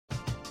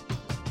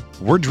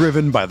We're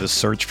driven by the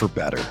search for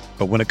better.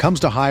 But when it comes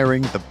to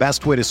hiring, the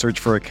best way to search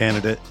for a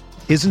candidate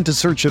isn't to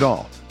search at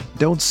all.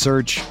 Don't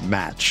search,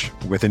 match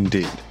with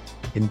Indeed.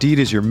 Indeed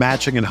is your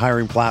matching and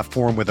hiring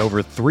platform with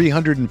over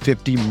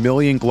 350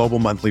 million global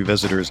monthly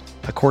visitors,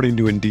 according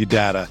to Indeed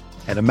data,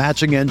 and a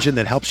matching engine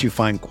that helps you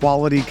find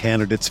quality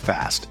candidates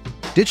fast.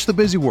 Ditch the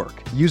busy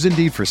work. Use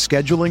Indeed for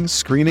scheduling,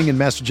 screening, and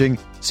messaging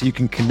so you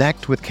can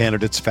connect with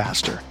candidates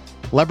faster.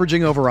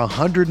 Leveraging over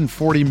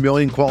 140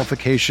 million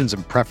qualifications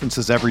and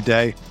preferences every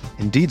day,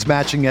 Indeed's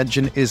matching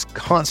engine is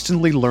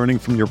constantly learning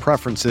from your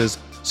preferences,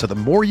 so the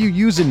more you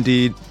use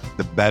Indeed,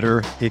 the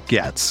better it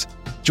gets.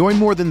 Join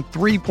more than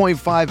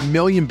 3.5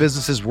 million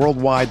businesses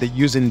worldwide that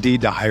use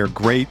Indeed to hire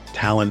great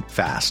talent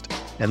fast.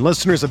 And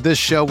listeners of this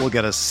show will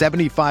get a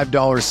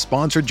 $75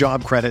 sponsored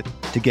job credit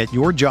to get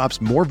your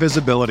jobs more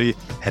visibility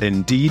at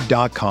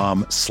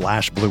Indeed.com/Blue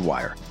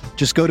Wire.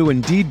 Just go to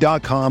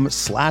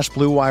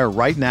Indeed.com/Blue Wire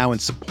right now and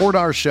support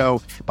our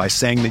show by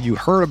saying that you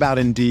heard about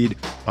Indeed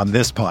on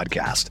this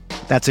podcast.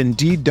 That's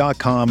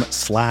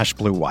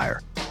Indeed.com/Blue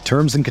Wire.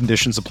 Terms and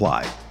conditions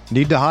apply.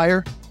 Need to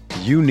hire?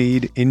 You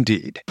need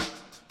Indeed.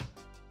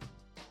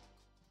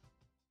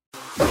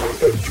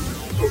 Entering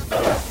the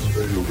Pat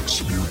Mayo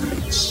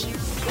Experience.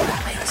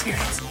 Pat Mayo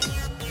Experience.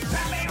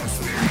 Pat Mayo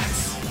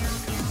Experience.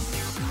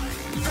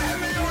 Pat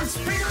Mayo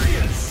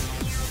Experience.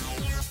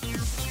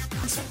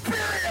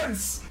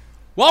 Experience.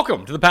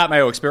 Welcome to the Pat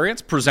Mayo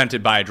Experience,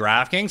 presented by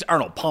DraftKings.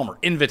 Arnold Palmer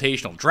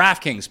Invitational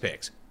DraftKings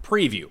picks,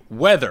 preview,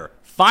 weather,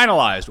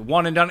 finalized,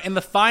 one and done, and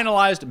the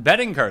finalized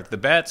betting card. The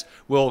bets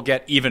will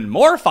get even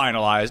more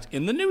finalized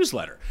in the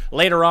newsletter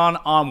later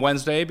on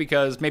Wednesday,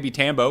 because maybe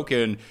Tambo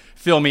can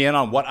fill me in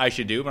on what I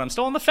should do, but I'm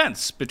still on the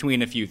fence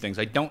between a few things.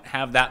 I don't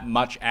have that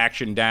much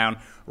action down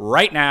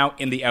right now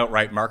in the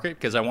outright market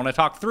because I want to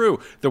talk through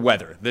the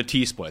weather, the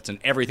T-splits, and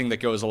everything that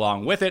goes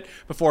along with it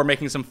before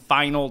making some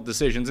final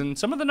decisions. And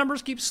some of the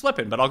numbers keep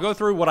slipping, but I'll go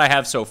through what I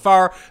have so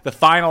far. The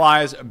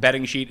finalized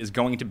betting sheet is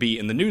going to be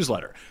in the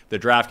newsletter. The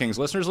DraftKings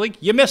Listeners League,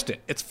 you missed it.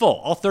 It's full.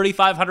 All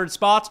 3,500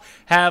 spots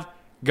have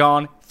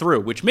gone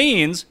through, which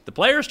means the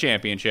Players'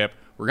 Championship,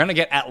 we're going to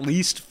get at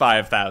least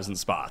 5,000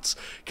 spots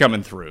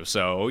coming through.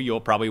 So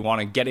you'll probably want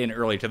to get in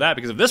early to that,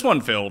 because if this one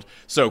filled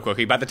so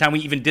quickly, by the time we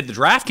even did the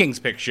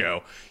DraftKings pick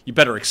show, you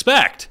better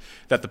expect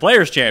that the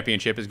Players'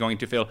 Championship is going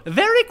to fill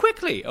very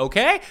quickly,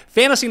 okay?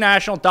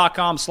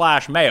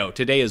 FantasyNational.com/Mayo.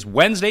 Today is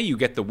Wednesday. You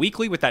get the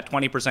weekly with that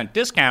 20%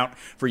 discount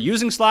for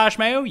using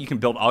 /Mayo. You can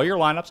build all your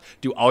lineups,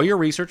 do all your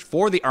research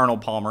for the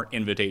Arnold Palmer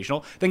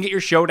Invitational, then get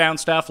your showdown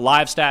stuff,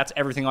 live stats,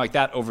 everything like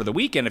that over the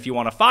weekend if you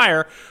want to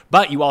fire.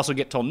 But you also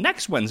get till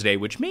next Wednesday,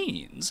 which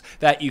means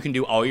that you can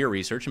do all your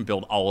research and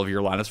build all of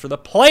your lineups for the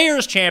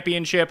Players'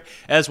 Championship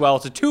as well.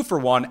 It's a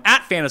 2-for-1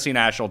 at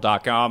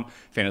FantasyNational.com,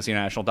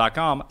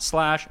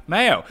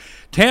 FantasyNational.com/Mayo.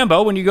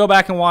 Tambo, when you go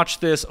back and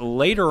watch this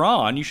later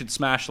on, you should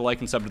smash the like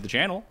and sub to the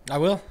channel. I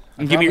will.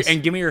 And give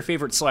me your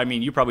favorite. I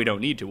mean, you probably don't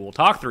need to. We'll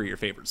talk through your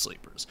favorite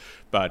sleepers,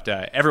 but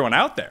everyone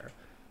out there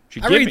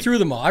should. I read through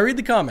them all. I read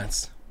the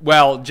comments.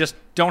 Well, just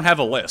don't have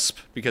a lisp,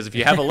 because if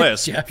you have a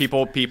lisp,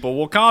 people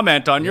will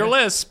comment on your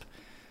lisp.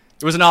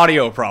 It was an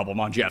audio problem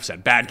on Jeff's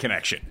end. Bad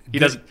connection.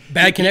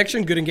 Bad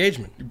connection, good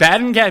engagement.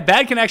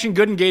 Bad connection,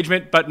 good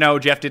engagement. But no,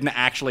 Jeff didn't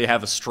actually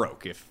have a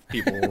stroke, if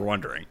people were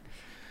wondering.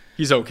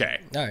 He's okay.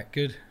 All right,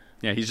 good.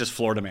 Yeah, he's just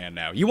Florida man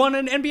now. You won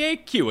an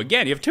NBA Q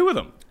again. You have 2 of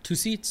them. 2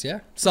 seats, yeah.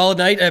 Solid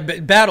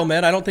night. Battle,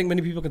 man. I don't think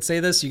many people can say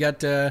this. You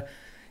got,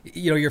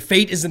 your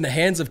fate is in the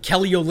hands of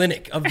Kelly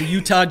Olynyk of the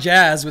Utah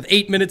Jazz with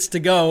 8 minutes to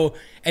go,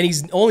 and he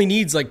only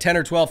needs like 10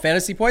 or 12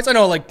 fantasy points. I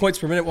know, like, points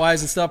per minute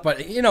wise and stuff, but,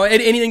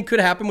 anything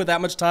could happen with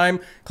that much time.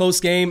 Close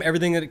game,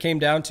 everything that it came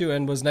down to,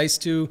 and was nice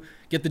to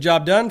get the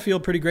job done. Feel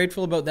pretty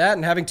grateful about that,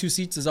 and having 2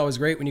 seats is always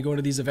great when you go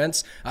into these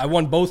events. I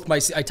won both I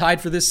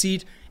tied for this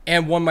seat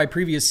and won my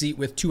previous seat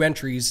with 2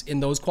 entries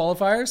in those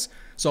qualifiers.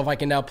 So if I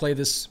can now employ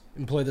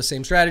the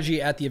same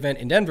strategy at the event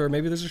in Denver,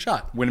 maybe there's a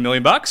shot. Win $1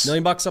 million? $1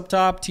 million up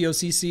top, TOC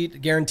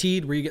seat,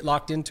 guaranteed, where you get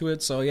locked into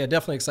it. So yeah,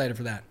 definitely excited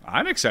for that.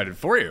 I'm excited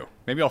for you.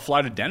 Maybe I'll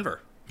fly to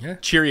Denver. Yeah.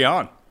 Cheer you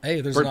on.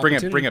 Hey, there's an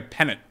opportunity. Bring a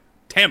pennant.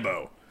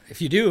 Tambo.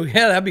 If you do,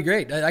 yeah, that'd be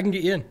great. I can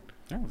get you in.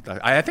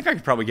 I think I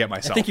could probably get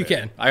myself. I think you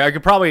can. I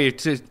could probably.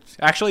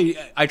 Actually,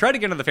 I tried to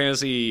get into the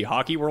Fantasy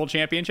Hockey World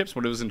Championships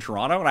when it was in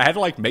Toronto, and I had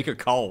to make a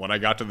call when I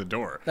got to the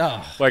door.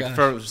 Oh,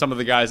 for some of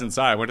the guys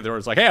inside, I went to the door.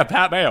 It's like, hey, I'm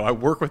Pat Mayo. I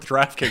work with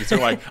DraftKings. They're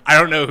like, I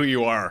don't know who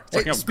you are.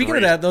 It's like, speaking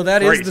of that, though,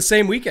 that is the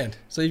same weekend.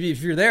 So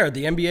if you're there,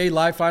 the NBA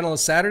live final is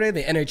Saturday.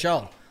 The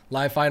NHL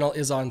live final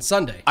is on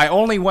Sunday. I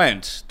only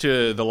went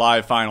to the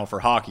live final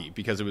for hockey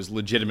because it was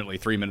legitimately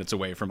 3 minutes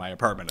away from my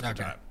apartment at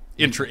the time.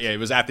 It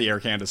was at the Air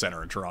Canada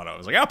Center in Toronto. I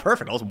was like, oh,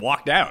 perfect. I'll just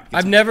walk down.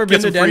 I've never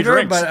been to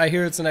Denver, but I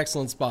hear it's an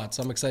excellent spot,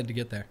 so I'm excited to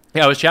get there.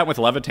 Yeah, I was chatting with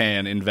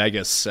Levitan in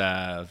Vegas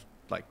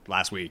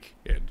last week.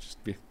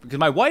 Because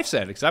my wife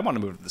said, because I want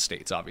to move to the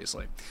States,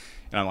 obviously.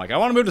 And I'm like, I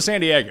want to move to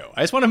San Diego.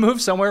 I just want to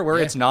move somewhere where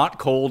it's not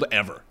cold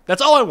ever.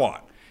 That's all I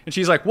want. And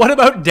she's like, what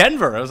about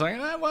Denver? I was like,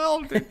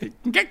 well, it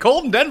can get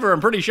cold in Denver, I'm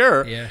pretty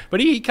sure. Yeah.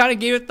 But he kind of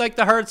gave it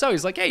the hard sell.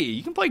 He's like, hey,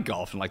 you can play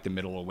golf in the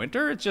middle of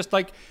winter. It's just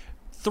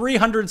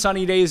 300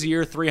 sunny days a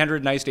year,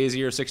 300 nice days a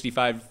year,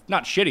 65,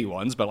 not shitty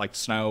ones, but like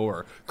snow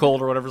or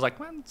cold or whatever. It's like,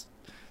 well,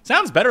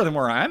 sounds better than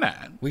where I'm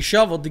at. We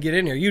shoveled to get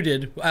in here. You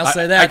did. I'll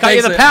say that. I cut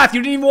you the path.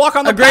 You didn't even walk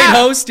on the path. A great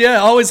host, yeah,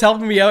 always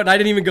helping me out, and I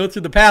didn't even go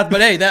through the path. But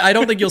hey, I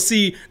don't think you'll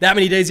see that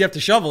many days you have to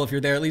shovel if you're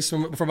there, at least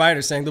from my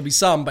understanding. There'll be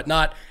some, but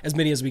not as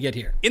many as we get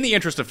here. In the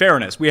interest of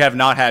fairness, we have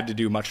not had to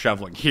do much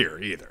shoveling here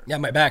either. Yeah,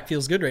 my back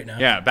feels good right now.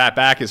 Yeah,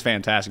 back is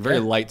fantastic. Very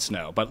light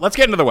snow. But let's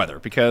get into the weather,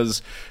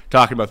 because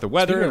talking about the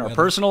weather in our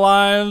personal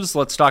lives,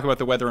 let's talk about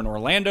the weather in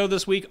Orlando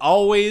this week.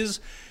 Always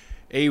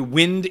a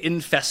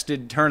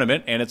wind-infested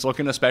tournament, and it's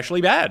looking especially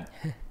bad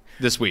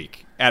this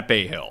week at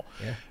Bay Hill.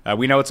 Yeah.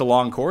 We know it's a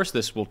long course.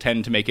 This will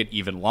tend to make it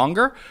even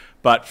longer.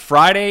 But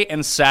Friday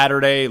and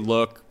Saturday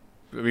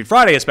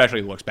Friday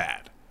especially looks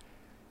bad.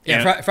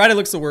 Yeah, Friday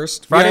looks the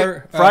worst.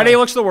 Friday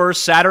looks the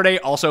worst. Saturday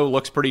also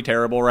looks pretty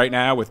terrible right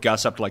now with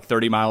gusts up to like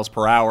 30 miles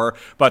per hour.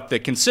 But the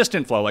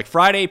consistent flow, like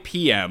Friday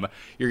PM,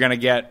 you're going to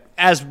get,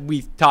 as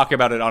we talk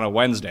about it on a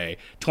Wednesday,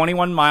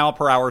 21 mile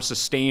per hour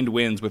sustained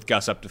winds with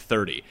gusts up to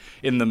 30.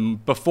 In the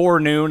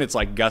before noon, it's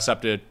like gusts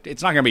up to,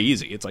 it's not going to be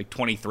easy. It's like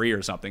 23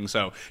 or something.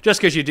 So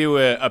just because you do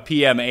a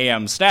PM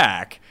AM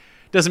stack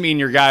doesn't mean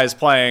your guys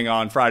playing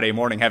on Friday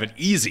morning have it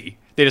easy.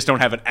 They just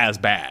don't have it as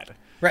bad.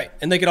 Right,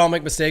 and they can all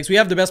make mistakes. We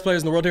have the best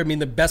players in the world here. I mean,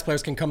 the best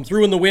players can come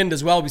through in the wind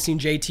as well. We've seen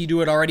JT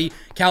do it already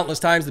countless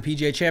times, the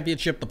PGA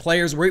Championship, the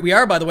players. We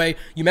are, by the way,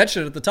 you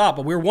mentioned it at the top,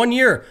 but we're 1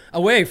 week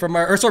away from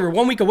our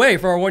 1 week away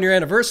from our 1 year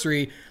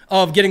anniversary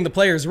of getting the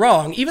players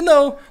wrong, even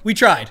though we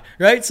tried,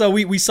 right? So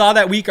we saw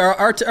that week.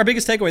 Our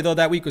biggest takeaway, though,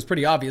 that week was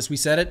pretty obvious. We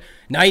said it,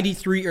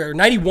 93 or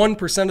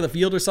 91% of the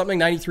field or something,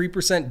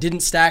 93% didn't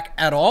stack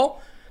at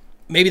all.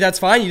 Maybe that's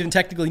fine. You didn't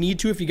technically need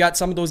to if you got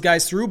some of those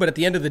guys through. But at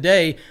the end of the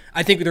day,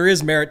 I think there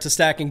is merit to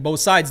stacking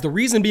both sides. The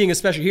reason being,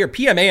 especially here,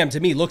 PM AM to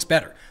me looks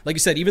better. Like you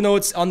said, even though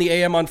it's on the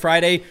AM on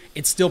Friday,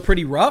 it's still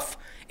pretty rough.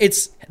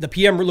 The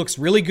PM looks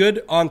really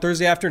good on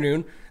Thursday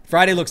afternoon.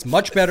 Friday looks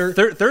much better.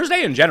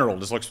 Thursday in general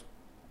just looks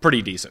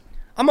pretty decent.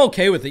 I'm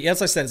okay with it.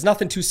 As I said, it's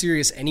nothing too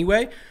serious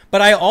anyway.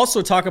 But I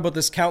also talk about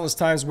this countless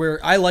times where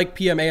I like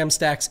PM AM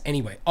stacks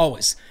anyway,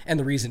 always. And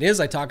the reason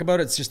is I talk about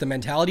it's just a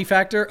mentality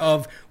factor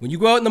of when you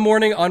go out in the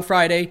morning on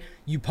Friday,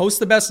 you post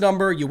the best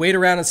number, you wait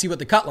around and see what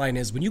the cut line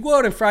is. When you go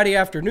out on Friday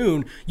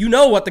afternoon, you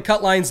know what the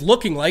cut line's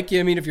looking like.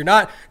 I mean, if you're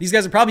not, these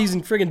guys are probably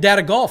using friggin'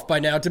 data golf by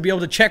now to be able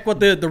to check what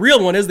the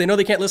real one is. They know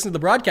they can't listen to the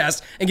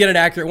broadcast and get an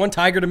accurate one.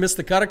 Tiger to miss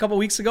the cut a couple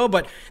weeks ago,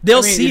 but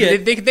they'll see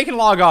it. They can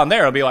log on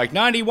there. It'll be like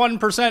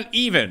 91%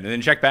 even, and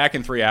then check back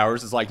in 3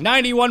 hours. It's like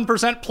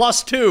 91%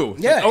 plus 2.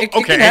 Yeah, like,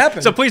 it can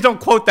happen. So please don't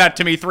quote that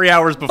to me 3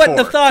 hours before. But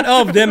the thought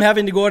of them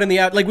having to go out in the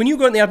like when you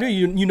go out in the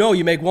afternoon, you know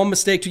you make one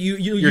mistake,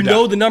 you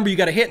know the number you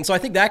got to hit, and so I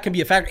think that can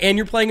be a factor. And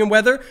you're playing in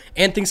weather,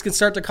 and things can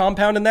start to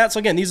compound in that. So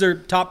again, these are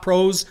top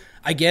pros.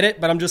 I get it,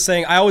 but I'm just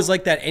saying I always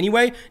like that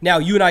anyway. Now,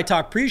 you and I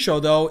talk pre-show,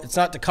 though. It's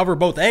not to cover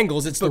both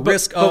angles. It's the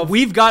risk of... But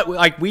we've got,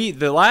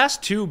 the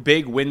last two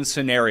big win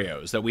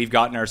scenarios that we've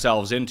gotten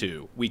ourselves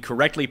into, we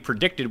correctly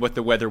predicted what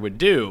the weather would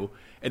do,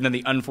 and then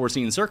the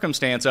unforeseen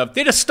circumstance of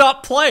they just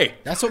stopped play.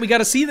 That's what we got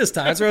to see this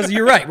time. That's where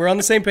you're right. We're on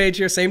the same page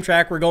here, same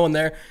track. We're going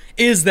there.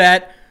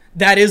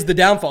 That is the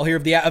downfall here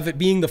of it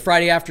being the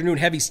Friday afternoon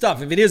heavy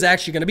stuff. If it is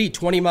actually going to be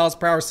 20 miles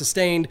per hour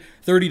sustained,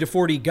 30 to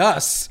 40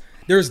 gusts,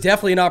 there's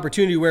definitely an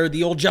opportunity where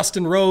the old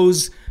Justin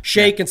Rose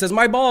shake and says,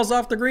 my ball's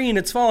off the green,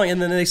 it's falling,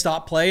 and then they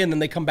stop play, and then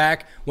they come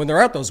back when they're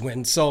out those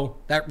winds. So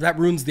that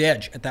ruins the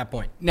edge at that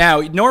point.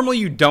 Now, normally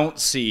you don't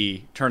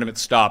see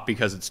tournaments stop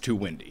because it's too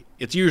windy.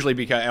 It's usually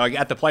because, like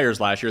at the Players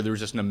last year, there was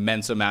just an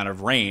immense amount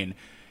of rain,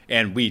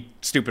 and we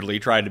stupidly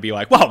tried to be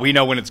like, well, we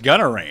know when it's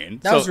gonna rain.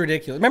 That was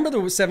ridiculous. Remember the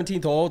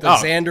 17th hole,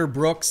 Xander,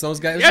 Brooks, those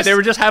guys? Yeah, they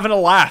were just having a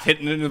laugh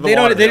hitting into the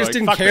water. They just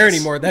didn't care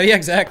anymore. Yeah,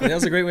 exactly. That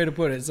was a great way to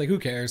put it. It's like, who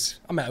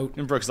cares? I'm out.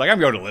 And Brooks is like, I'm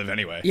going to live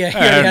anyway. Yeah, he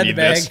had the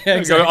bag. Yeah,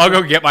 exactly. I'll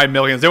go get my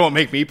millions. They won't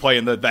make me play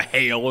in the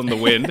hail and the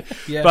wind.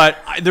 Yeah. But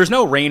there's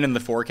no rain in the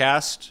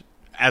forecast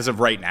as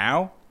of right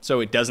now, so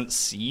it doesn't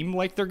seem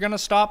like they're going to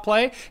stop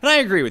play. And I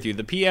agree with you.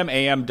 The PM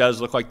AM does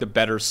look like the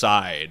better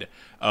side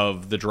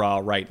of the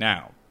draw right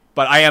now.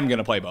 But I am going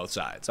to play both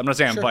sides. I'm not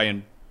saying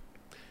I'm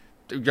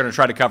going to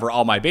try to cover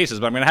all my bases,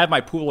 but I'm going to have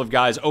my pool of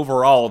guys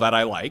overall that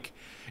I like.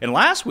 And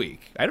last week,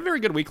 I had a very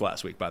good week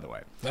last week, by the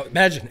way. Well,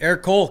 imagine,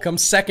 Eric Cole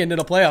comes second in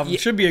a playoff. It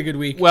should be a good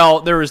week.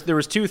 Well, there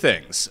was two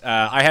things.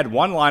 I had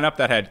one lineup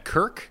that had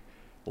Kirk,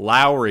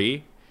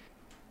 Lowry,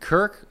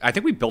 I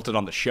think we built it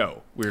on the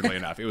show, weirdly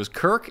enough. It was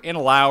Kirk and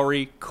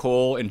Lowry,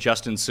 Cole, and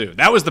Justin Suh.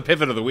 That was the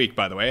pivot of the week,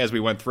 by the way, as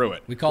we went through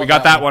it. We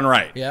got that one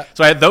right. Yeah.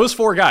 So I had those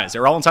four guys. They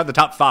were all inside the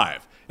top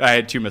 5. I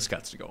had 2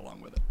 miscuts to go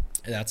along with it.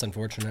 That's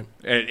unfortunate.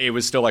 It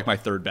was still like my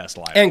third best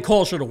lineup. And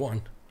Cole should have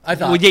won, I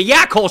thought. Well,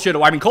 yeah, Cole should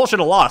have. I mean, Cole should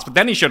have lost, but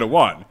then he should have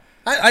won.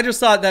 I just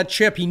thought that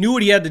chip, he knew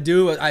what he had to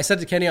do. I said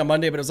to Kenny on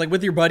Monday, but it was like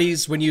with your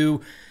buddies when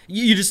you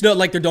just know,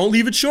 like, don't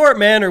leave it short,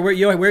 man, or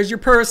where's your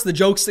purse, the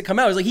jokes that come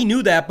out. It was like he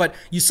knew that, but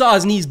you saw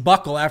his knees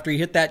buckle after he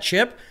hit that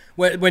chip.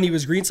 when he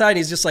was greenside.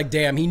 He's just like,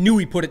 damn, he knew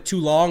he put it too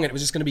long and it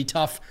was just going to be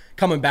tough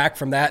coming back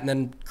from that. And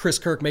then Chris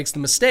Kirk makes the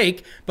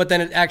mistake, but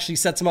then it actually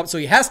sets him up. So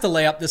he has to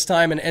lay up this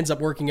time and it ends up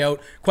working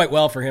out quite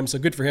well for him. So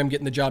good for him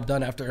getting the job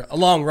done after a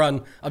long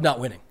run of not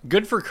winning.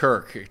 Good for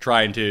Kirk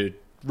trying to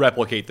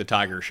replicate the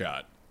Tiger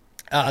shot.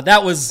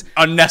 That was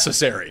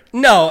unnecessary.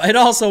 No, it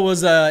also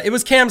was, it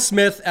was Cam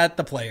Smith at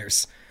the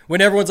Players. When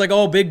everyone's like,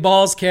 oh, big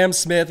balls, Cam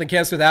Smith, and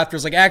Cam Smith after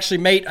is like, actually,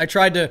 mate, I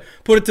tried to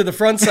put it to the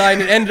front side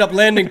and it ended up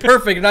landing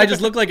perfect, and I just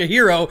looked like a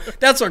hero.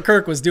 That's what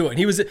Kirk was doing.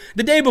 He was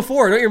the day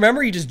before, don't you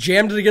remember? He just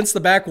jammed it against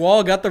the back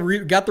wall, got the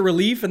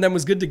relief, and then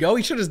was good to go.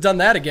 He should have done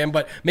that again,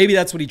 but maybe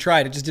that's what he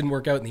tried. It just didn't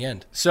work out in the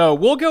end. So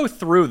we'll go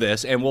through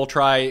this, and we'll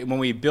try, when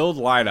we build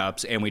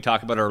lineups and we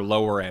talk about our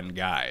lower-end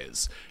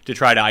guys, to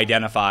try to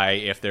identify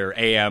if they're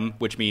AM,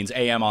 which means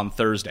AM on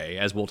Thursday,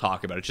 as we'll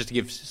talk about it, just to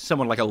give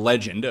someone like a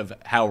legend of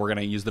how we're going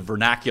to use the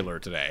vernacular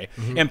today.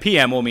 Mm-hmm. And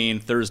PM will mean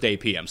Thursday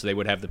PM. So they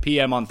would have the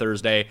PM on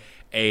Thursday,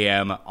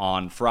 AM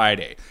on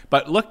Friday.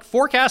 But look,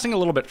 forecasting a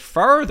little bit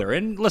farther,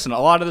 and listen, a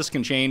lot of this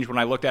can change. When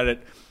I looked at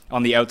it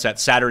on the outset,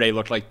 Saturday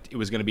looked like it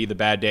was going to be the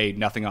bad day,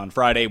 nothing on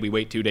Friday. We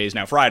wait 2 days.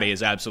 Now Friday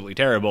is absolutely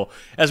terrible.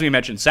 As we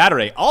mentioned,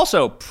 Saturday,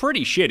 also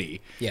pretty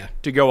shitty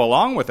to go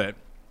along with it.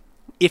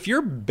 If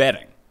you're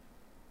betting,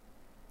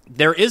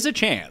 there is a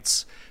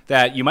chance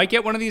that you might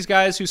get one of these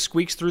guys who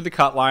squeaks through the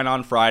cut line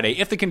on Friday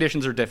if the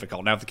conditions are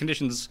difficult. Now, if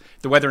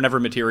the weather never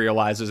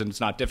materializes and it's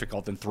not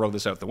difficult, then throw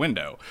this out the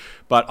window.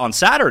 But on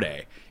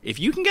Saturday, if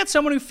you can get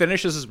someone who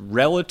finishes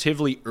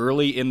relatively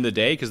early in the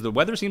day, because the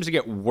weather seems to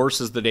get worse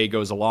as the day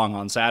goes along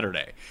on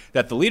Saturday,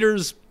 that the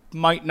leaders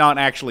might not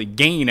actually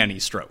gain any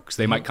strokes.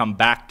 They might come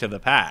back to the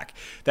pack.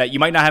 That you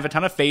might not have a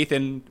ton of faith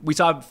in. We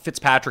saw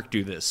Fitzpatrick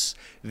do this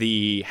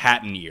the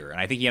Hatton year, and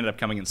I think he ended up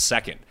coming in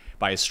second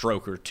by a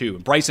stroke or two.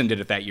 And Bryson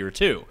did it that year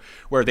too,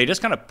 where they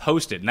just kind of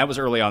posted, and that was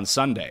early on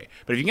Sunday.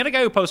 But if you can get a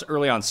guy who posts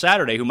early on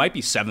Saturday who might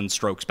be 7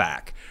 strokes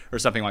back or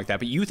something like that,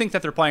 but you think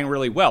that they're playing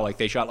really well, like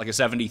they shot like a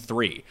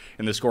 73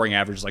 and the scoring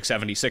average is like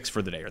 76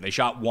 for the day, or they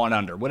shot 1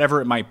 under,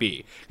 whatever it might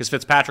be. Because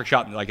Fitzpatrick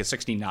shot like a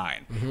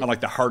 69 on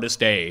like the hardest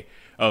day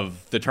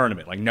of the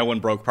tournament. Like no one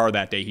broke par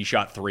that day. He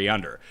shot 3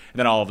 under. And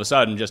then all of a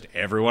sudden, just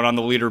everyone on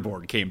the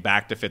leaderboard came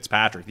back to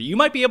Fitzpatrick. You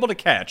might be able to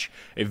catch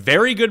a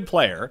very good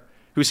player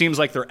who seems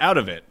like they're out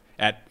of it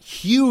at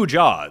huge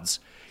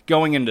odds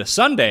going into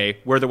Sunday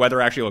where the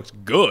weather actually looks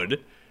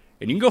good,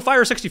 and you can go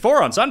fire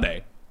 64 on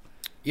Sunday.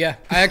 Yeah,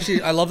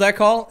 I love that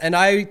call, and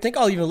I think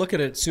I'll even look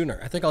at it sooner.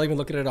 I think I'll even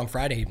look at it on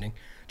Friday evening,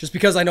 just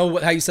because I know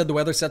how you said the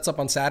weather sets up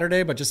on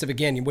Saturday, but just if,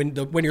 again,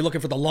 when you're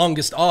looking for the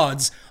longest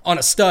odds on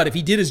a stud, if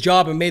he did his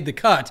job and made the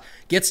cut,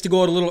 gets to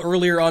go out a little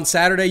earlier on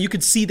Saturday, you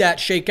could see that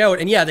shake out,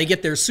 and yeah, they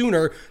get there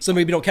sooner, so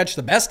maybe don't catch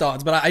the best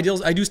odds, but I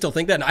do still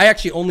think that, and I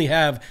actually only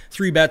have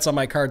 3 bets on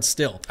my card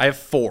still. I have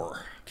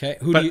 4. Okay,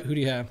 who do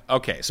you have?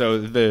 Okay, so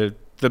the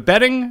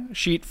betting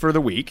sheet for the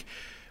week,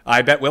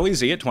 I bet Willie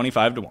Z at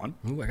 25 to 1.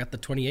 Ooh, I got the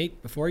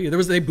 28 before you.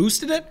 They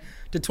boosted it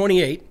to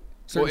 28.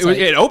 Well,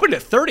 it opened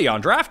at 30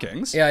 on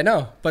DraftKings. Yeah, I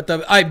know, but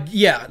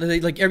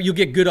you'll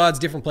get good odds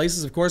different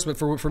places, of course. But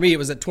for me, it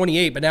was at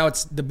 28, but now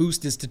the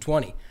boost is to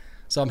 20.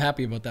 So I'm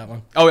happy about that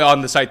one. Oh,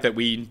 on the site that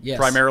we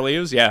primarily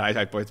use? Yeah,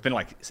 it's been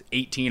like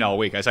 18 all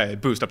week. I said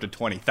I'd boost up to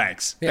 20.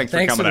 Thanks. Yeah, thanks for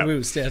coming for the out.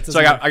 Boost. Yeah, so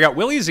I got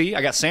Willie Z.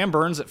 I got Sam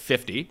Burns at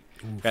 50.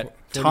 Ooh,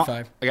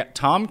 45. I got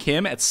Tom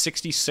Kim at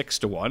 66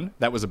 to 1.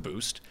 That was a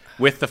boost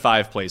with the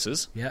 5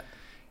 places. Yeah.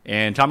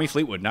 And Tommy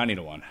Fleetwood, 90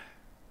 to 1.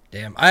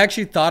 Damn. I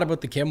actually thought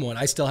about the Kim one.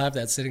 I still have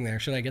that sitting there.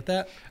 Should I get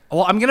that?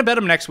 Well, I'm going to bet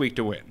him next week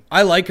to win.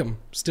 I like him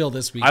still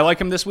this week. I like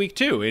him this week,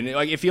 too. And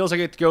it feels like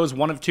it goes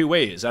one of 2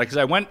 ways. Because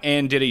I went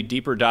and did a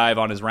deeper dive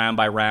on his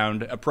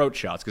round-by-round approach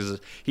shots.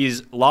 Because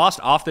he's lost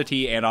off the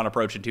tee and on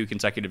approach in 2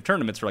 consecutive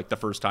tournaments for like the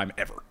first time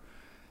ever.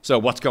 So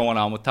what's going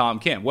on with Tom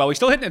Kim? Well, he's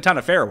still hitting a ton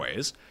of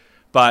fairways.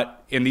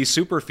 But in these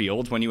super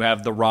fields, when you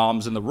have the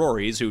Rahms and the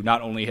Rorys who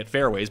not only hit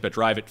fairways but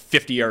drive it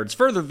 50 yards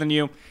further than you,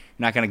 you're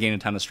not going to gain a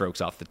ton of strokes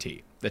off the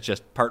tee. That's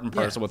just part and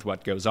parcel with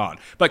what goes on.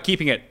 But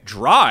keeping it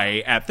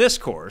dry at this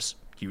course,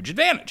 huge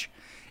advantage.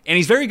 And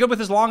he's very good with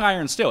his long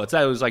irons still. It's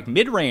those like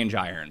mid-range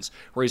irons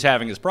where he's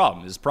having his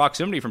problem. His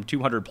proximity from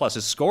 200 plus,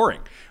 his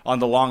scoring on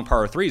the long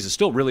par 3s is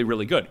still really,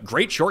 really good.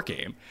 Great short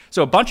game.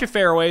 So a bunch of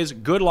fairways,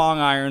 good long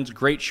irons,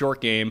 great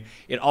short game.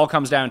 It all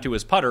comes down to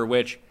his putter,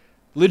 which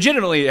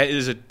legitimately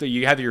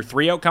you have your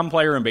 3 outcome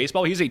player in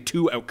baseball. He's a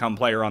 2 outcome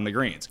player on the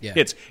greens. Yeah.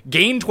 It's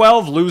gain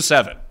 12, lose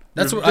 7.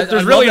 That's what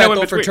there's really no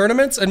in between for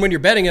tournaments, and when you're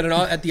betting it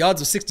at the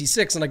odds of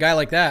 66 on a guy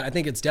like that, I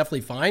think it's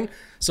definitely fine.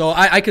 So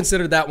I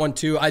considered that one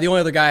too. The only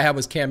other guy I had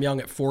was Cam Young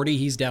at 40.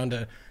 He's down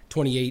to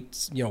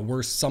 28.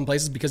 Worse some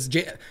places because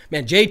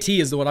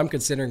JT is the one I'm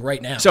considering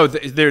right now. So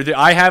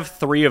I have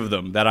 3 of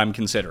them that I'm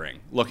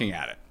considering looking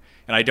at it,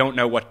 and I don't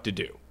know what to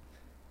do.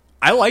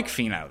 I like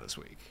Finau this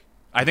week.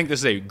 I think this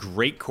is a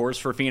great course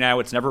for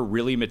Finau. It's never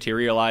really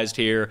materialized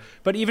here.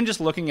 But even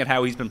just looking at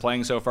how he's been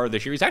playing so far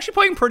this year, he's actually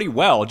playing pretty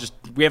well. Just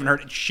we haven't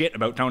heard shit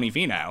about Tony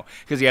Finau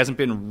because he hasn't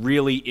been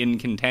really in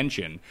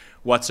contention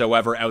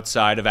whatsoever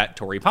outside of at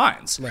Torrey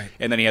Pines. Right.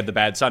 And then he had the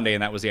bad Sunday,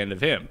 and that was the end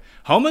of him.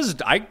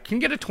 I can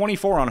get a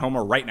 24 on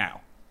Homa right now.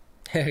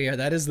 Yeah,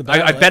 that is the I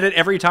battle. bet it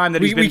every time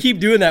that he's been. We keep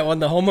doing that one,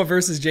 the Homa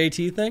versus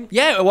JT thing.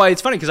 Yeah, well,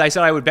 it's funny because I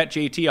said I would bet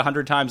JT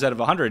 100 times out of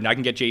 100, and I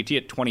can get JT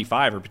at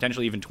 25 or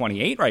potentially even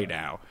 28 right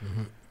now. Mm-hmm.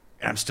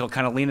 And I'm still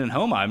kind of leaning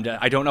Homa.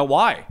 I don't know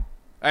why.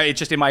 It's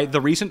just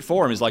the recent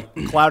form is like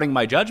clouding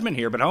my judgment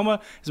here, but Homa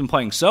has been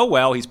playing so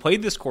well. He's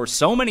played this course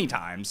so many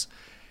times.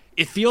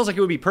 It feels like it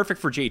would be perfect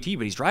for JT,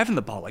 but he's driving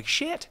the ball like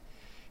shit.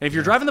 And if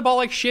you're driving the ball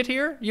like shit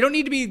here, you don't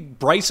need to be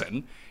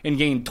Bryson and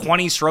gain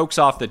 20 strokes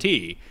off the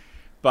tee.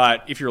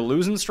 But if you're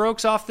losing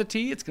strokes off the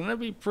tee, it's going to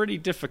be pretty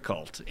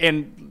difficult.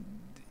 And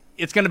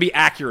it's going to be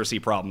accuracy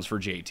problems for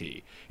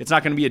JT. It's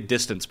not going to be a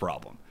distance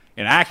problem.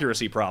 And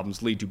accuracy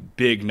problems lead to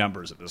big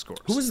numbers at this course.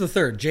 Who was the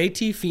third?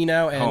 JT,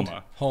 Finau,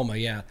 and Homa,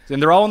 yeah.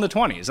 And they're all in the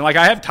 20s. And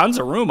I have tons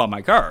of room on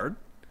my card.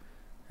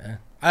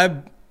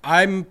 Yeah.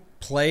 I'm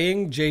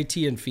playing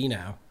JT and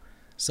Finau.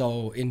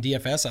 So in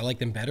DFS, I like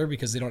them better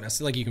because they don't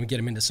necessarily, you can get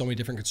them into so many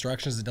different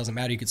constructions. It doesn't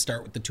matter. You could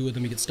start with the two of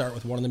them. You could start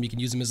with one of them. You can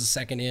use them as a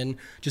second in.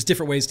 Just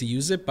different ways to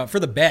use it. But for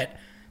the bet,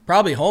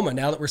 probably Homa.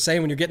 Now that we're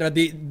saying when you're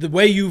getting the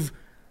way you've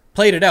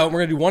played it out, and we're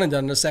going to do one and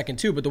done in a second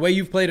too. But the way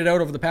you've played it out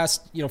over the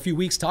past few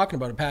weeks talking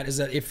about it, Pat, is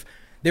that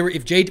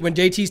when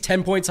JT's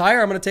 10 points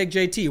higher, I'm going to take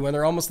JT. When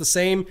they're almost the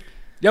same.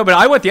 No, but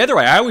I went the other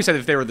way. I always said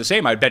if they were the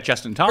same, I'd bet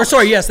Justin Thomas. Or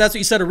sorry, yes, that's what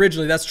you said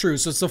originally. That's true.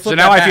 So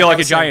now I feel like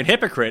a giant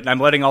hypocrite, and I'm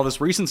letting all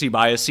this recency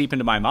bias seep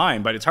into my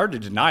mind, but it's hard to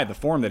deny the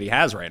form that he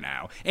has right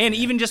now. And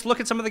even just look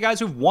at some of the guys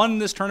who've won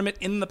this tournament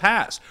in the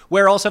past.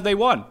 Where else have they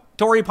won?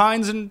 Torrey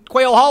Pines and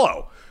Quail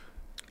Hollow.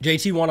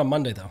 JT won on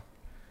Monday, though.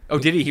 Oh,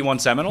 did he? He won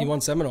Seminole? He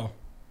won Seminole.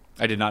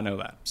 I did not know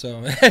that.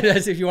 So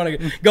if you want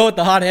to go with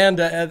the hot hand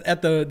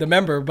at the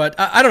member. But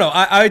I don't know.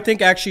 I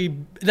think actually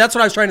that's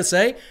what I was trying to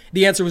say.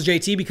 The answer was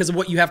JT because of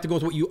what you have to go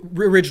with what you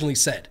originally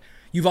said.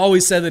 You've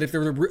always said that if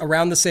they're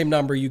around the same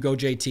number, you go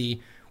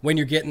JT. When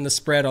you're getting the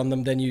spread on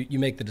them, then you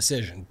make the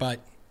decision. But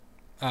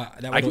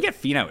I can get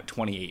Finau at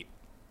 28.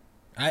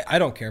 I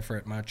don't care for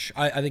it much.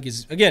 I think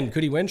he's, again,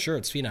 could he win? Sure,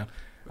 it's Finau.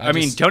 I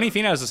mean, Tony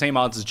Finau has the same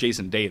odds as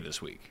Jason Day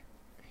this week.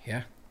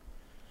 Yeah.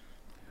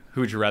 Who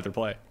would you rather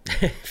play?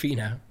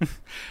 Finau.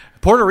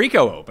 Puerto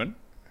Rico Open.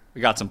 We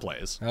got some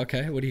plays.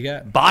 Okay, what do you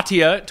got?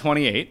 Bhatia,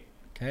 28.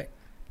 Okay.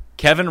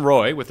 Kevin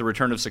Roy with the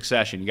return of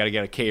succession. You got to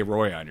get a K.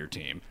 Roy on your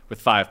team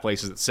with 5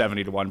 places at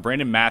 70-1.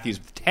 Brandon Matthews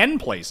with 10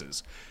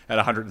 places at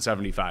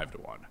 175-1.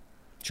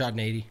 Shot an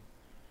 80.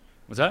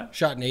 What's that?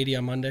 Shot an 80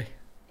 on Monday.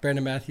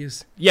 Brandon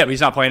Matthews. Yeah, but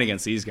he's not playing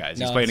against these guys.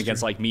 He's No, playing that's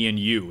against true. like me and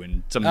you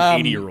and some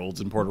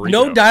 80-year-olds in Puerto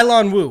Rico. No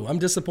Dylon Wu. I'm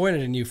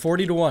disappointed in you.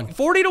 40-1.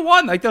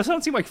 40-1. Like those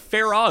don't seem like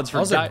fair odds for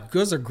Those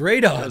are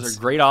great odds. Those are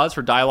great odds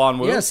for Dylon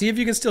Wu. Yeah, see if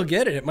you can still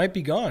get it. It might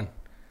be gone.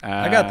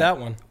 I got that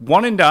one.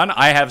 One and done.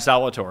 I have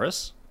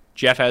Zalatoris.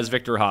 Jeff has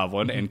Victor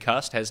Hovland, and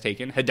Cust has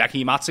taken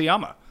Hideki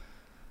Matsuyama.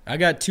 I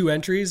got 2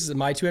 entries,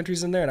 my 2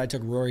 entries in there, and I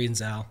took Rory and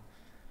Zal.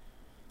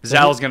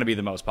 Zal's going to be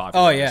the most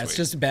popular. Oh yeah, it's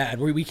just bad.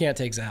 We can't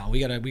take Zal. We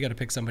gotta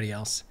pick somebody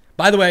else.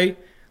 By the way,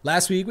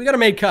 last week we got a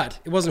made cut.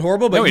 It wasn't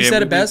horrible, but you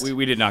said it best.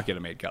 We did not get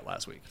a made cut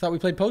last week. I thought we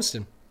played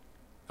Poston.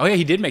 Oh yeah,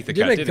 he did make the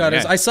cut. Didn't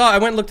he? I saw. I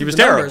went and looked at the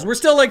terrible. numbers. We're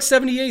still like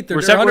 78th or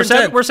We're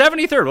 110th. We're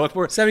 73rd. Look,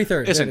 we're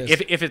 73rd. Listen,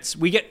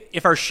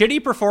 if our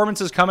shitty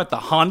performances come at the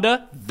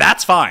Honda,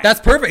 that's fine. That's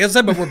perfect. As I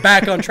said, but we're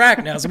back on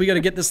track now, so we got to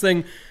get this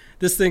thing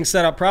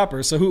set up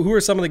proper. So who are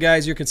some of the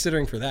guys you're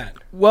considering for that?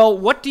 Well,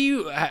 what do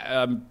you?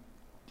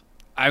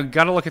 I've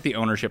got to look at the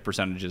ownership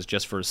percentages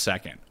just for a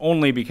second,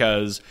 only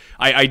because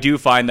I do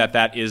find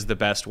that is the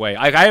best way.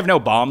 I have no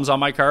bombs on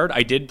my card.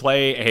 I did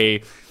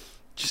play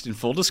just in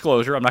full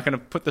disclosure, I'm not going to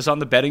put this on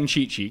the betting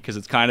cheat sheet because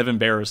it's kind of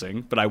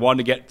embarrassing, but I wanted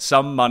to get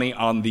some money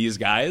on these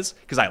guys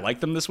because I like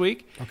them this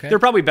week. Okay. They're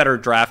probably better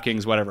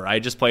DraftKings, whatever. I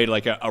just played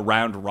like a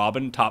round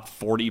robin top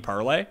 40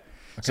 parlay.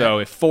 Okay. So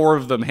if 4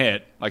 of them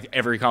hit, like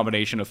every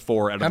combination of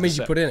 4 out of how many did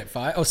you put in at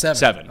 5? Oh, 7.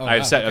 7. Oh, I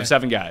have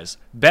 7 guys.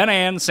 Ben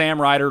Ann, Sam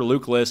Ryder,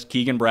 Luke List,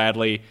 Keegan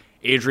Bradley,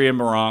 Adrian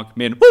Moronk,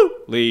 Min Woo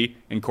Lee,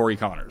 and Corey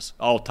Connors.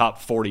 All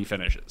top 40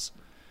 finishes.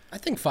 I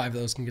think 5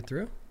 of those can get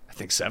through. I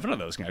think 7 of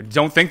those can.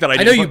 Don't think that I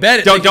know you bet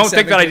it. Don't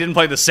think that I didn't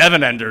play the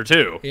 7-ender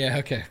too. Yeah,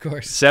 okay, of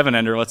course.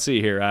 7-ender. Let's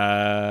see here.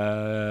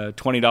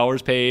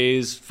 $20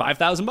 pays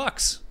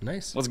 $5,000.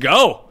 Nice. Let's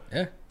go.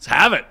 Yeah. Let's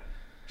have it.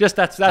 Just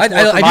that's I more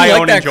for do my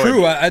like own that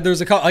enjoyment. crew.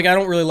 There's a couple, I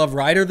don't really love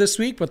Ryder this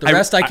week, but the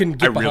rest I can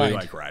get behind. I really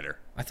like Ryder.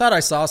 I thought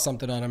I saw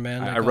something on him,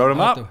 man. I wrote him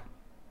up.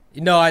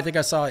 No, I think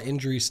I saw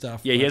injury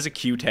stuff. Yeah, he has a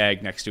Q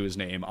tag next to his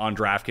name on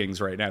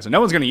DraftKings right now, so no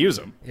one's going to use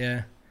him.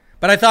 Yeah.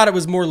 But I thought it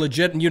was more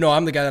legit, and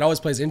I'm the guy that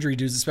always plays injury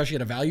dudes, especially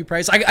at a value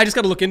price. I just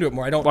got to look into it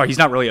more. Well, he's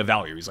not really a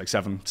value. He's like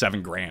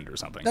 $7,000 or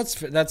something.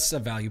 That's a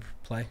value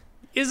play.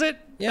 Is it?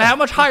 Yeah. How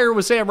much higher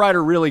was Sam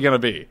Ryder really going to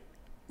be?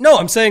 No,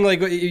 I'm saying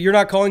like you're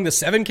not calling the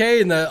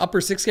 7K and the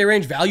upper 6K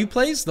range value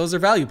plays. Those are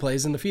value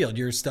plays in the field.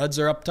 Your studs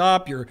are up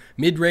top. Your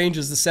mid range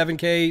is the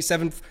 7K,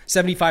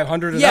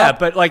 7,500. Yeah, up.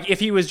 but like if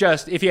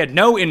he had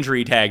no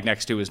injury tag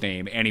next to his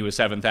name and he was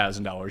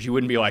 $7,000, you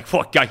wouldn't be like,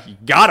 well, you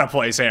gotta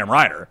play Sam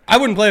Ryder. I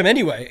wouldn't play him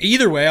anyway.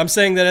 Either way, I'm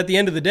saying that at the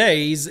end of the day,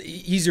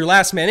 he's your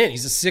last man in.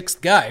 He's a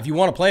 6th guy. If you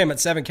want to play him at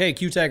 7K,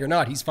 Q tag or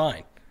not, he's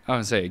fine. I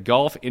would say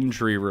golf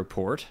injury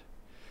report.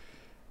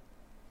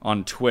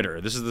 on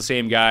Twitter. This is the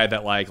same guy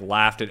that like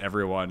laughed at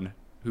everyone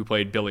who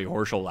played Billy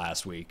Horschel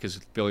last week because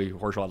Billy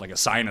Horschel had like a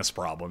sinus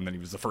problem, then he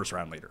was the first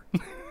round leader.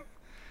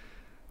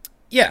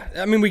 Yeah,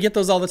 I mean, we get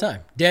those all the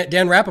time.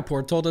 Dan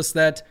Rappaport told us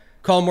that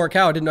Colin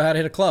Morikawa didn't know how to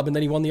hit a club, and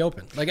then he won the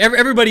Open. Like,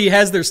 everybody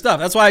has their stuff.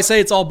 That's why I say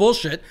it's all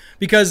bullshit,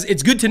 because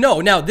it's good to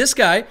know. Now, this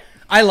guy,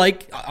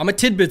 I'm a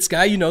tidbits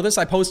guy. You know this.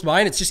 I post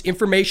mine. It's just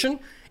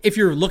information. If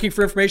you're looking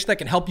for information that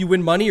can help you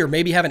win money or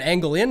maybe have an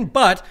angle in,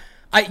 but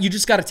you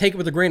just got to take it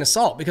with a grain of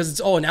salt,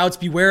 because now it's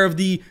beware of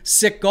the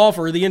sick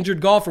golfer or the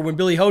injured golfer when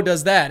Billy Ho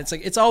does that. It's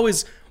like, it's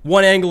always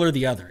one angle or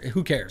the other.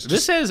 Who cares?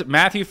 This says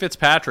Matthew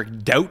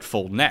Fitzpatrick,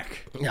 doubtful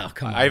neck. No,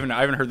 come on. I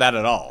haven't heard that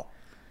at all.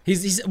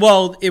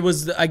 Well, it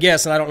was, I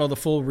guess, and I don't know the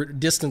full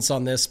distance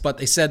on this, but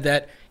they said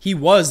that he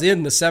was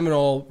in the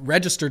Seminole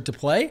registered to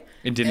play.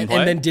 And didn't play?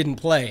 And then didn't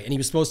play. And he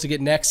was supposed to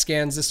get neck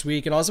scans this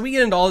week. And also, we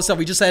get into all this stuff.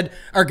 We just had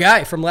our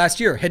guy from last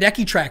year,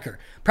 Hideki Tracker.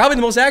 Probably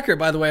the most accurate,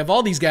 by the way, of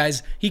all these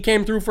guys. He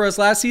came through for us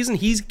last season.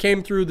 He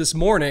came through this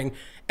morning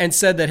and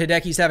said that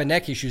Hideki's having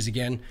neck issues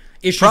again.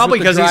 Probably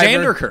because he's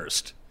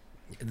Andercursed.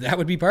 That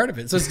would be part of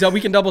it. So we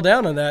can double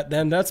down on that.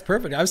 Then that's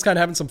perfect. I was kind of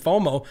having some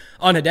FOMO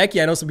on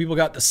Hideki. I know some people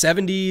got the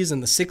 70s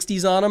and the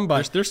 60s on him,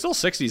 but there's still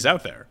 60s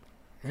out there.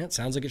 Yeah, it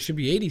sounds like it should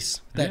be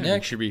 80s. That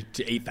neck it should be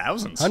to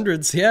 8,000s.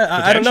 Hundreds. Yeah,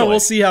 I don't know. We'll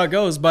see how it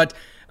goes. But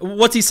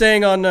what's he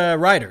saying on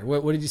Ryder?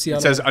 What did you see on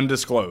it? Says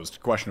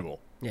undisclosed, questionable.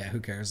 Yeah, who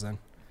cares then?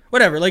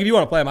 Whatever. Like, if you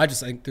want to play him, I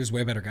just think there's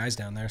way better guys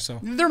down there. So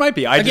there might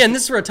be.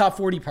 This is for a top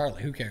 40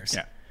 parlay. Who cares?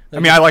 Yeah. I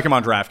mean, I like him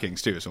on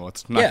DraftKings too, so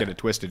let's not get it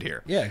twisted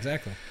here. Yeah,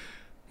 exactly.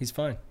 He's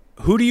fine.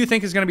 Who do you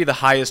think is going to be the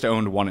highest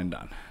owned one and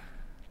done?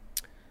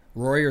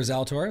 Rory or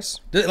Zalatoris?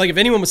 Like, if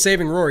anyone was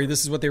saving Rory,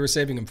 this is what they were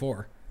saving him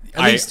for.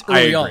 At least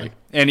early on.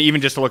 And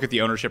even just to look at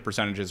the ownership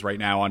percentages right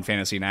now on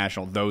Fantasy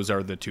National, those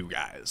are the two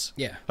guys.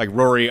 Yeah. Like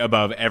Rory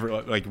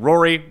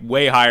Rory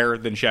way higher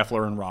than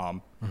Scheffler and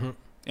Rahm. Mm-hmm.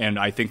 And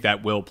I think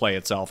that will play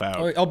itself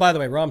out. Oh, by the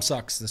way, Rahm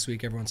sucks this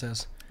week, everyone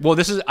says. Well,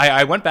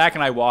 I went back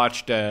and I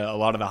watched a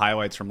lot of the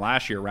highlights from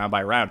last year, round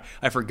by round.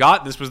 I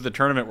forgot this was the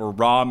tournament where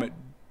Rahm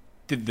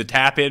did the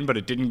tap in, but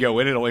it didn't go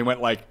in. It only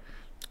went like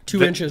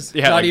 2 inches.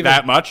 Yeah, not even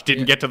that much.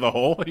 Didn't get to the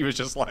hole. He was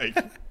just like...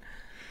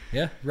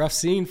 Yeah, rough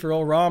scene for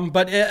old Rahm.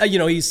 But,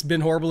 he's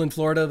been horrible in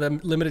Florida the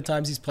limited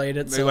times he's played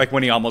it. So like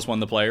when he almost won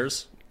the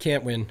Players.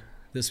 Can't win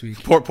this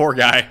week. Poor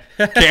guy.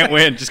 Can't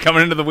win. Just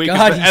coming into the week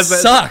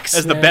sucks,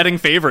 as the betting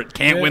favorite.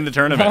 Can't win the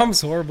tournament.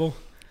 Rahm's horrible.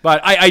 But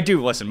I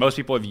do, listen, most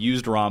people have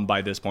used Rahm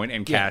by this point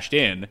and cashed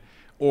in.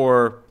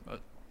 Or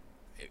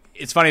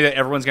it's funny that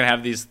everyone's going to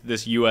have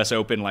this U.S.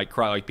 Open, like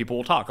people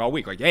will talk all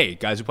week. Like, hey,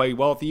 guys who play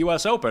well at the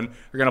U.S. Open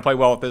are going to play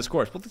well at this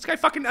course. Well, this guy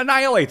fucking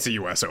annihilates the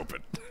U.S.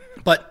 Open.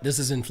 But this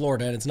is in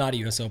Florida, and it's not a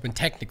U.S. Open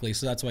technically,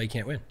 so that's why you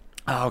can't win.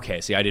 Oh,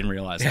 okay. See, I didn't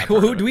realize that.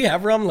 Do we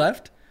have Rahm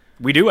left?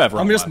 We do have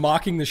Rahm I'm just left.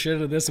 mocking the shit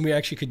out of this, and we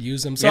actually could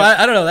use him. So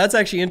I don't know. That's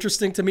actually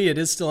interesting to me. It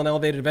is still an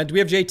elevated event. Do we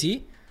have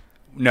JT?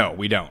 No,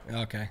 we don't.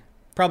 Okay.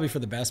 Probably for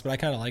the best, but I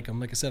kind of like him.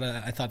 Like I said,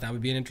 I thought that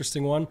would be an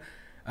interesting one.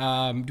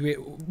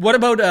 What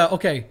about,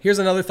 okay, here's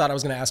another thought I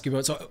was going to ask you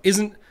about. So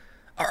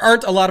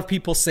aren't a lot of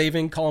people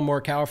saving Colin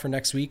Morikawa for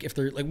next week?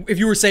 If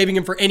you were saving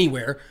him for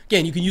anywhere,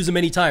 again, you can use him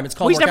anytime. It's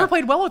Colin Morikawa. He's never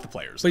played well with the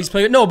Players. But he's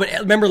played but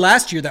remember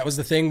last year that was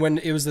the thing when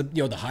it was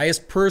the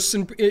highest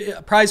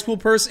prize pool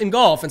purse in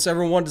golf, and so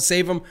everyone wanted to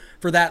save him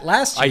for that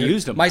last year. I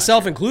used him,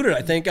 myself included,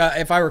 I think,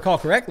 if I recall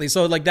correctly.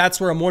 So that's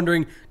where I'm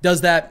wondering,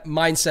 does that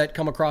mindset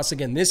come across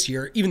again this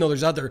year? Even though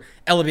there's other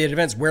elevated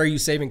events, where are you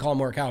saving Colin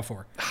Morikawa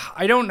for?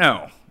 I don't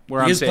know.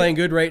 He is playing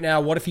good right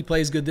now. What if he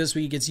plays good this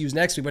week? He gets used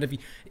next week.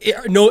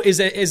 But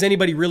is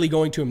anybody really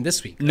going to him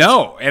this week?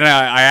 No, and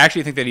I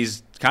actually think that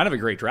he's kind of a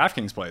great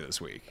DraftKings play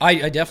this week.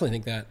 I definitely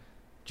think that.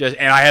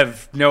 And I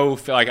have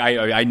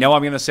I know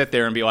I'm going to sit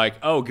there and be like,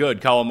 oh, good,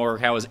 Colin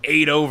Morikawa is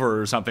 8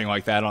 over or something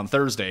like that on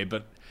Thursday.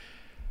 But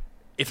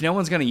if no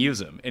one's going to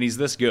use him and he's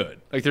this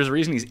good, like there's a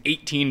reason he's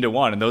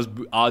 18-1, and those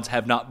odds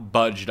have not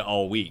budged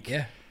all week.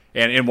 Yeah,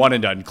 and in one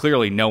and done,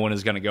 clearly no one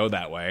is going to go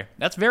that way.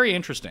 That's very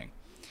interesting.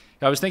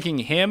 I was thinking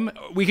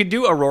we could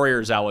do a Rory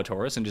or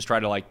Zalatoris and just try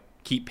to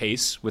keep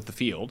pace with the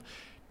field.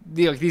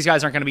 These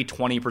guys aren't going to be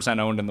 20%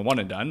 owned in the one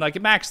and done.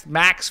 Like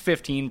max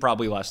 15,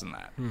 probably less than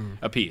that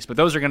a piece. But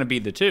those are going to be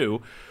the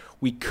two.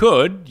 We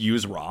could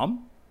use Rahm,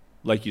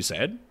 like you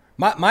said.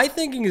 My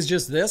thinking is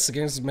just this.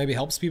 Again, this maybe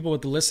helps people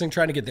with the listening,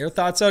 trying to get their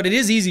thoughts out. It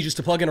is easy just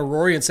to plug in a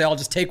Rory and say, I'll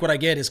just take what I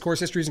get. His course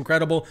history is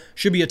incredible.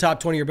 Should be a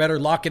top 20 or better.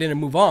 Lock it in and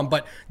move on.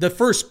 But the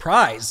first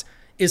prize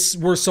is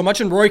worth so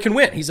much, and Rory can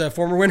win. He's a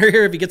former winner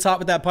here if he gets hot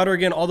with that putter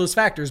again, all those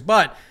factors.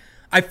 But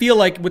I feel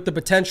like with the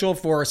potential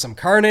for some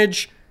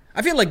carnage,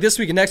 I feel like this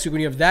week and next week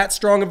when you have that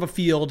strong of a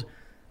field,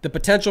 the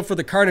potential for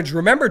the carnage.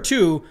 Remember,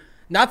 too,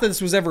 not that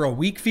this was ever a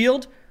weak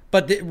field,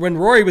 but when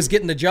Rory was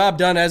getting the job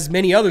done, as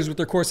many others with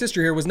their course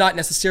history here, was not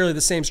necessarily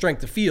the same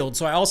strength of field.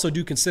 So I also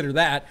do consider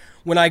that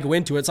when I go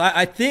into it. So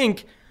I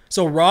think...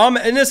 So Rahm,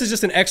 and this is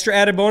just an extra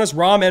added bonus,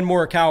 Rahm and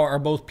Morikawa are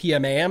both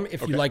PMAM,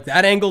 if you like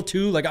that angle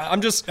too.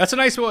 That's a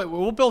nice one.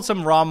 We'll build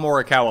some Rahm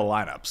Morikawa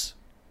lineups.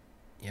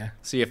 Yeah.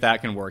 See if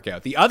that can work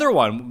out. The other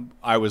one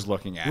I was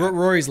looking at,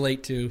 Rory's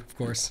late too, of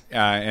course.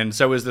 and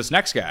so is this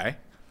next guy.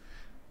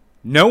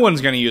 No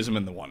one's going to use him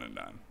in the one and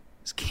done.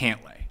 It's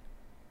Cantlay.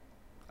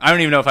 I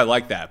don't even know if I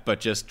like that, but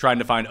just trying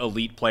to find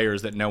elite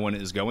players that no one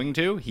is going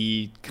to.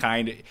 He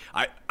kind of,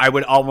 I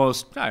would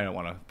almost, I don't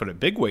want to put a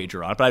big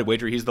wager on it, but I'd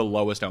wager he's the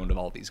lowest owned of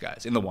all these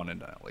guys, in the one and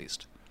done at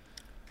least.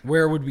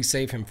 Where would we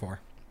save him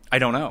for? I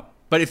don't know.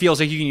 But it feels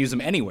like you can use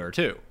him anywhere,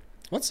 too.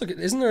 Let's look at,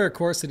 isn't there a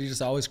course that he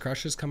just always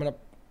crushes coming up?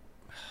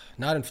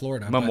 Not in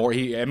Florida.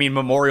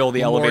 Memorial,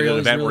 the elevated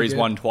event really where he's good.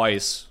 won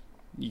twice.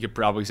 You could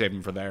probably save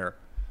him for there.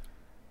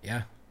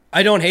 Yeah.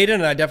 I don't hate it,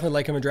 and I definitely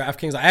like him in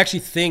DraftKings. I actually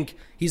think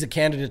he's a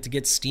candidate to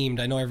get steamed.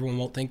 I know everyone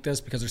won't think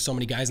this because there's so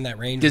many guys in that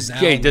range. Does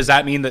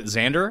that mean that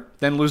Xander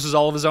then loses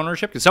all of his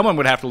ownership? Because someone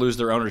would have to lose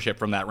their ownership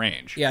from that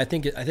range. Yeah, I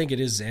think it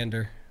is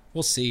Xander.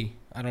 We'll see.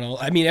 I don't know.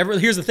 I mean,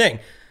 here's the thing.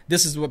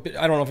 This is what,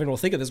 I don't know if anyone will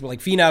think of this, but like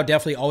Finau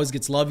definitely always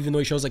gets love, even though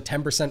he shows like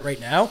 10% right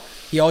now.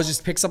 He always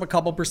just picks up a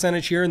couple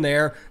percentage here and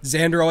there.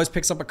 Xander always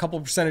picks up a couple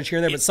percentage here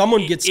and there, but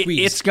someone gets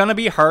squeezed. It's going to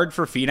be hard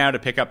for Finau to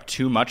pick up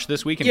too much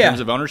this week in terms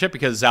of ownership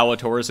because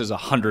Zalatoris is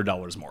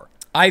 $100 more.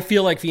 I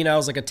feel like Finau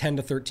is like a 10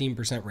 to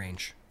 13%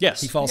 range. Yes.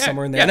 He falls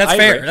somewhere in there. Yeah, and that's I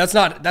fair. agree.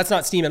 That's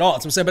not steam at all.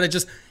 That's what I'm saying.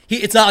 But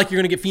it's not like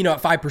you're going to get Finau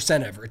at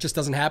 5% ever. It just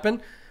doesn't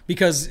happen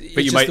because it's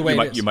But just the way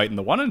it is. you might in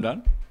the one and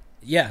done.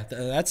 Yeah,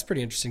 that's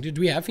pretty interesting. Do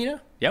we have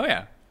Finau?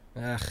 Yeah.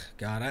 Ugh,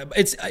 God.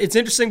 It's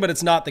interesting, but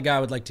it's not the guy I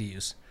would like to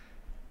use.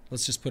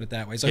 Let's just put it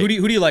that way. So who do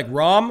you like?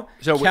 Rahm,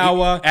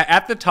 Kawa,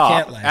 at the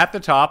top. Cantlay. At the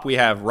top, we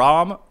have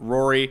Rahm,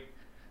 Rory,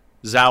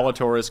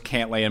 Zalatoris,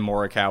 Cantlay, and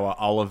Morikawa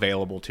all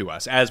available to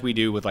us, as we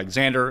do with like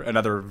Xander,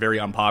 another very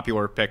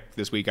unpopular pick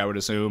this week, I would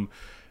assume.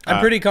 I'm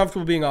pretty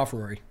comfortable being off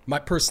Rory,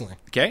 personally.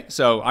 Okay,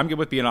 so I'm good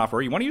with being off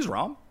Rory. You want to use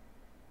Rahm?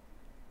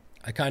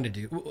 I kind of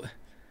do.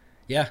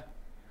 Yeah.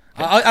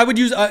 Okay. I would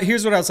use,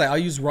 here's what I'll say. I'll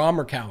use Rahm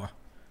or Kawa.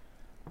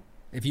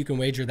 If you can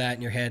wager that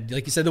in your head.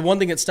 Like you said, the one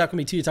thing that stuck with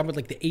me too, you're talking about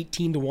like the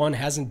 18-1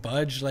 hasn't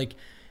budged. Like,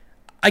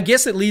 I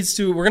guess it leads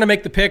to, we're going to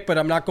make the pick, but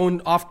I'm not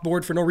going off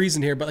board for no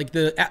reason here. But like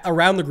the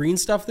around the green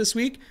stuff this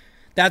week,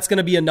 that's going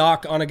to be a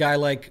knock on a guy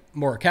like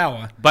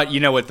Morikawa. But you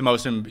know what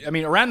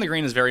around the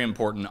green is very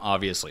important,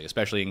 obviously,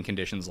 especially in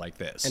conditions like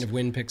this. And if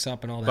wind picks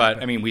up and all that.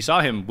 But I mean, we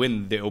saw him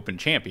win the Open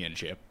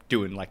Championship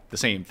doing like the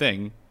same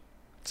thing.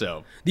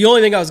 So the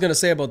only thing I was going to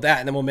say about that,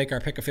 and then we'll make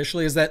our pick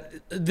officially, is that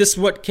this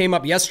what came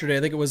up yesterday. I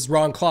think it was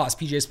Ron Kloss,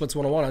 PGA Splits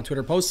 101 on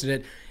Twitter, posted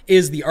it,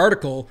 is the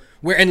article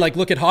where, and like,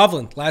 look at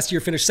Hovland. Last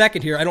year finished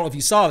second here. I don't know if you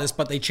saw this,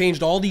 but they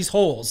changed all these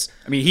holes.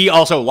 I mean, he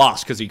also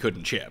lost because he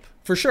couldn't chip.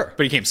 For sure.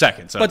 But he came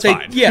second, so but it's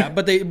fine. Yeah,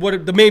 but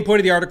what the main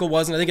point of the article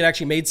was, and I think it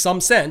actually made some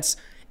sense,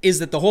 is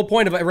that the whole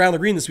point of around the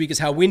green this week is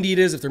how windy it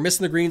is. If they're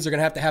missing the greens, they're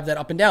going to have that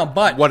up and down.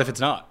 But what if it's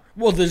not?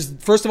 Well,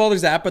 first of all,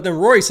 there's that, but then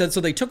Rory said, so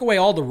they took away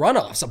all the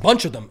runoffs, a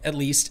bunch of them at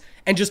least,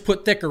 and just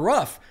put thicker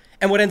rough.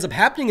 And what ends up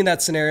happening in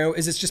that scenario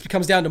is it just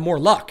becomes down to more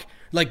luck.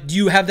 Like, do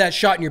you have that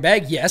shot in your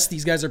bag? Yes,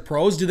 these guys are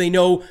pros. Do they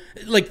know,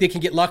 like, they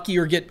can get lucky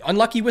or get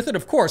unlucky with it?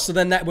 Of course. So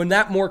then when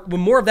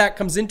more of that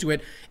comes into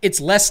it,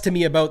 it's less to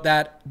me about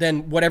that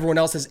than what everyone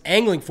else is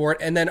angling for it.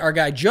 And then our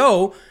guy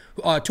Joe,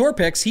 Tour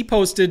Picks, he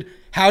posted,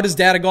 how does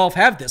Data Golf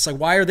have this? Like,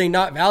 why are they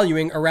not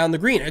valuing around the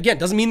green? Again,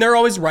 doesn't mean they're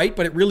always right,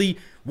 but it really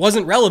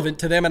wasn't relevant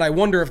to them. And I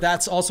wonder if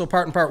that's also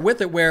part and part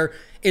with it, where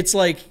it's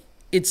like,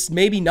 it's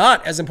maybe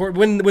not as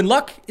important. When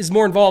luck is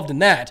more involved in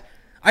that,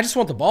 I just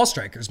want the ball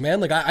strikers, man.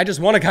 Like, I just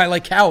want a guy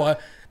like Kawa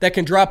that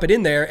can drop it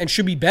in there and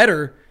should be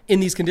better in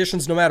these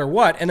conditions no matter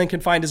what, and then can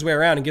find his way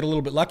around and get a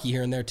little bit lucky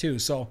here and there too.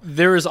 So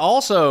there is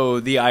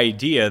also the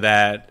idea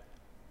that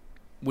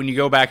when you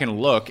go back and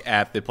look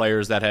at the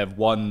players that have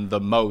won the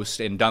most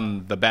and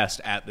done the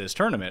best at this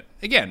tournament,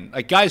 again,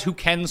 like guys who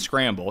can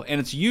scramble, and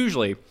it's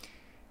usually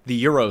the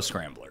Euro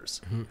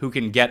scramblers who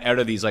can get out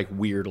of these like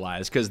weird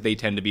lies because they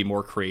tend to be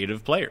more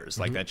creative players.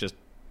 Like that's just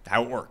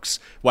how it works.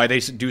 Why they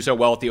do so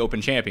well at the Open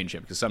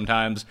Championship, because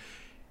sometimes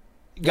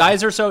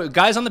guys on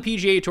the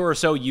PGA Tour are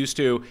so used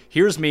to,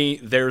 here's me,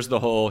 there's the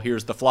hole,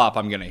 here's the flop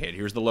I'm going to hit,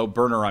 here's the low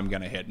burner I'm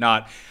going to hit.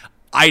 Not,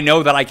 I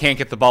know that I can't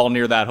get the ball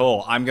near that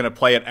hole. I'm going to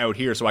play it out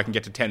here so I can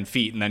get to 10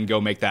 feet and then go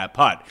make that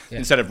putt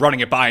instead of running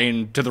it by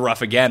into the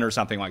rough again or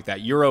something like that.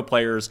 Euro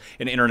players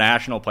and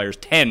international players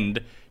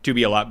tend to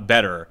be a lot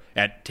better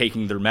at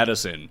taking their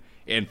medicine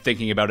and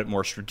thinking about it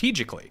more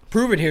strategically.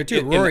 Proven here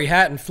too. Rory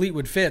Hatton,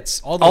 Fleetwood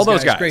Fitz, all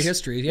those guys. Great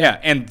history. Yeah,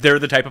 and they're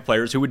the type of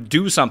players who would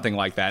do something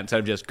like that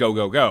instead of just go,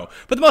 go, go.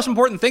 But the most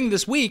important thing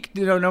this week,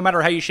 no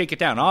matter how you shake it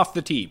down, off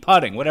the tee,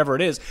 putting, whatever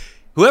it is,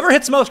 whoever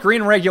hits the most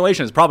green in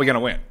regulation is probably going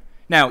to win.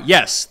 Now,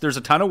 yes, there's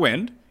a ton of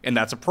wind, and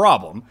that's a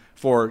problem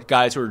for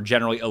guys who are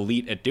generally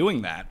elite at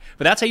doing that.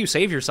 But that's how you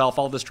save yourself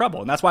all this trouble.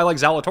 And that's why I like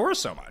Zalatoris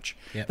so much.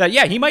 Yep. That,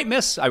 he might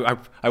miss. I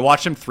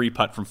watched him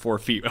 3-putt from 4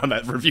 feet on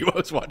that review I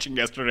was watching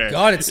yesterday.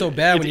 God, it's so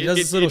bad when he does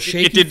this little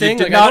shaky thing.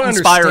 It did not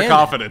inspire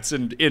confidence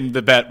in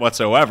the bet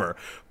whatsoever.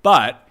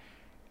 But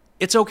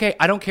it's okay.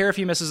 I don't care if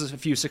he misses a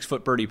few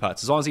 6-foot birdie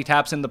putts, as long as he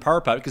taps in the par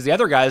putt, because the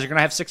other guys are going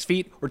to have 6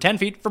 feet or 10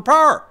 feet for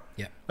par.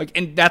 Yeah. Like,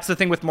 and that's the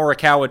thing with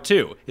Morikawa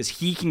too, is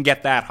he can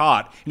get that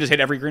hot and just hit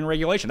every green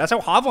regulation. That's how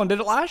Hovland did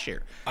it last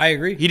year. I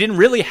agree. He didn't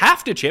really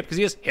have to chip because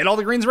he just hit all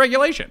the greens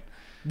regulation.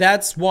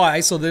 That's why.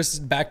 So this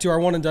back to our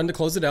one and done to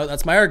close it out.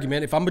 That's my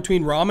argument. If I'm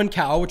between Rahm and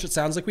Cow, which it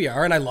sounds like we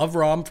are, and I love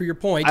Rahm for your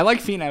point. I like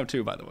Finau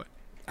too, by the way.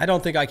 I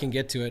don't think I can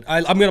get to it.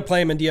 I'm going to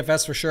play him in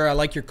DFS for sure. I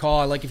like your call.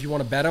 I like if you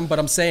want to bet him, but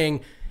I'm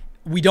saying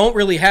we don't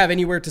really have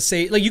anywhere to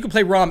say. Like, you could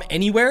play Rahm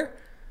anywhere.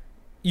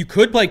 You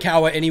could play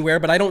Kawa anywhere,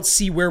 but I don't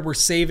see where we're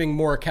saving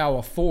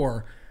Morikawa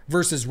for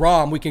versus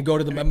Rahm. We can go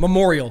to the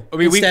Memorial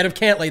instead of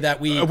Cantlay that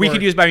week. We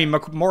could use,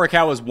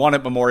 Morikawa's won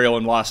at Memorial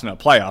and lost in a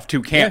playoff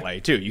to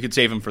Cantlay too. You could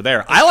save him for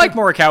there. I like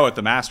Morikawa at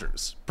the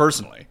Masters,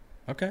 personally.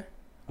 Okay.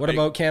 What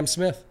about Cam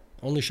Smith?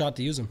 Only shot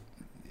to use him.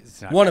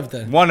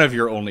 One of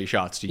your only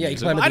shots to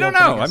use him. I don't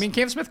know. I mean,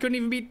 Cam Smith couldn't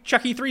even beat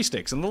Chucky Three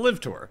Sticks in the Live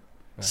Tour.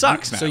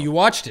 Sucks now. So you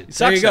watched it.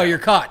 There you go. Now. You're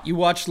caught. You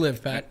watched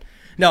Live, Pat.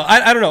 No,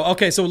 I don't know.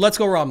 Okay, so let's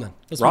go Rahm then.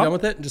 Let's be done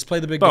with it and just play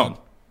the big boom.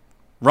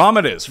 Rahm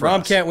it is for Rahm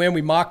us. Can't win.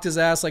 We mocked his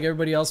ass like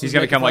everybody else. He's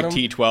going to come like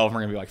T12 and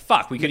we're going to be like,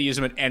 fuck, we could have used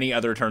him at any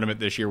other tournament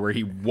this year where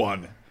he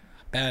won.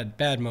 Bad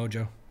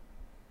mojo.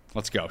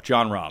 Let's go.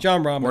 John Rahm.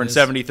 John Rahm. We're in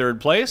 73rd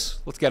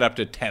place. Let's get up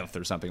to 10th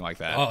or something like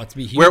that. Oh, it's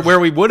be huge. Where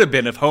we would have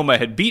been if Homa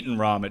had beaten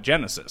Rahm at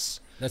Genesis.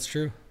 That's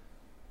true.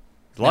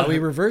 Now we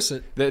reverse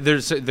it.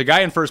 There's the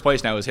guy in first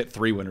place now has hit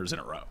 3 winners in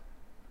a row.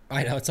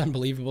 I know, it's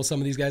unbelievable.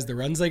 Some of these guys, the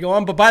runs they go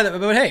on. But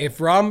hey, if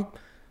Rahm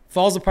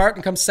falls apart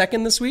and comes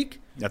second this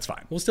week, that's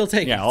fine. We'll still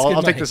take it. Yeah,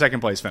 I'll take the second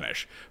place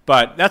finish.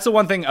 But that's the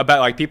one thing about,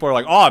 like, people are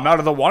like, oh, I'm out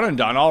of the one and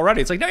done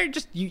already. It's like, no,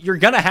 you're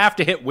going to have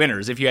to hit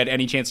winners if you had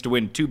any chance to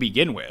win to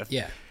begin with.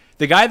 Yeah.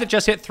 The guy that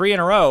just hit 3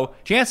 in a row,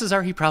 chances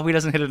are he probably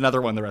doesn't hit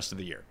another one the rest of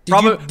the year.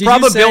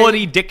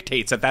 Probability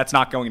dictates that that's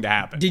not going to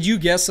happen. Did you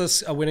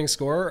guess a winning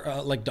score,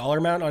 like dollar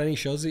amount on any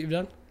shows that you've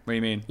done? What do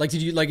you mean? Do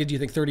you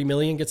think 30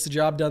 million gets the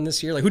job done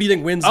this year? Like, who do you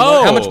think wins?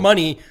 How much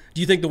money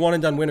do you think the one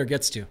and done winner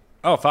gets to?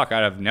 Oh, fuck, I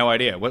have no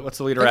idea. What's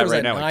the leader at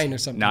right now? 9 or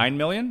something. 9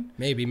 million?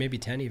 Maybe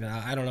 10 even.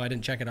 I don't know. I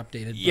didn't check it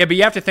updated. But. Yeah, but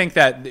you have to think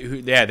that,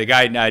 the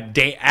guy at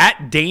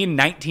Dane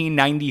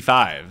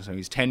 1995, so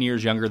he's 10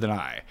 years younger than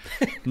I.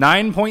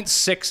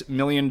 $9.6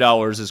 million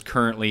is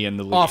currently in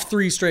the league. Off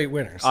 3 straight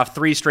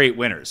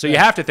winners. So you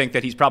have to think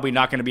that he's probably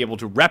not going to be able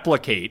to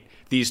replicate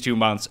these 2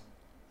 months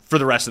for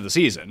the rest of the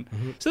season.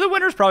 Mm-hmm. So the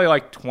winner's probably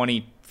like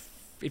 20.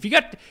 If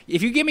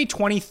you give me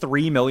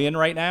 23 million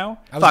right now,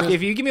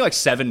 if you give me like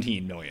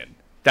 17 million,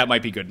 that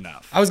might be good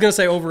enough. I was going to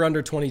say over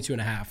under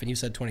 22.5, and you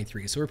said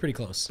 23, so we're pretty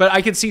close. But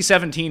I could see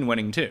 17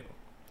 winning too.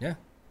 Yeah.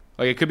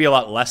 Like, it could be a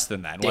lot less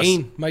than that.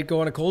 Dane might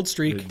go on a cold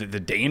streak. The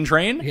Dane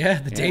train?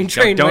 Yeah, the Dane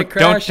train might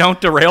crash.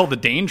 Don't derail the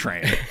Dane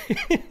train.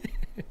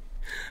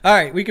 All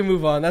right, we can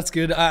move on. That's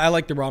good. I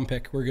like the Rahm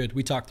pick. We're good.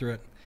 We talked through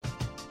it.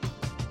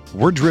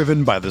 We're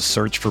driven by the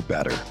search for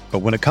better. But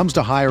when it comes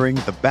to hiring,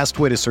 the best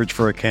way to search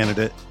for a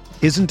candidate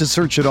isn't to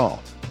search at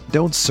all.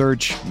 Don't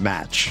search,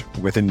 match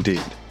with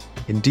Indeed.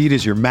 Indeed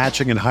is your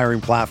matching and hiring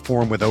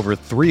platform with over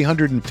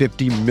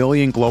 350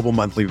 million global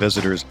monthly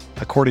visitors,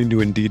 according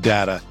to Indeed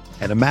data,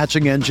 and a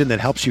matching engine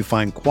that helps you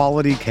find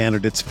quality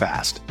candidates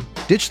fast.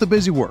 Ditch the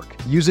busy work.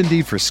 Use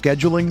Indeed for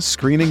scheduling,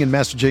 screening, and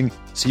messaging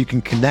so you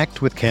can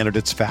connect with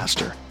candidates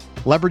faster.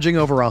 Leveraging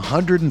over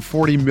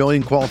 140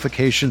 million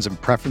qualifications and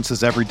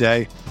preferences every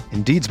day,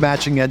 Indeed's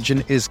matching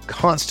engine is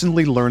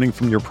constantly learning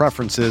from your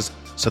preferences,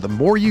 so the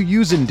more you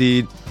use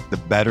Indeed, the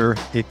better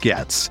it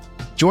gets.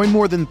 Join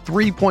more than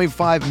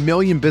 3.5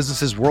 million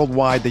businesses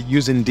worldwide that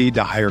use Indeed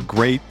to hire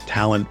great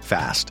talent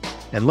fast.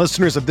 And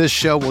listeners of this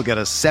show will get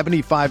a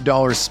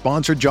 $75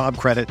 sponsored job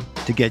credit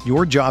to get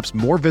your jobs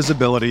more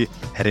visibility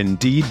at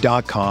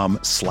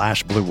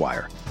Indeed.com/Blue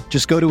Wire.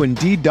 Just go to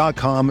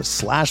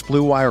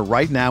Indeed.com/Blue Wire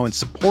right now and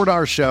support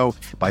our show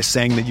by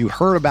saying that you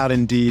heard about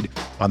Indeed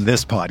on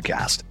this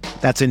podcast.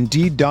 That's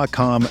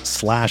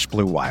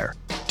Indeed.com/Blue Wire.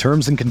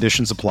 Terms and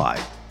conditions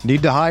apply.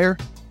 Need to hire?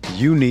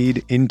 You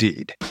need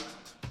Indeed.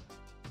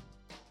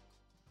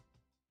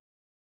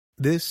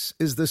 This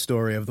is the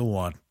story of the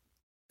one.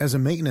 As a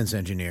maintenance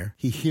engineer,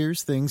 he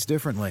hears things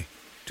differently.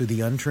 To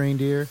the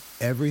untrained ear,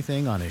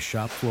 everything on his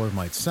shop floor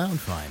might sound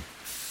fine,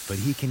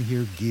 but he can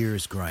hear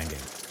gears grinding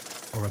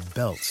or a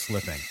belt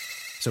slipping.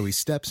 So he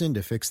steps in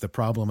to fix the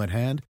problem at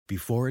hand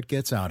before it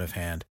gets out of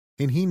hand.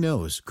 And he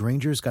knows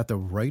Grainger's got the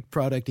right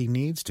product he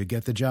needs to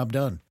get the job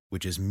done,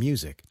 which is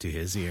music to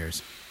his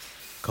ears.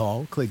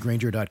 Call, click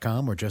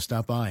Grainger.com, or just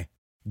stop by.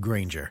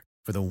 Grainger,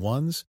 for the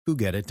ones who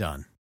get it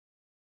done.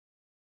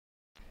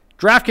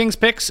 DraftKings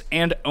picks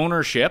and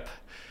ownership.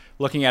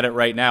 Looking at it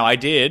right now, I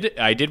did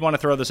want to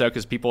throw this out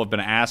because people have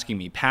been asking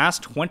me.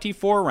 Past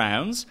 24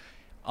 rounds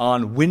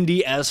on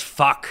windy as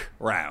fuck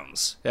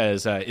rounds,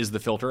 as is the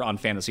filter on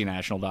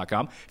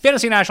fantasynational.com.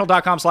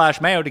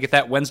 Fantasynational.com/Mayo to get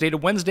that Wednesday to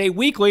Wednesday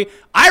weekly.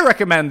 I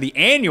recommend the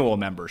annual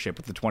membership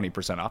with the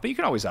 20% off, but you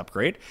can always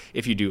upgrade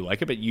if you do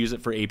like it, but use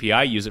it for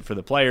API, use it for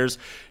the players.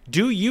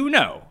 Do you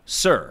know,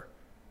 sir,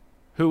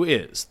 who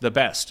is the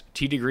best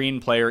tee to green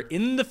player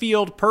in the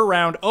field per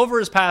round over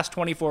his past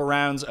 24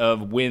 rounds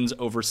of wins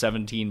over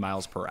 17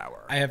 miles per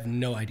hour? I have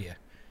no idea.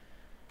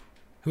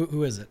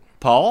 Who is it?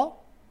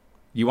 Paul?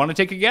 You want to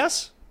take a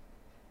guess?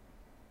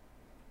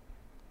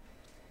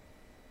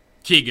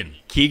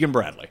 Keegan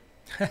Bradley.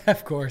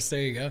 Of course,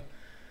 there you go.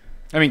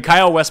 I mean,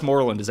 Kyle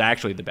Westmoreland is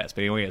actually the best,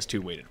 but he only has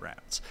 2 weighted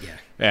rounds.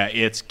 Yeah.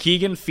 It's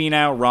Keegan,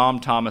 Finau, Rahm,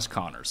 Thomas,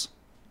 Connors.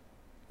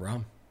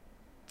 Rahm.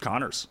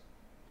 Connors.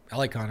 I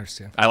like Connors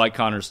too. I like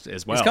Connors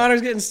as well. Is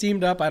Connors getting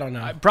steamed up? I don't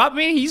know.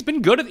 Probably he's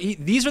been good at.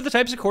 These are the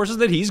types of courses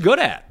that he's good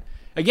at.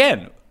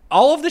 Again,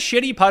 all of the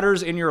shitty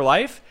putters in your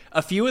life,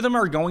 a few of them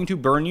are going to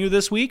burn you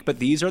this week, but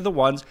these are the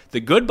ones,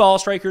 the good ball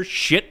strikers,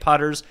 shit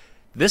putters.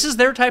 This is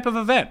their type of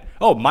event.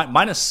 Oh,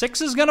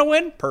 -6 is going to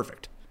win?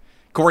 Perfect.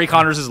 Corey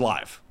Connors is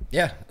live.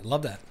 Yeah, I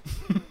love that.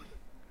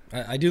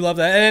 I do love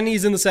that. And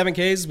he's in the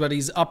 7Ks, but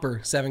he's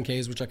upper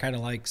 7Ks, which I kind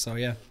of like. So,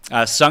 yeah.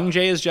 Sung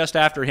Jae is just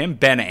after him.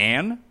 Ben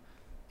An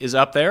is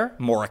up there.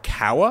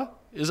 Morikawa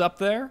is up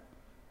there.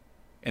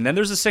 And then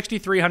there's a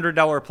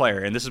 $6,300 player,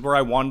 and this is where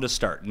I wanted to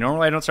start.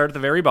 Normally, I don't start at the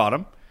very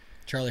bottom.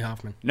 Charlie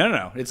Hoffman.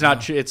 No. It's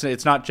not.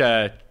 It's not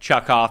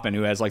Chuck Hoffman,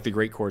 who has like the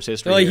great course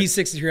history. Well, he's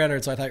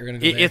 6,300, so I thought you were going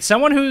to go there. It's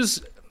someone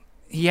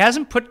he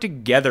hasn't put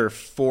together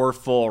 4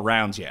 full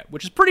rounds yet,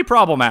 which is pretty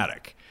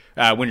problematic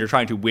when you're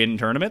trying to win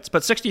tournaments.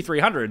 But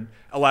 6,300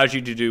 allows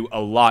you to do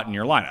a lot in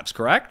your lineups,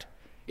 correct?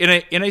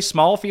 In a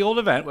small field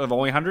event with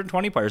only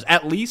 120 players,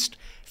 at least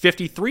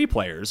 53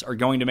 players are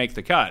going to make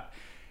the cut.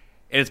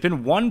 And it's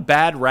been 1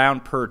 bad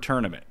round per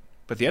tournament.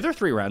 But the other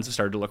 3 rounds have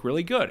started to look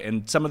really good.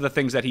 And some of the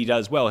things that he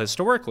does well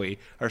historically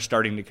are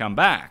starting to come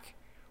back.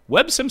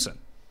 Webb Simpson.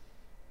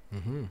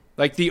 Mm-hmm.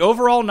 Like the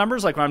overall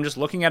numbers, like when I'm just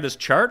looking at his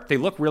chart, they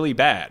look really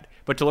bad.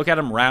 But to look at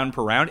him round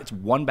per round, it's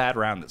 1 bad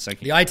round that's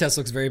sinking. The eye test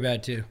looks very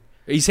bad too.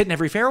 He's hitting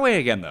every fairway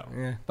again, though.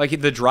 Yeah. Like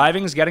the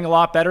driving's getting a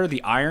lot better.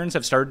 The irons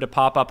have started to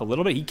pop up a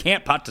little bit. He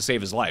can't putt to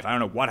save his life. I don't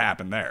know what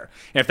happened there.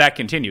 And if that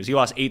continues, he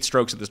lost 8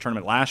 strokes at this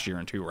tournament last year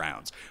in 2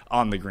 rounds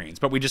on the greens.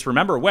 But we just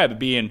remember Webb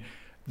being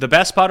the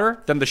best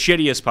putter, then the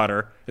shittiest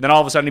putter, and then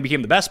all of a sudden he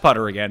became the best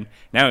putter again.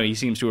 Now he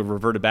seems to have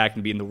reverted back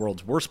and being the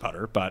world's worst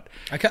putter. But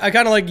I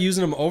kind of like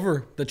using him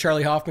over the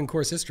Charlie Hoffman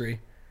course history.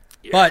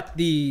 Yeah. But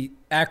the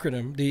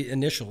acronym, the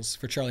initials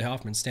for Charlie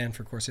Hoffman stand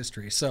for course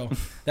history. So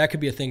that could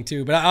be a thing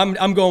too. But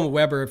I'm going with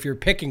Weber if you're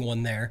picking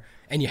one there,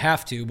 and you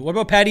have to. But what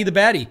about Paddy the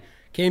Batty?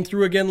 Came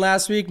through again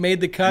last week,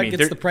 made the cut,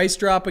 gets the price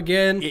drop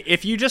again.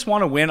 If you just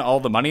want to win all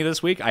the money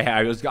this week,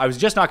 I was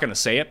just not going to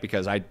say it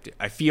because I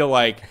feel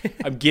like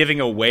I'm giving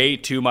away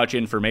too much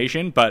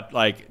information. But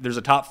like, there's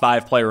a top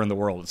 5 player in the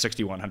world at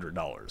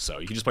 $6,100, so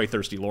you can just play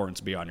Thirsty Lawrence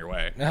and be on your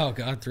way. Oh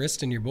God,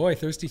 Thriston, your boy,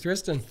 Thirsty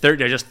Thriston.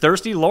 Just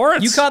Thirsty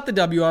Lawrence. You caught the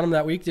W on him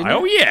that week, didn't you?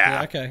 Oh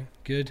yeah. Okay,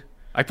 good.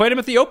 I played him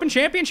at the Open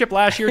Championship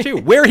last year too,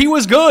 where he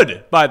was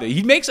good.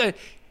 He makes a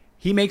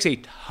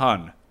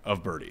ton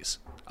of birdies,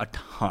 a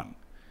ton.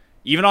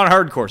 Even on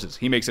hard courses,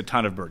 he makes a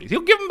ton of birdies.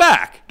 He'll give them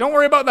back. Don't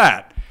worry about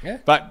that. Yeah.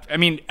 But, I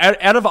mean,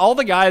 out of all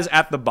the guys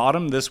at the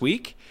bottom this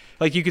week,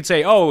 like you could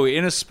say, oh,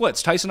 in his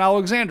splits, Tyson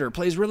Alexander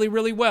plays really,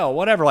 really well,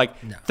 whatever.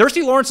 Like, no.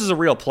 Thirsty Lawrence is a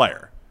real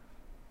player.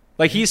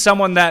 Like, he's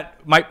someone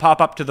that might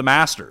pop up to the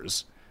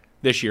Masters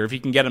this year if he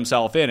can get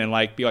himself in and,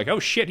 like, be like, oh,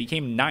 shit, he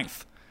came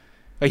 9th.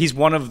 Like, he's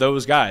one of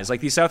those guys. Like,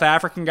 these South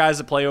African guys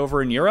that play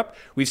over in Europe,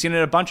 we've seen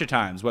it a bunch of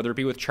times, whether it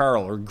be with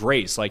Charles or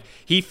Grace. Like,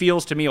 he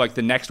feels to me like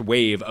the next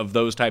wave of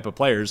those type of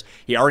players.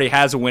 He already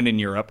has a win in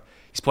Europe.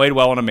 He's played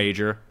well in a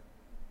major.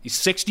 He's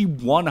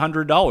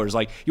 $6,100.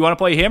 Like, you want to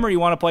play him or you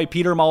want to play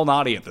Peter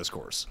Malnati at this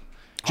course?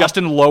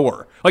 Justin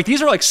Lower. Like,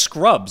 these are like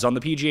scrubs on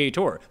the PGA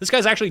Tour. This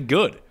guy's actually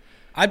good.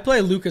 I'd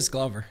play Lucas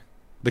Glover.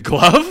 The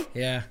glove?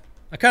 Yeah.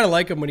 I kind of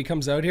like him when he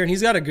comes out here, and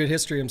he's got a good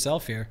history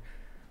himself here.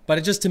 But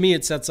it just, to me,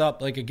 it sets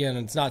up, like,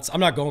 again, I'm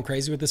not going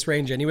crazy with this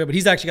range anyway, but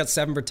he's actually got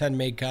 7 for 10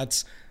 made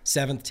cuts,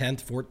 7th,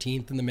 10th,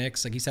 14th in the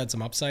mix. Like, he's had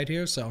some upside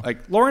here, so.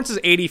 Like, Lawrence is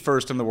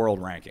 81st in the world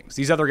rankings.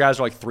 These other guys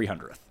are like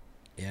 300th.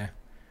 Yeah.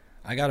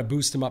 I got to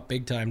boost him up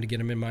big time to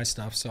get him in my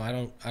stuff, so I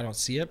don't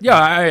see it. Yeah,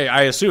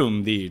 I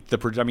assume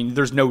I mean,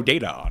 there's no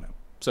data on him,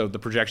 so the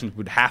projections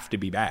would have to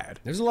be bad.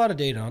 There's a lot of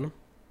data on him.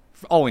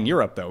 All in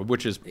Europe, though,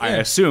 which is, yeah. I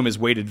assume, is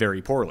weighted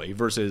very poorly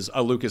versus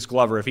a Lucas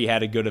Glover if he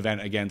had a good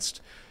event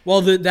against.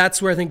 Well,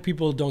 that's where I think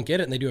people don't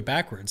get it and they do it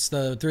backwards.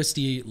 The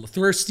thirsty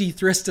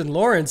Thriston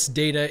Lawrence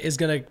data is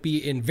going to be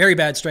in very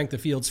bad strength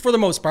of fields for the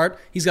most part.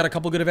 He's got a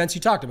couple good events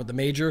you talked about, the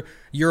major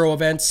Euro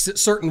events,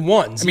 certain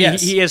ones. I mean,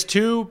 yes. He has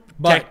 2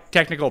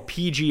 technical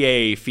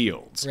PGA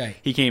fields. Right.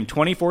 He came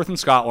 24th in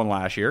Scotland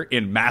last year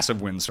in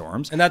massive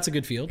windstorms. And that's a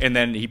good field. And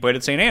then he played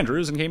at St.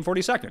 Andrews and came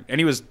 42nd.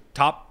 And he was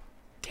top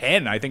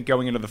 10, I think,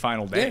 going into the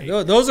final day.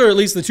 Yeah, those are at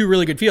least the 2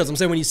 really good fields. I'm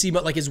saying when you see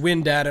like his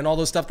wind data and all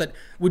those stuff that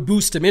would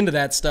boost him into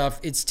that stuff,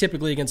 it's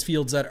typically against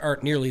fields that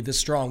aren't nearly this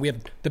strong. We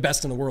have the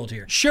best in the world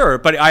here. Sure,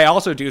 but I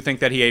also do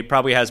think that he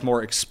probably has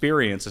more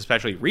experience,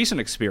 especially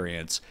recent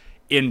experience,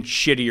 in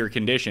shittier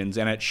conditions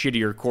and at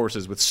shittier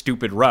courses with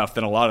stupid rough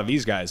than a lot of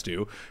these guys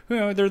do. You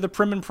know, they're the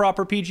prim and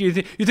proper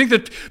PGA. You think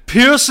that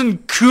Pearson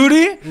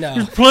Cootie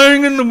is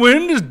playing in the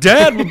wind? His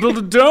dad would build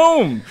a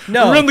dome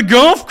around the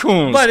golf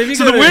course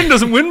so the wind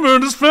doesn't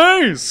windburn his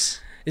face.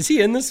 Is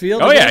he in this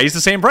field? Oh, yeah, he's the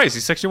same price.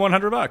 He's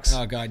 $6,100.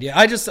 Oh, God, yeah.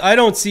 I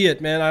don't see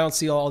it, man. I don't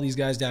see all these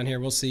guys down here.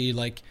 We'll see,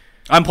 like...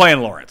 I'm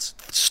playing Lawrence.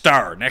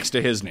 Star next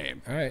to his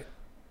name. All right.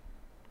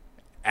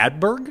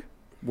 Adberg,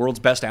 world's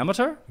best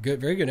amateur?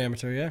 Good, very good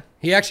amateur, yeah.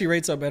 He actually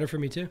rates out better for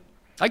me, too.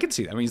 I can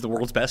see that. I mean, he's the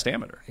world's best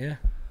amateur. Yeah.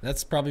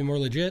 That's probably more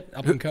legit.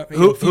 Up and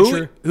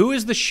Who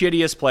is the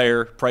shittiest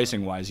player,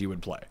 pricing-wise, you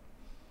would play?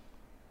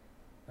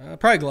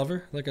 Probably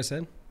Glover, like I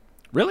said.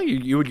 Really?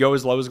 You would go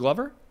as low as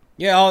Glover?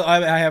 Yeah,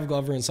 I have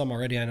Glover in some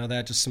already. I know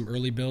that. Just some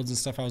early builds and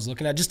stuff I was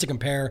looking at, just to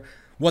compare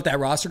what that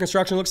roster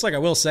construction looks like. I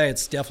will say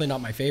it's definitely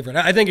not my favorite.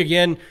 I think,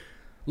 again,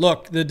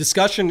 look, the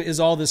discussion is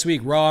all this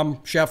week.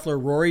 Rahm,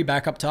 Scheffler, Rory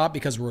back up top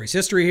because Rory's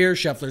history here.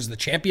 Scheffler's the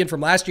champion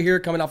from last year here,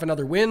 coming off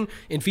another win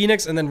in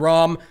Phoenix. And then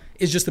Rahm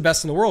is just the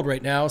best in the world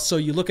right now. So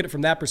you look at it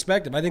from that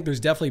perspective. I think there's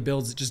definitely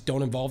builds that just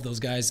don't involve those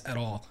guys at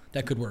all.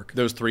 That could work.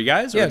 Those three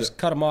guys? Yeah, just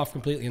cut them off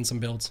completely in some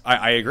builds.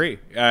 I agree.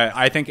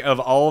 I think of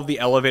all of the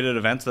elevated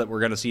events that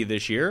we're going to see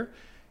this year,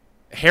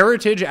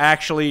 Heritage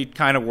actually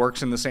kind of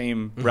works in the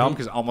same realm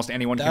because almost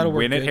anyone can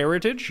win at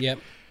Heritage. Yep.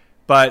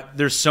 But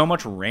there's so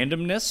much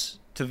randomness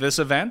to this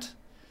event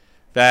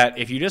that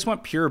if you just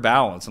want pure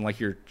balance and like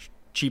your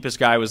cheapest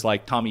guy was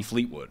like Tommy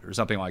Fleetwood or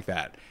something like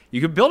that, you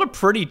could build a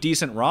pretty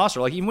decent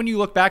roster. Like even when you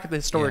look back at the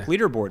historic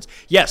leaderboards,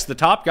 yes, the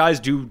top guys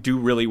do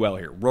really well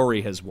here.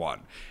 Rory has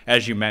won,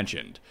 as you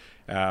mentioned.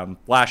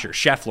 Last year,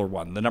 Scheffler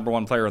won, the number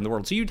one player in the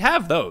world. So you'd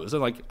have those.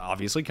 And like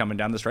obviously coming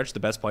down the stretch,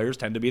 the best players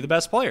tend to be the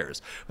best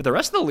players. But the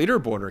rest of the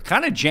leaderboard are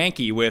kind of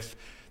janky with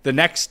the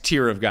next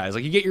tier of guys.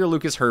 Like you get your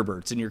Lucas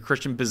Herberts and your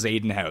Christian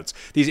Bezadenhouts,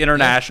 these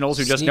internationals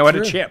who just know how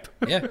to chip.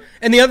 Yeah.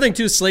 And the other thing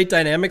too, slate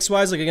dynamics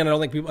wise, like again, I don't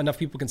think enough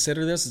people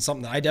consider this. It's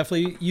something that I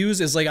definitely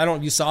use is like, I don't know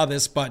if you saw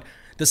this, but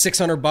the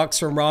 $600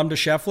 from Rahm to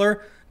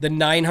Scheffler, the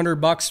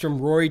 $900 from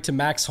Rory to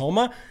Max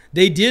Homa,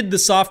 they did the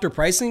softer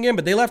pricing again,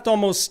 but they left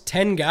almost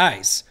 10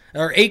 guys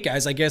or 8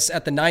 guys, I guess,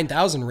 at the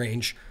 9,000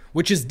 range,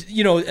 which is,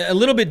 you know, a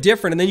little bit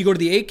different. And then you go to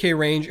the 8K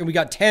range and we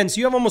got 10. So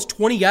you have almost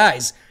 20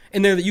 guys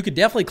in there that you could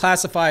definitely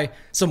classify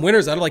some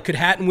winners out of. Like, could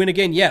Hatton win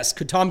again? Yes.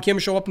 Could Tom Kim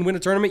show up and win a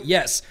tournament?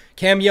 Yes.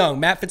 Cam Young,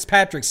 Matt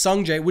Fitzpatrick,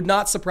 Sung Jae would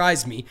not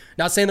surprise me.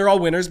 Not saying they're all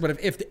winners, but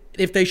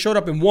if they showed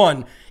up and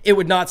won, it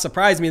would not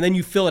surprise me. And then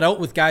you fill it out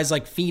with guys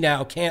like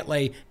Finau,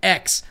 Cantlay,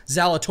 X,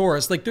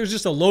 Zalatoris. Like, there's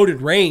just a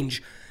loaded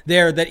range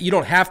there that you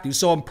don't have to.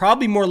 So I'm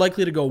probably more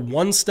likely to go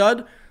one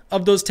stud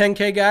of those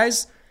 10K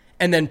guys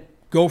and then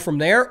go from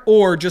there,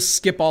 or just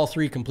skip all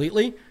three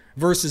completely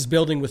versus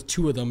building with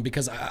two of them,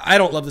 because I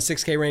don't love the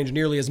 6K range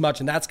nearly as much,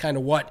 and that's kind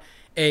of what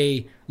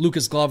a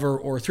Lucas Glover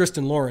or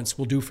Tristan Lawrence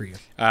will do for you.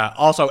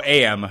 Also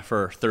AM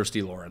for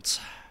Thirsty Lawrence.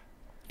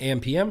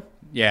 AM PM?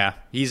 Yeah,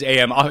 he's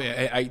AM.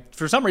 I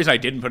for some reason, I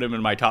didn't put him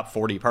in my top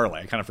 40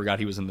 parlay. I kind of forgot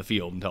he was in the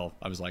field until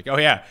I was like, oh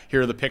yeah,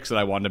 here are the picks that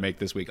I wanted to make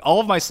this week. All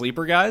of my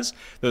sleeper guys,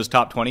 those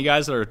top 20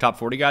 guys that are top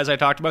 40 guys I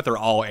talked about, they're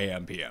all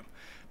AM PM.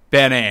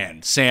 Ben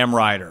An, Sam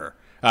Ryder.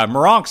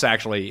 Moronk's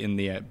actually in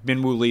the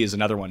Minwoo Lee is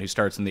another one who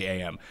starts in the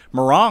AM.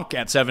 Moronk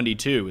at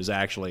 72 is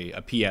actually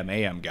a PM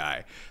AM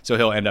guy, so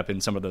he'll end up in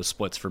some of those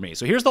splits for me.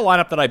 So here's the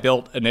lineup that I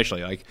built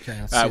initially. Like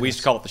we used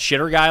to call it the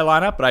shitter guy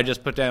lineup, but I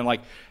just put down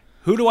like,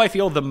 who do I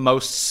feel the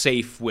most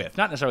safe with?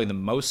 Not necessarily the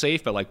most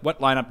safe, but like what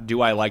lineup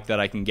do I like that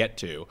I can get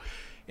to?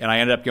 And I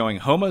ended up going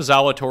Homa,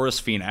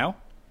 Zalatoris, Finau.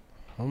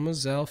 Homa,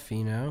 Zal,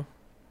 Finau.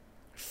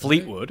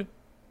 Fleetwood.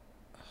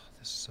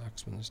 This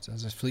sucks when this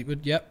does this.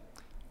 Fleetwood, yep.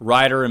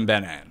 Ryder and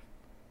Ben An.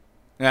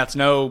 That's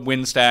no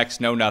win stacks,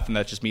 no nothing.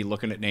 That's just me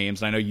looking at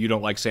names. And I know you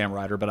don't like Sam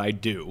Ryder, but I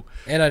do.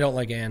 And I don't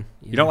like Ann.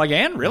 You don't like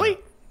Ann? Really?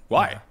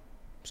 Why?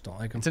 Just don't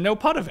like him. It's a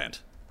no-putt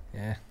event.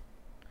 Yeah.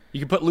 You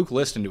can put Luke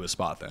List into a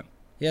spot then.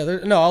 Yeah,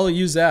 no, I'll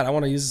use that. I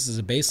want to use this as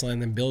a baseline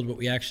and then build what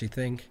we actually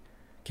think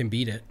can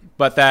beat it.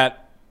 But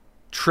that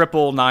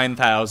triple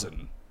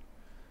 9,000,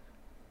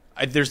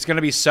 there's going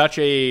to be such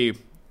a...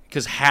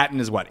 Because Hatton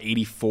is what,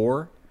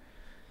 84?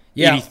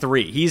 Yeah.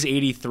 83. He's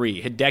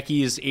 83.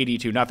 Hideki is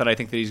 82. Not that I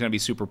think that he's going to be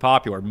super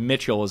popular.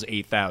 Mitchell is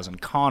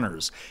 8,000.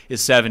 Connors is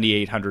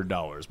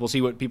 $7,800. We'll see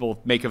what people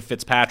make of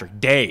Fitzpatrick.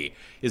 Day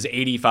is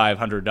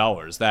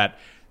 $8,500. That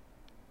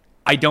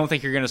I don't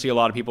think you're going to see a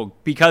lot of people,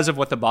 because of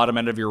what the bottom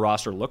end of your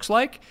roster looks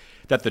like,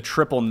 that the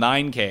triple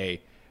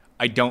 9K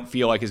I don't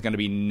feel like is going to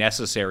be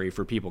necessary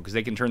for people, because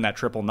they can turn that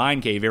triple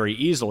 9K very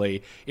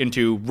easily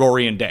into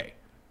Rory and Day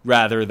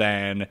rather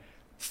than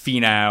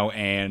Finau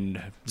and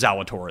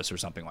Zalatoris or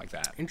something like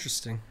that.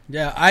 Interesting.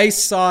 Yeah, I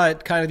saw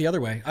it kind of the other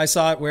way. I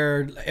saw it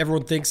where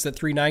everyone thinks that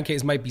 3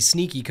 9Ks might be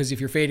sneaky, because if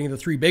you're fading the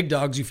 3 big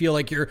dogs, you feel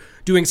like you're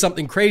doing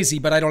something crazy,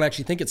 but I don't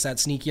actually think it's that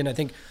sneaky, and I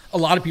think a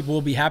lot of people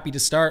will be happy to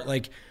start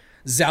like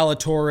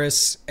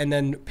Zalatoris and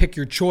then pick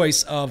your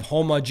choice of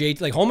Homa,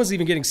 JT. Like Homa's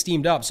even getting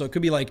steamed up, so it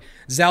could be like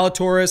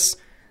Zalatoris,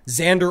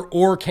 Xander,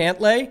 or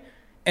Cantlay,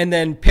 and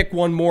then pick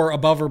one more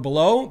above or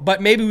below.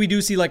 But maybe we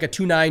do see like a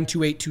 2-9,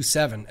 2-8,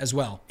 2-7 as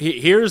well.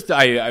 Here's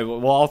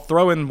I'll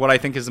throw in what I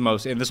think is the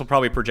most, and this will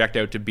probably project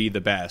out to be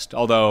the best.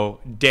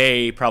 Although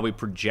Day probably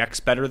projects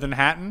better than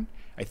Hatton,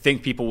 I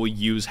think people will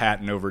use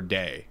Hatton over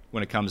Day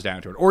when it comes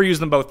down to it, or use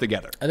them both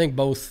together. I think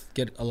both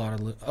get a lot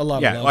of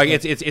love. Like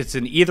it's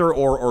an either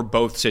or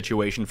both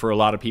situation for a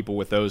lot of people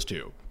with those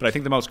two. But I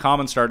think the most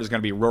common start is going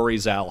to be Rory,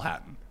 Zal,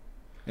 Hatton.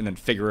 and then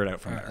figure it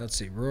out from All right, there. let's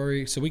see.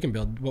 Rory. So we can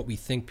build what we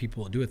think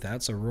people will do with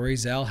that. So Rory,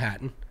 Zal,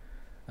 Hatton.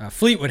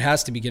 Fleetwood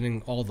has to be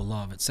getting all the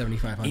love at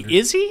 7,500.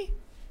 Is he?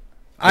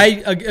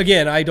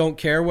 I don't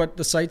care what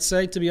the sites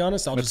say, to be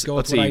honest. I'll just go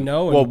with what I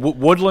know. Well,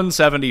 Woodland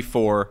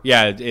 74.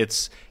 Yeah,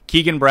 it's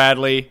Keegan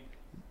Bradley,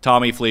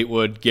 Tommy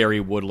Fleetwood, Gary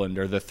Woodland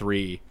are the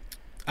three.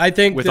 I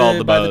think with all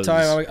the by the buzz.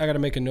 time I got to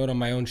make a note on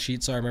my own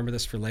sheet, so I remember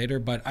this for later.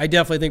 But I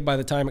definitely think by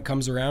the time it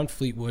comes around,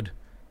 Fleetwood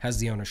has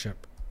the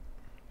ownership.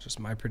 Just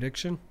my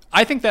prediction.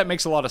 I think that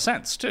makes a lot of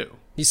sense too.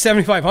 He's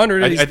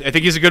 7,500. I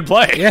think he's a good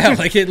play. Yeah,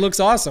 like it looks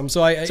awesome.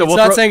 So it's we'll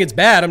not saying it's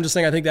bad. I'm just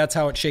saying I think that's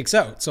how it shakes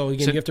out. So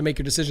again, you have to make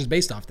your decisions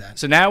based off that.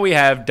 So now we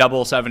have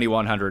double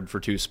 7,100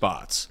 for 2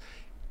 spots.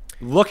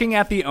 Looking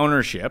at the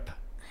ownership,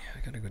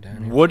 I gotta go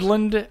down here.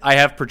 Woodland I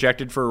have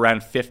projected for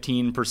around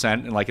 15%,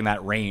 and like in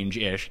that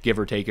range-ish, give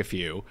or take a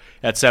few,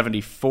 at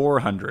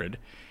 7,400.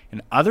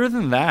 And other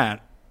than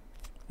that,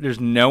 there's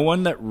no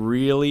one that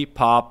really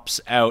pops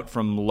out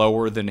from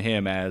lower than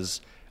him as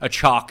a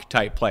chalk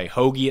type play.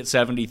 Hoagie at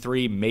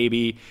 73,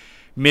 maybe.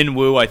 Min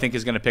Woo, I think,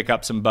 is going to pick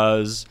up some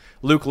buzz.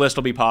 Luke List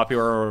will be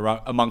popular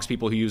amongst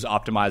people who use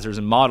optimizers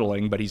and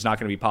modeling, but he's not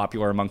going to be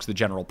popular amongst the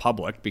general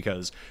public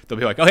because they'll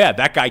be like, oh yeah,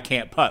 that guy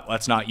can't putt.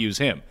 Let's not use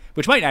him,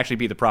 which might actually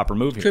be the proper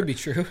move here. Could be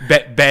true.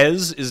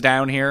 Bez is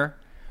down here.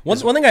 One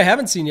thing I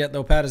haven't seen yet,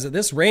 though, Pat, is that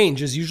this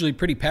range is usually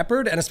pretty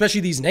peppered, and especially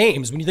these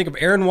names. When you think of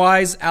Aaron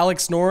Wise,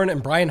 Alex Noren,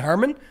 and Brian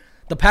Harmon,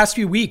 the past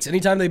few weeks,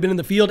 anytime they've been in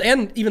the field,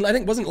 and even I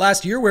think wasn't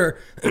last year where,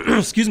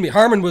 excuse me,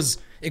 Harmon was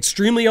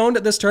extremely owned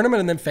at this tournament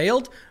and then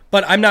failed,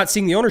 but I'm not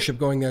seeing the ownership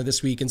going there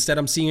this week. Instead,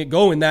 I'm seeing it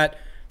go in that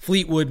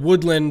Fleetwood,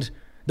 Woodland,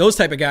 those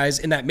type of guys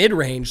in that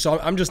mid-range. So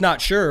I'm just not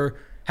sure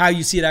how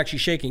you see it actually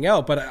shaking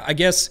out, but I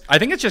guess... I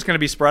think it's just going to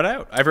be spread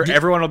out.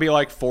 Everyone will be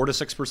like 4 to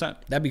 6%.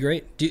 That'd be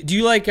great. Do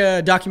you like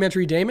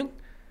documentary Damon?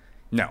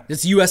 No.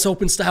 It's U.S.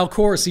 Open style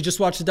course. He just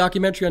watched a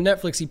documentary on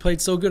Netflix. He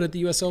played so good at the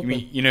U.S.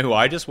 Open. You know who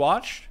I just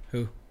watched?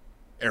 Who?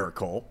 Eric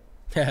Cole.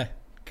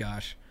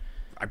 Gosh.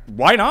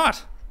 Why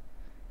not?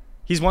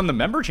 He's won the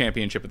member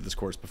championship at this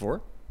course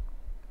before.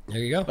 There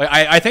you go.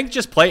 I think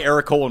just play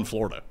Eric Cole in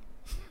Florida.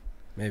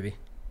 Maybe.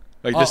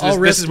 Like I'll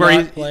this is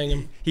where playing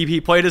him.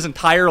 He played his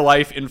entire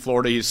life in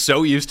Florida. He's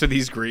so used to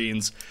these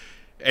greens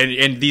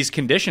and these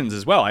conditions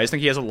as well. I just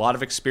think he has a lot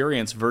of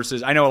experience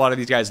versus I know a lot of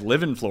these guys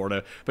live in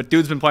Florida, but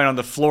dude's been playing on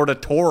the Florida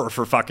tour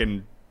for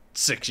fucking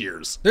 6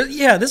 years.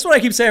 Yeah, this is what I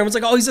keep saying. Everyone's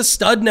like, oh, he's a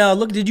stud now.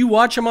 Look, did you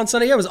watch him on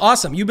Sunday? Yeah, it was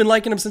awesome. You've been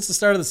liking him since the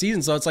start of the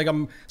season, so it's like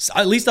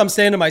at least I'm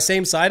staying on my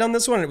same side on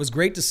this one, and it was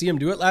great to see him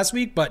do it last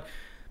week, but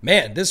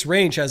man, this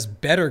range has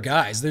better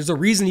guys. There's a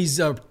reason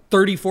he's a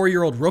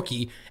 34-year-old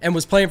rookie and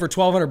was playing for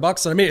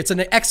 $1,200. I mean, it's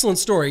an excellent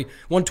story.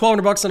 Won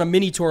 $1,200 on a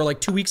mini tour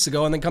like 2 weeks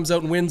ago and then comes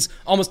out and wins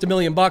almost $1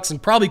 million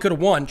and probably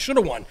should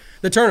have won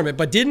the tournament,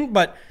 but didn't.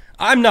 But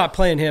I'm not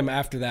playing him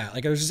after that.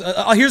 Like, it was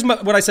just, here's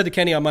what I said to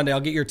Kenny on Monday. I'll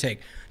get your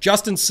take.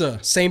 Justin Suh,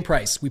 same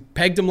price. We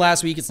pegged him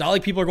last week. It's not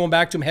like people are going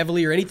back to him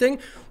heavily or anything.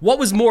 What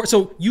was more?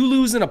 So you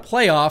lose in a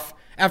playoff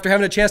after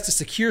having a chance to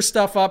secure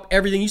stuff up,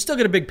 everything. You still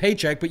get a big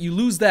paycheck, but you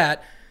lose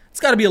that. It's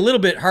got to be a little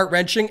bit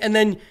heart-wrenching. And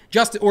then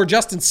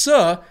Justin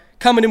Suh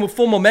coming in with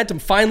full momentum,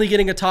 finally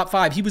getting a top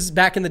 5. He was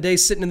back in the day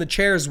sitting in the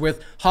chairs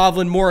with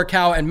Hovland,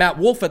 Morikawa, and Matt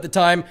Wolff at the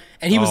time,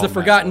 and he was the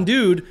forgotten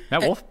dude.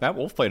 Matt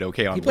Wolff played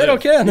okay on. He played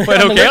okay on the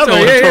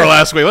LIV Tour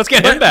last week. Let's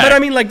get him back. But I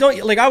mean,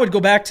 I would go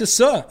back to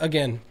Suh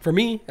again for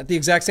me at the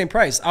exact same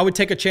price. I would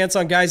take a chance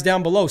on guys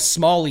down below.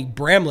 Smalley,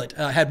 Bramlett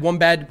had one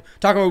bad.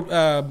 Talk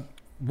about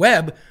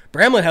Webb.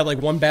 Bramlett had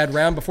like one bad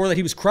round. Before that,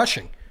 he was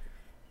crushing.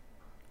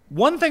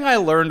 One thing I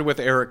learned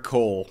with Eric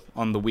Cole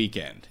on the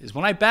weekend is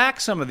when I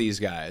back some of these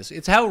guys,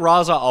 it's how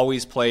Raza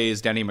always plays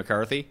Denny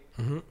McCarthy,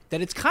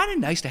 that it's kind of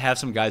nice to have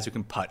some guys who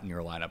can putt in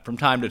your lineup from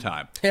time to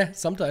time. Yeah,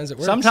 sometimes it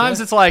works. Sometimes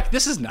it's like,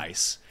 this is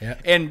nice. Yeah.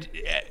 And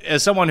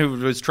as someone who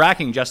was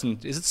tracking Justin,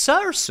 is it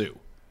Suh or Sue?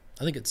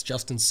 I think it's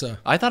Justin Suh.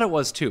 I thought it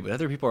was too, but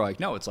other people are like,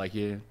 no, it's like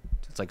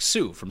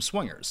Sue from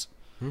Swingers.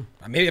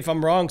 Maybe if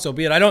I'm wrong, so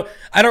be it. I don't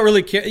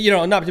really care.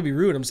 Not to be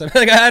rude. I'm saying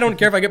I don't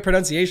care if I get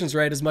pronunciations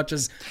right as much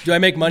as do I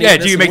make money. Yeah,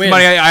 do you make the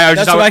money?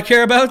 That's what I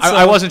care about. So.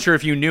 I wasn't sure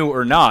if you knew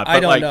or not.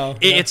 But I don't know.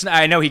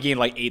 I know he gained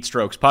like 8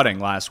 strokes putting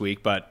last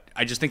week, but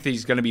I just think that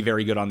he's going to be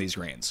very good on these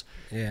greens.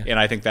 Yeah. And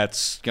I think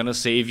that's going to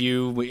save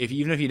you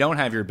even if you don't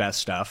have your best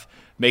stuff.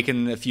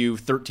 Making a few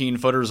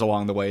 13-footers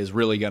along the way is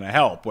really going to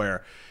help.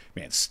 Where.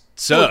 Man,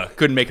 Suh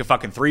couldn't make a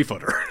fucking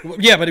 3-footer.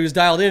 Yeah, but he was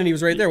dialed in and he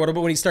was right there. What about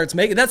when he starts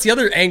making? That's the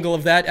other angle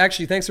of that.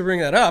 Actually, thanks for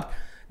bringing that up.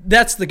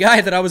 That's the guy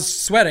that I was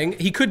sweating.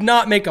 He could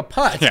not make a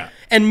putt. Yeah.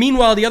 And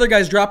meanwhile, the other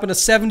guy's dropping a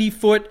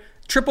 70-foot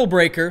triple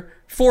breaker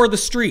for the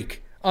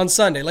streak on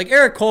Sunday. Like,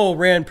 Eric Cole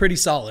ran pretty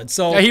solid.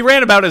 So yeah, he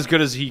ran about as good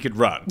as he could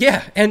run.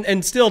 Yeah,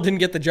 and still didn't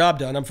get the job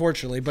done,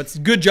 unfortunately. But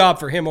good job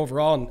for him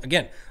overall. And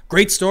again,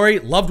 Great story.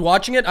 Loved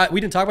watching it.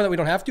 We didn't talk about that. We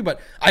don't have to, but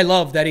I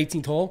love that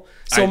 18th hole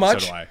so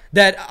much do I.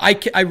 that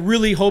I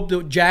really hope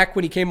that Jack,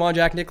 when he came on,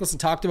 Jack Nicholson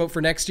talked about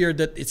for next year,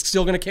 that it's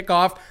still going to kick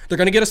off. They're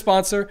going to get a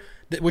sponsor,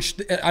 which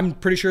I'm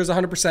pretty sure is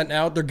 100%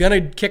 now. They're going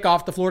to kick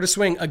off the Florida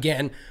Swing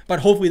again, but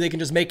hopefully they can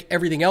just make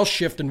everything else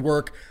shift and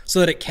work so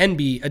that it can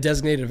be a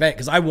designated event,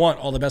 because I want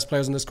all the best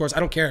players on this course. I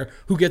don't care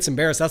who gets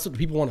embarrassed. That's what the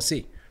people want to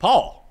see.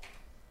 Paul.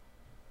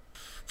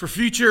 For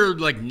future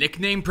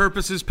nickname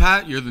purposes,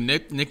 Pat, you're the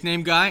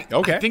nickname guy.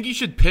 Okay. I think you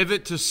should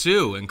pivot to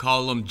Sue and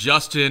call him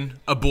Justin,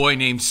 a boy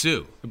named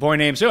Sue. A boy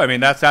named Sue. I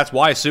mean, that's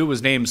why Sue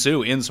was named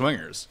Sue in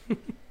Swingers.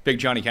 Big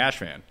Johnny Cash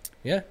fan.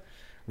 Yeah.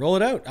 Roll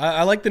it out.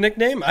 I like the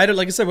nickname.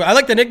 Like I said, I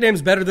like the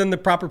nicknames better than the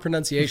proper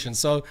pronunciation.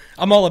 So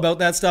I'm all about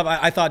that stuff.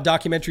 I thought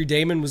Documentary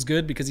Damon was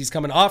good because he's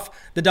coming off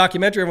the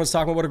documentary. Everyone's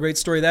talking about what a great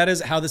story that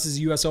is, how this is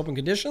U.S. Open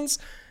conditions.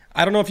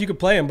 I don't know if you could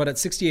play him, but at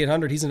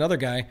 6,800, he's another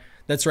guy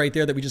that's right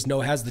there that we just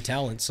know has the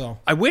talent. So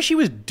I wish he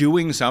was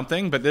doing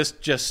something, but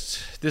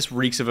this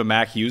reeks of a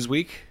Mac Hughes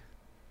week.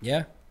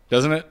 Yeah.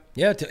 Doesn't it?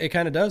 Yeah, it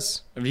kind of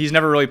does. I mean, he's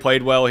never really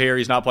played well here.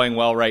 He's not playing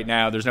well right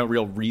now. There's no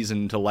real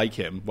reason to like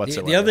him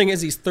whatsoever. The other thing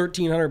is he's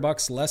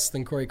 $1,300 less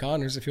than Corey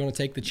Connors. If you want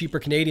to take the cheaper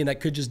Canadian that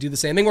could just do the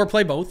same thing or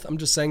play both, I'm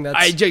just saying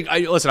that's.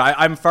 Listen,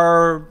 I'm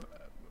far.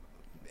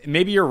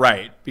 Maybe you're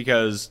right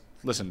because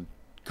listen,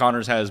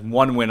 Connors has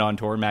 1 win on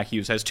tour. Mac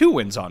Hughes has 2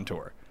 wins on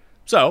tour.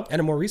 So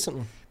and a more recent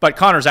one. But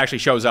Connors actually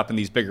shows up in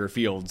these bigger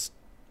fields.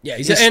 Yeah,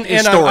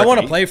 and I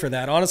want to play for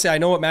that. Honestly, I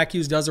know what Mac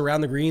Hughes does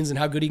around the greens and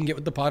how good he can get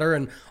with the putter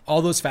and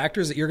all those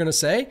factors that you're going to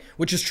say,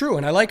 which is true,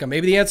 and I like him.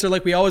 Maybe the answer,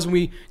 like we always when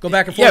we go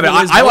back and forth. Yeah,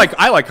 but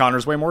I like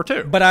Connors way more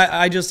too. But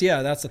I just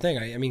that's the thing.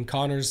 I mean,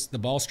 Connors, the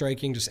ball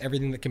striking, just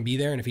everything that can be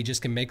there, and if he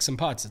just can make some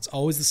putts, it's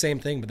always the same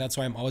thing. But that's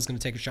why I'm always going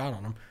to take a shot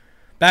on him.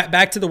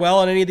 Back to the well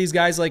on any of these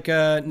guys like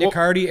Nick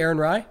Hardy, Aaron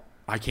Rai.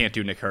 I can't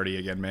do Nick Hardy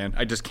again, man.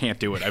 I just can't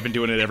do it. I've been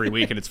doing it every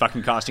week, and it's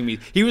fucking costing me.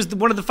 He was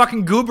one of the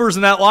fucking goobers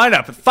in that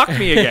lineup. It fucked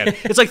me again.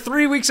 It's like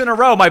 3 weeks in a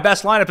row my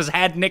best lineup has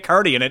had Nick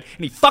Hardy in it,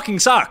 and he fucking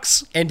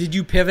sucks. And did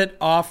you pivot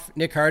off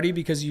Nick Hardy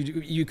because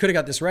you could have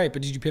got this right,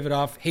 but did you pivot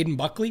off Hayden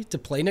Buckley to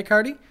play Nick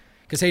Hardy?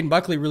 Because Hayden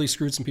Buckley really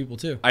screwed some people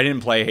too. I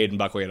didn't play Hayden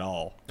Buckley at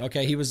all.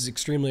 Okay, he was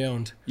extremely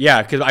owned.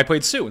 Yeah, because I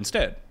played Sue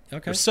instead.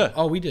 Okay.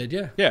 Oh, we did,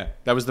 yeah. Yeah,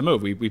 that was the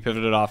move. We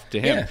pivoted off to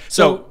him. Yeah,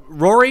 so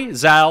Rory,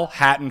 Zal,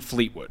 Hatton,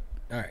 Fleetwood.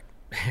 All right.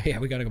 Yeah,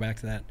 we got to go back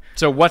to that.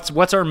 So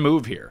what's our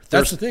move here?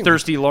 That's the thing.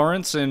 Thirsty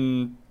Lawrence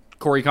and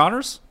Corey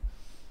Connors?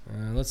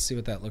 Let's see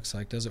what that looks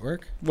like. Does it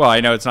work? Well, I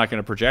know it's not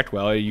going to project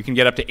well. You can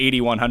get up to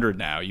 8,100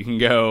 now. You can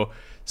go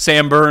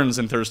Sam Burns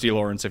and Thirsty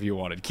Lawrence if you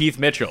wanted. Keith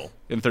Mitchell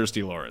and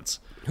Thirsty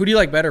Lawrence. Who do you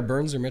like better,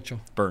 Burns or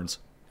Mitchell? Burns.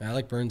 I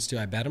like Burns too.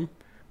 I bet him.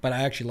 But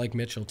I actually like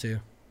Mitchell too.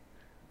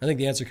 I think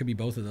the answer could be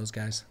both of those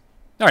guys.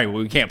 All right,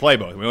 well, we can't play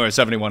both. We only have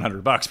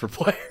 $7,100 per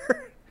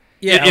player.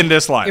 Yeah, in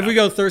this lineup. If we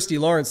go Thirsty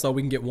Lawrence, though,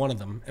 we can get one of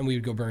them, and we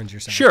would go Burns.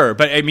 You're saying sure,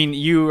 but I mean,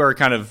 you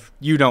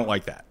don't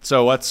like that.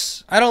 So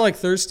let's. I don't like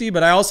Thirsty,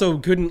 but I also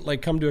couldn't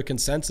come to a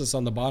consensus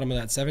on the bottom of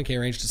that 7K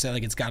range to say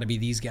it's got to be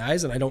these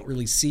guys, and I don't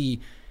really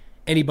see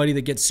anybody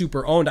that gets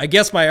super owned. I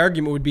guess my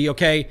argument would be,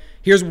 okay,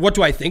 here's what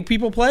do I think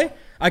people play?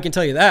 I can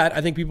tell you that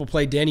I think people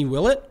play Danny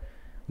Willett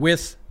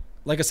with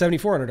a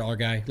 $7,400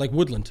 guy like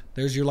Woodland.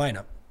 There's your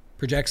lineup.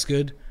 Projects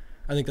good.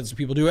 I think that's what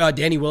people do.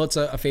 Danny Willett's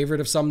a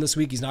favorite of some this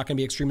week. He's not going to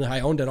be extremely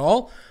high owned at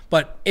all.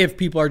 But if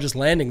people are just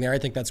landing there, I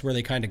think that's where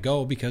they kind of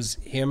go because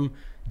him,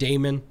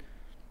 Damon,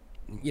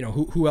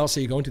 who else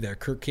are you going to there?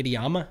 Kirk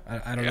Kitayama?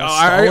 I don't know.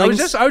 I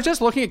was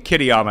just looking at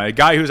Kitayama, a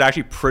guy who's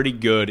actually pretty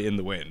good in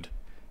the wind.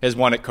 Has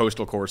won at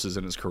coastal courses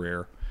in his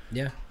career.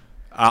 Yeah.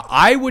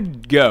 I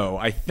would go,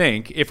 I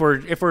think, if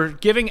we're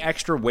giving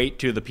extra weight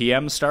to the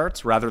PM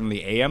starts rather than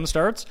the AM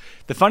starts,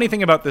 the funny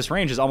thing about this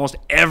range is almost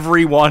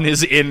everyone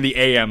is in the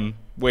AM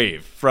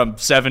wave from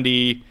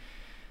 70,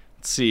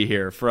 let's see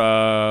here,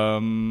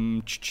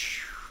 from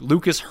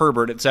Lucas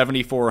Herbert at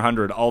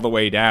 7,400 all the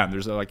way down.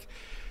 There's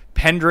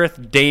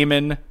Pendrith,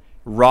 Damon,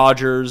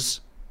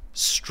 Rogers,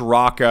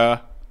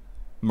 Straka,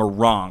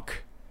 Moronk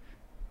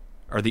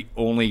are the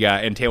only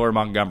guy, and Taylor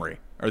Montgomery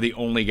are the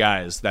only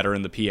guys that are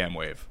in the PM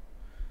wave.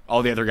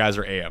 All the other guys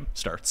are AM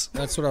starts.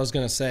 That's what I was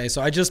going to say. So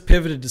I just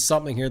pivoted to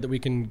something here that we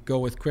can go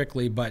with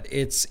quickly, but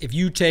it's if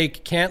you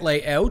take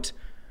Cantlay out,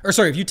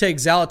 if you take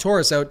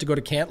Zalatoris out to go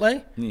to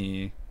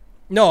Cantlay.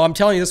 No, I'm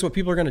telling you, this is what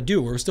people are going to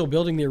do. We're still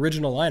building the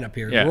original lineup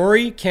here. Yeah.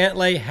 Rory,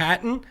 Cantlay,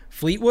 Hatton,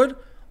 Fleetwood,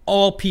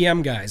 all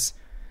PM guys.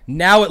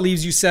 Now it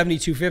leaves you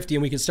 7,250,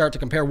 and we can start to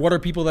compare what are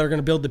people that are going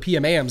to build the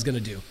PM AMs going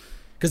to do.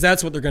 Because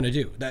that's what they're going to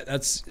do.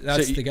 That's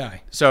the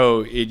guy.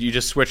 So you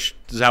just switched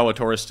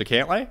Zalatoris to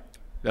Cantlay?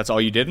 That's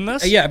all you did in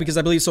this? Yeah, because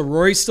I believe so.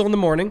 Rory's still in the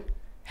morning.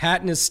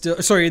 Hatton is still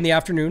in the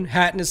afternoon.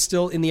 Hatton is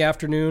still in the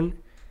afternoon,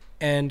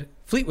 and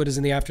Fleetwood is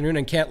in the afternoon.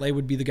 And Cantlay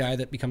would be the guy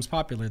that becomes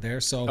popular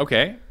there. So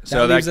okay,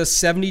 so that leaves us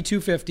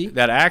 7,250.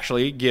 That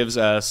actually gives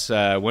us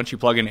once you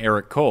plug in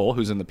Eric Cole,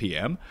 who's in the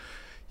PM,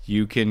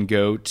 you can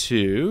go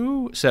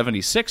to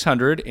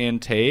 7,600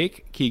 and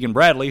take Keegan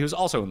Bradley, who's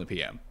also in the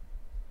PM.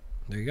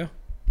 There you go.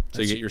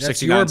 So you get your that's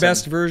 69. Your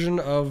best version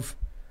of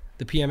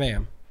the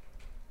PMAM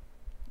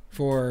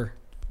for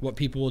what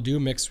people will do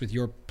mixed with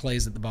your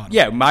plays at the bottom.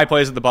 Yeah, my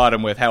plays at the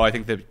bottom with how I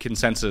think the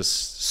consensus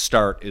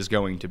start is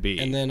going to be.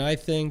 And then I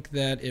think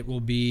that it will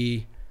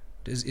be,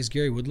 is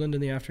Gary Woodland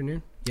in the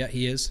afternoon? Yeah,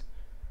 he is.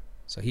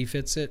 So he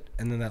fits it,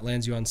 and then that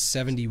lands you on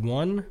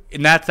 71.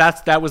 And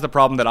that was the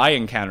problem that I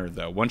encountered,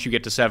 though. Once you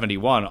get to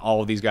 71,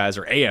 all of these guys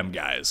are AM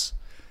guys.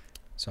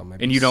 So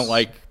maybe And you don't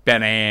like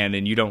Ben An,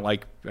 and you don't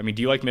like, I mean,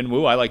 do you like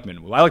Minwoo? I like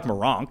Minwoo. I like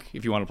Moronk,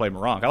 if you want to play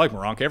Moronk. I like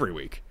Moronk every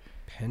week.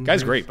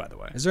 Guy's great, by the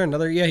way. Is there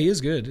another? Yeah, he is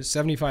good.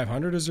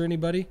 7,500, is there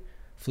anybody?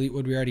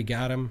 Fleetwood, we already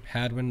got him.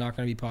 Hadwin, not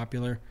going to be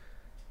popular.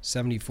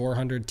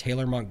 7,400,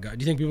 Taylor Montgomery.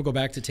 Do you think people go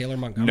back to Taylor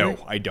Montgomery?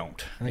 No, I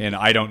don't. And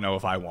I don't know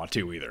if I want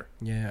to either.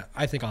 Yeah,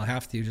 I think I'll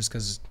have to just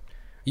because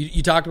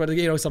you talked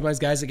about, sometimes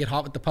guys that get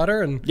hot with the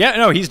putter. And Yeah,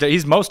 no,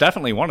 he's most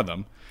definitely one of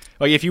them.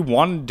 Like, if you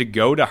wanted to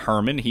go to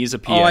Harman, he's a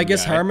PM I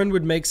guess guy. Harman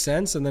would make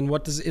sense. And then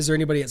is there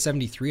anybody at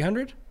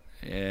 7,300?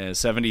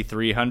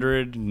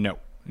 7,300? No.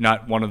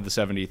 Not one of the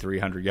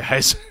 7,300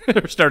 guys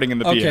are starting in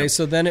the PM. Okay,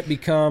 so then it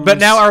becomes... But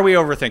now are we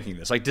overthinking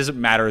this? Like, does it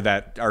matter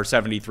that our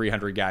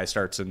 7,300 guy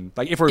starts in...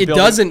 Like, if we're It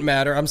building... doesn't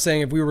matter. I'm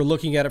saying if we were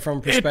looking at it from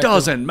a perspective... It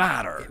doesn't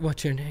matter.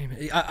 What's your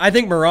name? I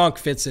think Moronk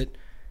fits it,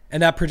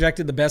 and that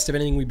projected the best of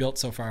anything we built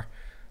so far.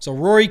 So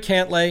Rory,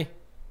 Cantlay,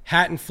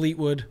 Hatton,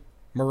 Fleetwood,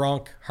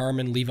 Moronk,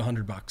 Harman, leave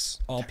 $100.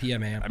 All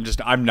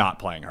PMA. I'm not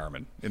playing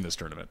Harman in this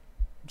tournament.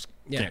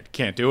 Yeah.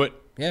 Can't do it.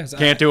 Yeah,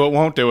 Can't do it,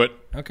 won't do it.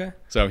 Okay.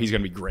 So he's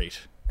going to be great.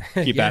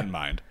 Keep Yeah. that in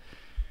mind.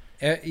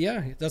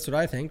 Yeah, that's what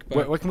I think.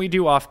 But What can we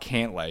do off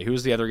Cantlay?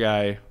 Who's the other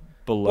guy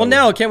below? well,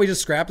 now can't we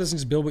just scrap this and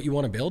just build what you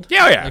want to build?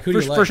 Yeah, Like, who do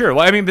you like? for sure.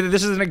 Well, I mean, but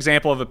this is an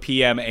example of a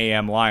PM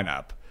AM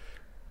lineup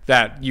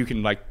that you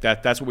can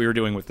That's what we were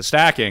doing with the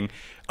stacking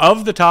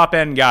of the top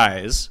end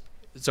guys.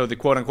 So the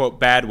quote unquote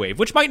bad wave,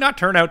 which might not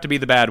turn out to be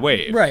the bad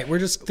wave. Right. We're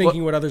just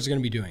thinking what others are going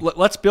to be doing.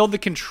 Let's build the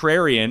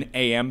contrarian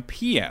AM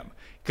PM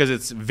because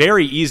it's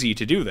very easy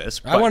to do this.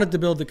 I wanted to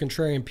build the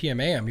contrarian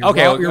PMAM. Your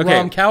Okay, your okay.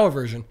 Rom Kawa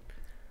version.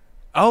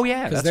 Oh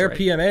yeah, Because that's they're right.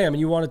 PMAM and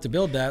you wanted to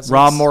build that. So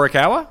Rom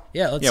Morikawa.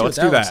 Yeah, let's see what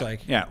that do that. looks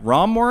like. Yeah,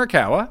 Rom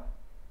Morikawa,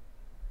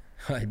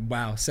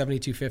 Wow,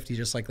 7,250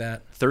 just like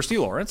that. Thirsty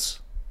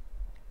Lawrence.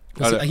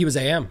 He was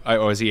AM.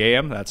 Is he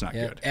AM? That's not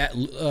Yeah. good.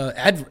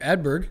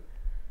 Adberg,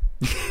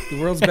 the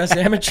world's best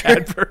amateur.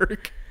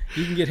 Edberg.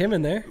 You can get him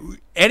in there.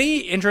 Any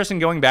interest in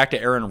going back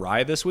to Aaron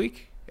Rye this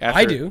week?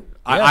 I do.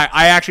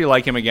 I actually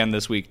like him again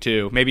this week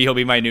too. Maybe he'll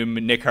be my new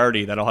Nick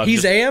Hardy. That'll have.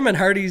 He's just, AM and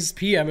Hardy's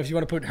PM if you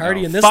want to put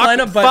Hardy in this fuck,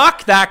 lineup. But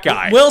fuck that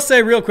guy. We'll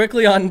say real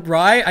quickly on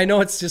Rye, I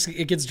know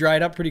it gets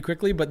dried up pretty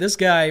quickly, but this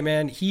guy,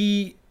 man,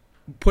 he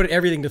put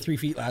everything to 3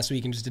 feet last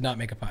week and just did not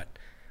make a putt.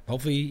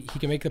 Hopefully he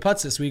can make the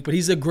putts this week, but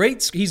he's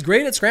great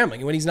at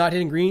scrambling. When he's not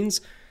hitting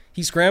greens,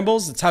 he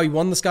scrambles. That's how he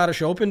won the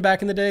Scottish Open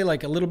back in the day,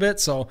 like a little bit.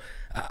 So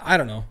I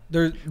don't know.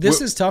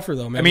 This is tougher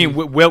though, man. I mean,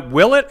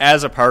 will it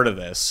as a part of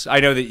this? I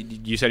know that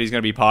you said he's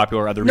going to be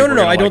popular. Other people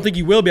No. I don't think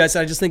he will be. I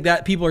just think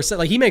that people are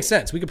like he makes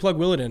sense. We could plug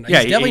Willett in. Yeah,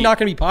 he's definitely not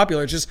going to be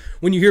popular. It's just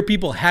when you hear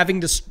people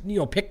having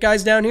to pick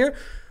guys down here.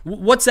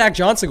 What's Zach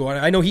Johnson going?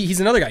 I know he's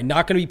another guy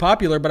not going to be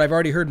popular, but I've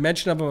already heard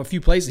mention of him a few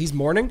places. He's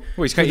morning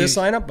for this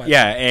lineup. But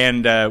yeah,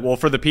 and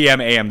for the PM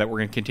AM that we're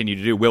going to continue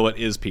to do, Willett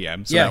is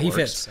PM. So yeah, that he works.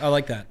 fits. I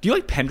like that. Do you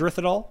like Pendrith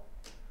at all?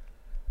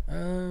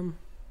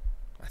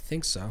 I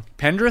think so.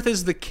 Pendrith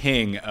is the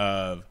king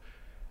of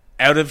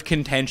out of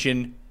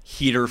contention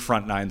heater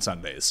front nine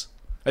Sundays.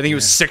 I think he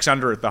was 6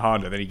 under at the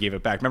Honda, then he gave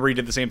it back. Remember he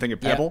did the same thing at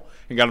Pebble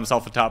and got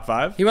himself a top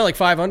 5? He went like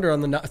 5 under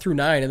on through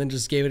 9 and then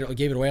just gave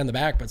it away on the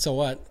back. But so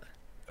what?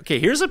 Okay,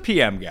 here's a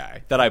PM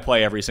guy that I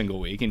play every single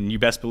week, and you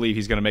best believe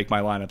he's going to make my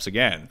lineups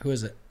again. Who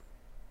is it?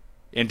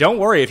 And don't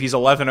worry if he's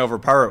 11 over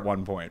par at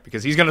one point,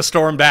 because he's going to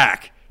storm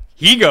back.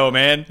 Higo,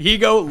 man.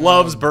 Higo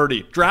loves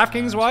birdie.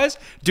 DraftKings-wise,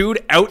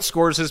 dude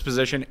outscores his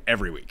position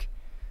every week.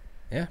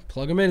 Yeah,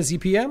 plug him in. Is he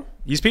PM?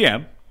 He's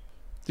PM.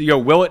 So you go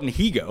Willett and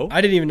Higo. I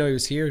didn't even know he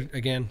was here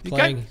again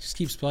playing. He just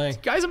keeps playing.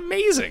 Guy's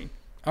amazing.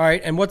 All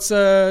right, and what's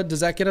does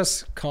that get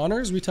us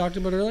Connors we talked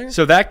about earlier?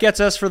 So that gets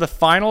us for the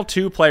final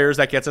 2 players,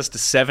 that gets us to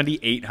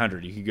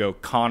 7,800. You could go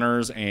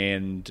Connors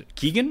and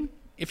Keegan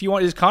if you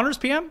want. Is Connors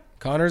PM?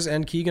 Connors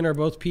and Keegan are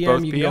both PM.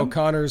 Both you PM? can go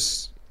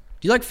Connors.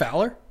 Do you like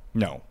Fowler?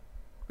 No.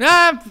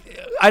 I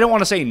don't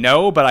want to say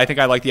no, but I think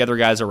I like the other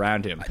guys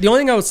around him. The only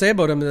thing I would say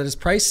about him is that his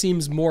price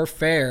seems more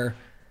fair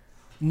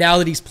now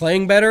that he's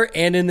playing better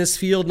and in this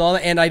field and all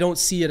that. And I don't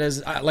see it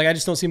as I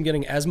just don't see him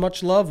getting as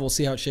much love. We'll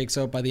see how it shakes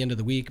out by the end of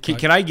the week.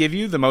 Can I give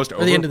you the most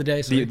the end of the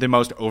day, sorry. the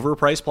most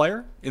overpriced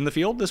player in the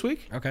field this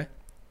week? Okay.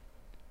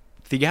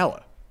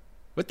 Theegala.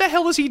 What the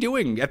hell is he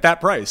doing at that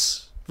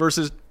price?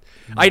 Versus,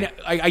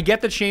 I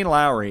get that Shane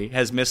Lowry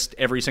has missed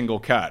every single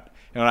cut.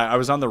 And I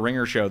was on the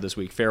Ringer show this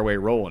week, Fairway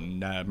Roll, and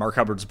Mark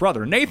Hubbard's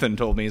brother, Nathan,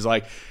 told me, he's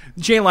like,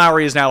 Shane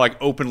Lowry is now like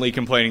openly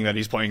complaining that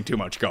he's playing too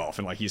much golf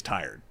and like he's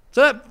tired.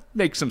 So that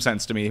makes some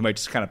sense to me. He might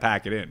just kind of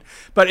pack it in.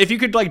 But if you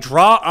could like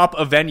draw up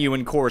a venue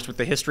and course with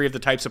the history of the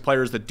types of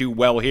players that do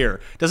well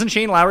here, doesn't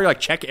Shane Lowry like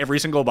check every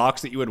single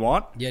box that you would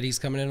want? Yet he's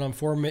coming in on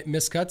 4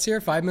 missed cuts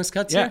here, 5 missed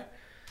cuts Yeah. here.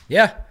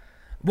 Yeah.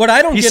 What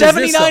I don't He's get is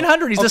this, though.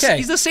 7,900.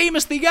 He's the same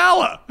as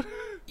Theegala.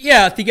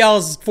 Yeah,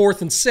 Thegal's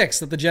 4th and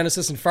 6th at the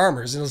Genesis and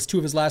Farmers, and those 2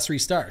 of his last 3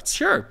 starts.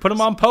 Sure, put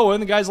him on Poa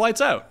and the guy's lights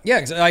out.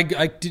 Yeah,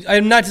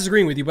 I'm not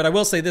disagreeing with you, but I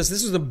will say this.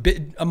 This was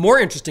a more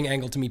interesting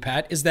angle to me,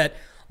 Pat, is that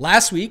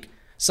last week,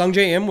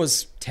 Sungjae Im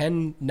was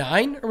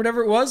 10-9 or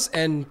whatever it was,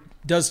 and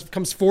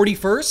comes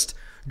 41st,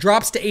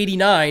 drops to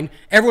 89.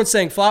 Everyone's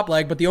saying flop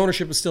leg, but the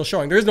ownership is still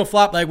showing. There is no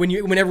flop leg when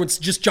everyone's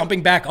just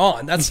jumping back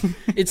on.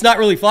 It's not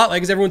really flop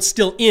leg because everyone's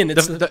still in.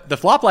 The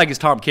flop leg is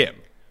Tom Kim.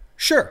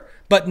 Sure.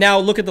 But now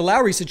look at the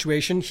Lowry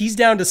situation. He's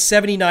down to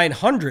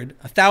 7,900,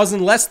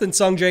 1,000 less than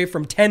Sungjae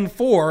from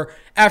 10-4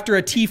 after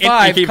a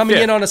T5 coming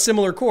in on a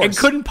similar course. And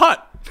couldn't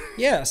putt.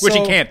 Yeah. Which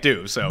he can't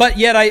do. So, but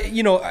yet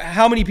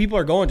how many people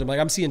are going to him? Like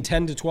I'm seeing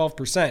 10 to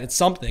 12%. It's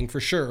something for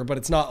sure, but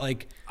it's not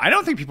like. I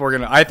don't think people are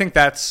going to. I think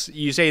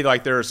you say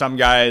like there are some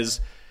guys,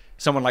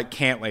 someone like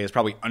Cantlay is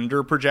probably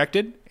under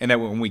projected, and that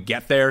when we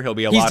get there, he'll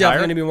be a lot higher. He's definitely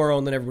going to be more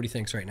owned than everybody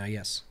thinks right now,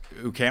 yes.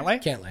 Who,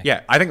 Cantlay? Cantlay.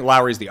 Yeah, I think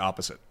Lowry's the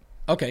opposite.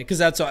 Okay,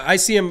 because I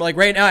see him like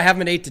right now. I have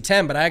him at 8 to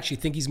 10, but I actually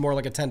think he's more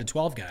like a 10 to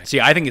 12 guy. See,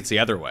 I think it's the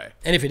other way.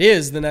 And if it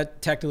is, then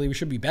that technically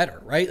should be better,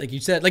 right? Like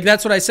you said, like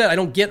that's what I said. I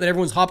don't get that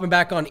everyone's hopping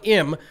back on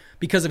him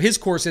because of his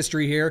course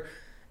history here.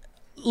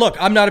 Look,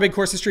 I'm not a big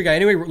course history guy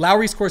anyway.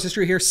 Lowry's course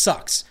history here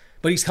sucks,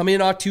 but he's coming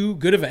in off 2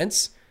 good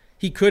events.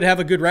 He could have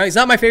a good round. He's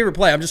not my favorite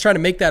play. I'm just trying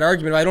to make that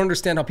argument. I don't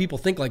understand how people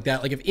think like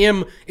that. Like if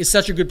Im is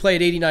such a good play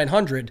at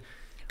 8,900.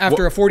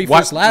 After a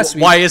 41st last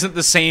week. Why isn't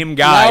the same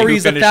guy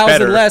Lowry's who finished 1,000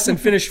 better less and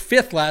finished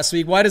 5th last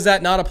week? Why does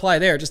that not apply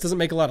there? It just doesn't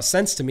make a lot of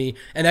sense to me.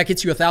 And that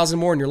gets you 1,000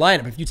 more in your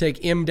lineup. If you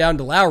take Im down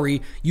to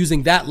Lowry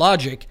using that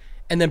logic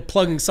and then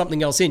plugging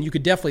something else in, you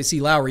could definitely see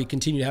Lowry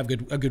continue to have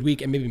a good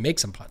week and maybe make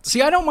some putts.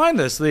 See, I don't mind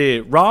this.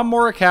 The Rahm,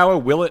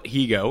 Morikawa, Willett,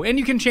 Higo. And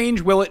you can change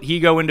Willett,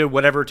 Higo into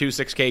whatever 2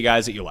 6K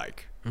guys that you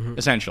like,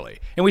 essentially.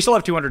 And we still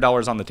have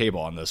 $200 on the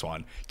table on this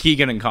one.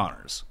 Keegan and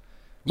Connors.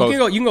 You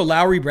can go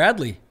Lowry,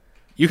 Bradley.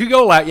 You could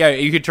go,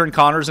 you could turn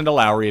Connors into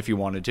Lowry if you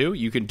wanted to.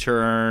 You could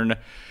turn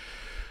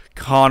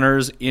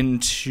Connors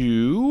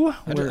into.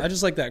 I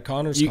just like that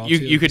Connors.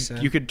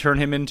 You could turn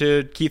him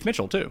into Keith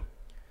Mitchell too,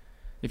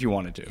 if you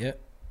wanted to. Yeah,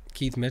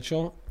 Keith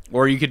Mitchell.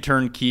 Or you could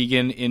turn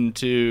Keegan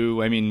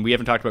into. I mean, we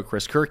haven't talked about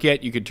Chris Kirk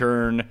yet. You could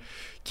turn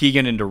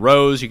Keegan into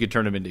Rose. You could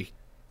turn him into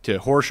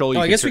Horschel.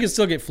 I guess we could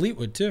still get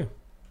Fleetwood too.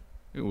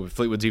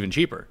 Fleetwood's even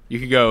cheaper. You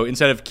could go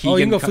instead of Keegan. Oh,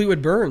 you can go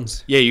Fleetwood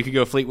Burns. Yeah, you could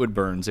go Fleetwood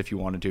Burns if you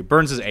wanted to.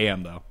 Burns is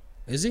AM though.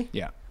 Is he?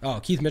 Yeah. Oh,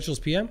 Keith Mitchell's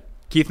PM?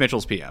 Keith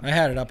Mitchell's PM. I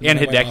had it up. And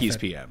Hideki's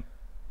PM.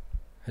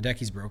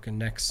 Hideki's broken.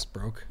 Neck's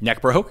broke.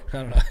 Neck broke? I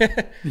don't know.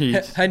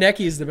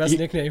 Hideki is the best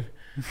nickname.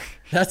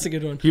 That's a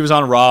good one. He was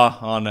on Raw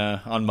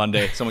on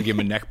Monday. Someone gave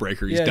him a neck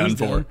breaker. He's done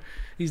for.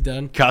 He's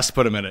done. Cuss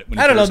put him in it.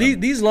 I don't know.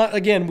 These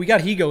again, we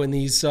got Higo in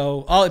these,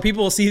 so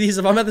people will see these.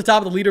 If I'm at the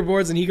top of the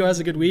leaderboards and Higo has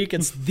a good week,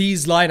 it's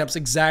these lineups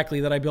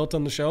exactly that I built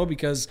on the show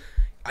because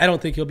I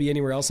don't think he'll be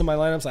anywhere else in my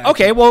lineups.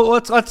 Okay, well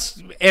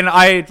let's. And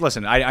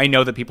I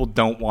know that people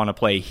don't want to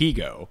play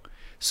Higo.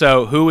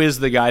 So who is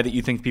the guy that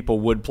you think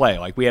people would play?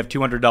 Like we have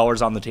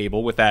 $200 on the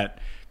table with that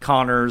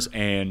Connors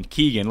and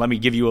Keegan. Let me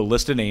give you a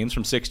list of names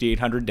from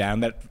 6,800 down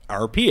that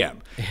are PM.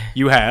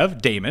 You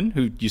have Damon,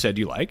 who you said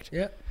you liked.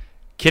 Yeah.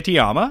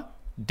 Kitayama,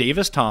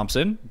 Davis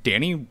Thompson,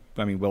 Danny.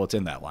 I mean, it's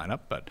in that lineup,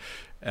 but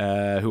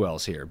who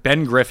else here?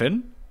 Ben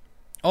Griffin.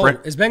 Oh,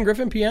 is Ben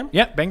Griffin PM?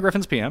 Yeah, Ben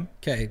Griffin's PM.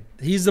 Okay,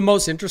 he's the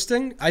most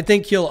interesting. I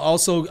think he'll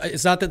also.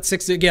 It's not that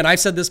 6. Again,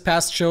 I've said this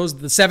past shows.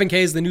 The 7K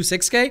is the new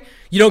 6K.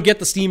 You don't get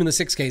the steam in the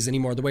 6Ks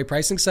anymore. The way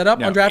pricing's set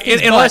up on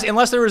DraftKings,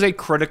 unless there is a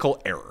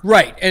critical error,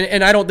 right?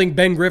 And I don't think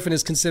Ben Griffin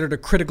is considered a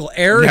critical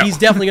error. No. He's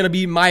definitely going to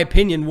be, in my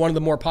opinion, one of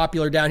the more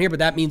popular down here. But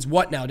that means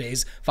what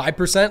nowadays?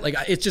 5%? Like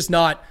it's just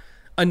not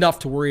enough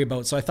to worry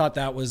about. So I thought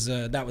that was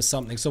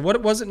something. So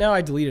what was it now?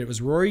 I deleted it. It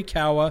was Rory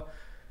Kawa,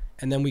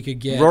 and then we could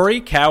get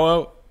Rory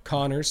Kawa.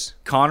 Connors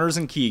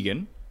and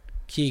Keegan,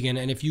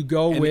 and if you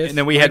go with and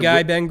then we had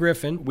Ben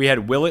Griffin, we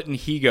had Willett and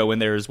Higo in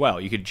there as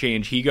well. You could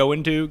change Higo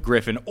into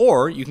Griffin,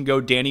 or you can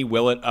go Danny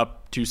Willett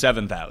up to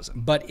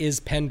 7,000. But is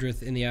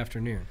Pendrith in the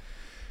afternoon?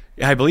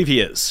 I believe he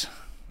is.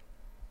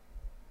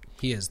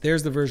 He is.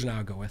 There's the version I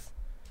would go with.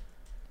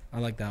 I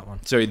like that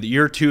one. So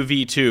you're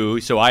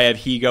 2v2. So I have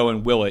Higo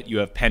and Willett. You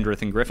have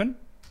Pendrith and Griffin.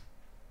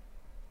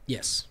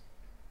 Yes,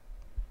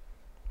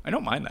 I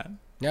don't mind that.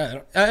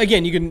 Yeah.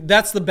 Again, you can.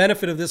 That's the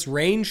benefit of this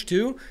range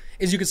too,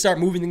 is you can start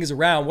moving things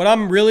around. What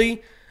I'm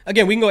really,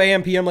 again, we can go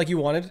AM PM like you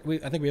wanted.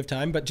 I think we have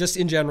time, but just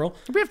in general,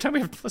 we have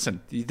time. Listen,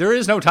 there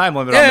is no time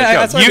limit on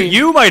this show.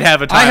 You might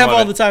have a time. I have limit.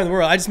 all the time in the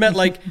world. I just meant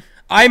like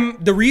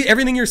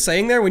everything you're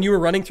saying there when you were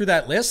running through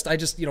that list. I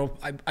just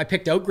I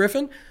picked out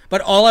Griffin, but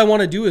all I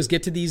want to do is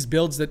get to these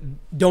builds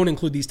that don't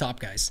include these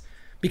top guys,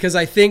 because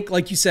I think,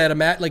 like you said,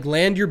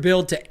 land your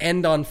build to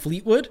end on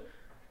Fleetwood.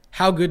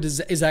 How good is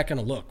that going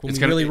to look when we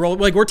really roll?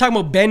 Like we're talking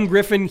about Ben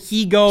Griffin,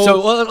 Higo. So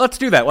let's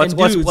do that.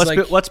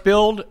 Let's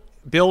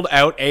build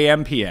out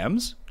AM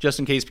PMs just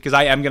in case, because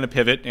I am going to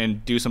pivot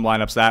and do some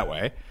lineups that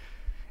way.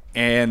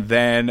 And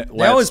then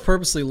they always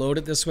purposely load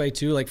it this way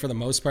too. Like for the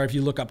most part, if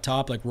you look up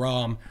top, like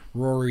Rahm,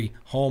 Rory,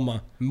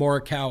 Homa,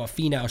 Morikawa,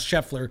 Finau,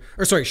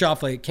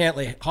 Schauffele,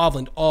 Cantlay,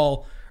 Hovland,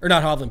 all or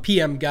not Hovland,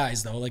 PM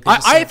guys though. Like they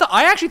just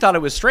I actually thought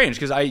it was strange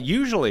because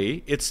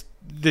it's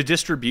the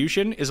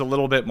distribution is a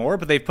little bit more,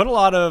 but they've put a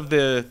lot of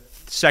the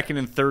second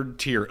and third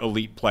tier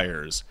elite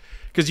players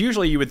because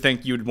usually you would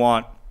think you'd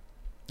want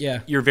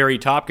your very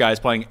top guys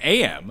playing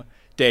AM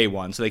day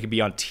one so they could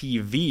be on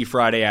TV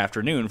Friday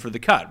afternoon for the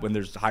cut when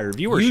there's higher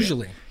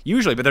viewership.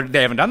 Usually, but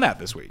they haven't done that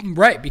this week.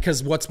 Right,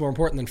 because what's more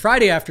important than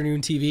Friday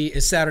afternoon TV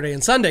is Saturday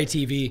and Sunday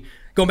TV.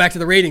 Going back to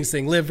the ratings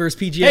thing, Live versus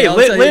PGA. Hey,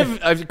 Live,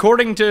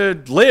 according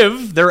to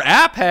Live, their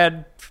app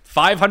had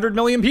 500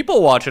 million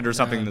people watch it or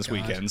something this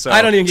weekend. So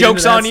I don't even get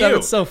jokes into that on stuff. you.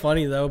 It's so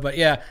funny though, but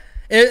yeah.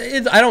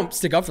 I don't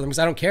stick up for them because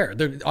I don't care.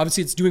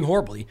 Obviously, it's doing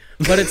horribly.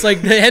 But it's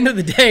like the end of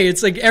the day,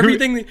 it's like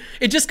everything.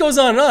 It just goes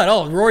on and on.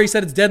 Oh, Rory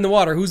said it's dead in the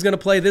water. Who's going to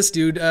play this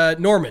dude?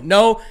 Norman.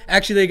 No,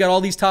 actually, they got all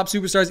these top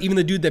superstars, even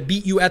the dude that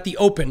beat you at the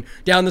Open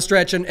down the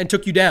stretch and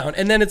took you down.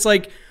 And then it's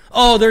like,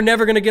 oh, they're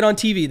never going to get on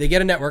TV. They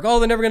get a network. Oh,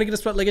 they're never going to get a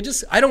spot. Like,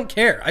 I don't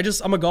care.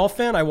 I'm a golf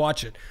fan. I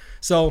watch it.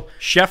 So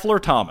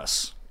Scheffler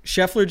Thomas.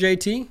 Scheffler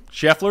JT?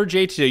 Scheffler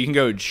JT. You can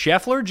go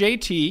Scheffler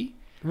JT.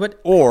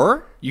 What?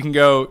 Or you can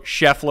go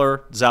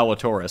Scheffler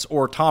Zalatoris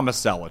or Thomas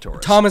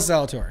Zalatoris. Thomas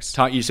Zalatoris.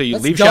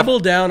 Let's leave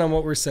double down on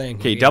what we're saying.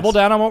 Okay, double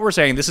down on what we're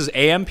saying. This is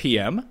AM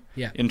PM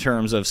yeah. in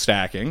terms of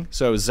stacking.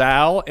 So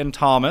Zal and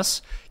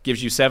Thomas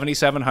gives you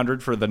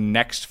 7,700 for the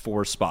next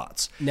 4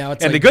 spots. Now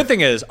it's and like the good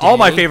thing is all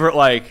my favorite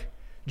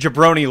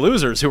jabroni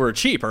losers who are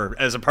cheap are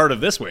as a part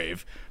of this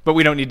wave, but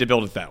we don't need to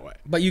build it that way.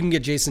 But you can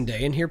get Jason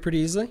Day in here pretty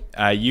easily.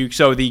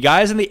 So the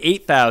guys in the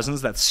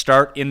 8,000s that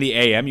start in the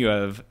AM, you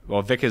have,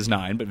 Vic is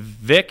 9, but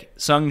Vic,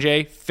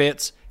 Sungjae,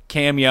 Fitz,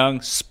 Cam Young,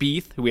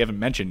 Spieth, who we haven't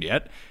mentioned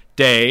yet,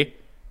 Day,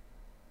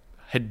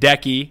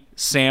 Hideki,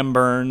 Sam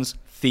Burns,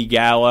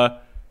 Theegala.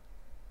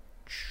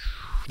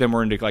 Then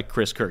we're into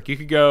Chris Kirk. You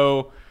could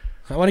go.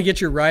 I want to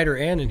get your Ryder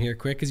and in here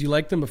quick because you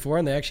liked them before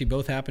and they actually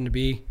both happen to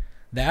be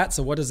that.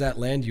 So what does that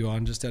land you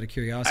on, just out of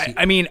curiosity?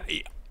 I mean,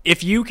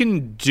 if you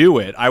can do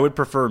it, I would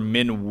prefer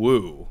Min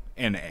Woo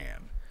and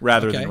Am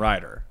rather than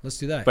Ryder. Let's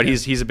do that. But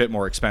he's a bit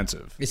more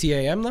expensive. Is he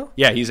AM though?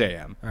 Yeah, he's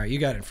AM. All right, you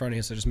got it in front of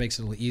you, so it just makes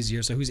it a little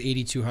easier. So who's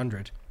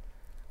 8,200?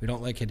 We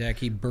don't like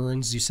Hideki.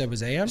 Burns, you said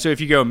was AM? So if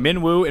you go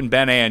Min Woo and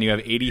Ben An, you have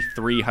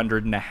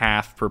 8,300 and a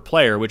half per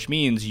player, which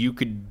means you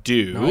could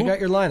do. No, I got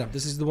your lineup.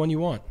 This is the one you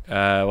want.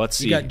 Let's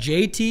see. You got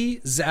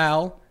JT,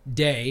 Zal,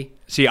 Day.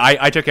 See,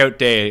 I took out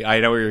Day. I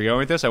know where you're going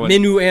with this. I went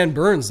Min Woo and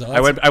Burns though. I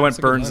went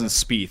Burns and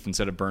Spieth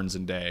instead of Burns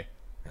and Day.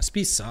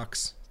 Spieth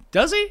sucks.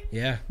 Does he?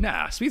 Yeah.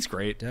 Nah, Spieth's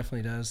great.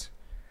 Definitely does.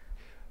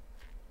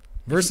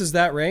 Versus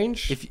that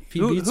range,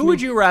 who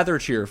would you rather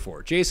cheer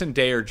for, Jason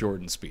Day or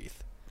Jordan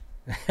Spieth?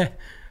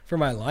 For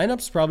my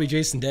lineups, probably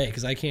Jason Day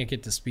because I can't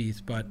get to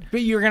Spieth. But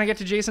you're gonna get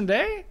to Jason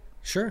Day?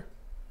 Sure.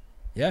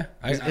 Yeah.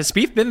 Has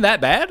Spieth been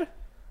that bad?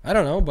 I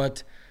don't know,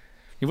 but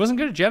he wasn't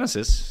good at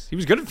Genesis. He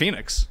was good at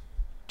Phoenix.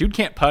 Dude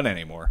can't putt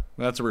anymore.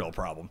 That's a real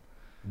problem.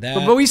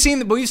 But we've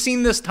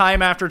seen this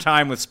time after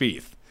time with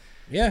Spieth.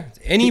 Yeah,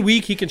 any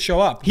week he can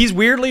show up. He's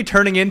weirdly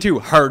turning into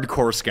hard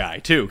course guy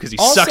too because he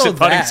sucks at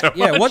putting so much.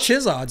 Yeah, what's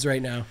his odds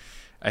right now?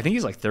 I think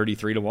he's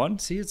 33-1.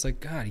 See, it's like,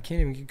 God, he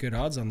can't even get good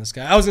odds on this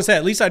guy. I was gonna say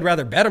at least I'd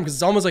rather bet him because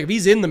it's almost like if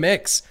he's in the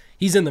mix,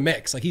 he's in the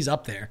mix. Like he's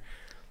up there.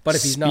 But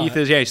if he's not,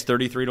 he's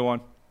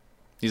 33-1.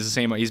 He's the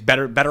same. He's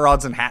better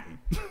odds than Hatton.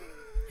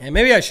 And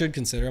maybe I should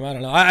consider him. I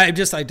don't know. I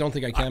don't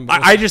think I can.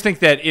 I just think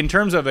that in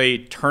terms of a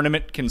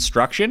tournament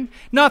construction,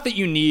 not that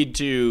you need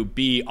to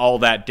be all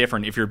that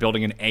different if you're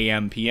building an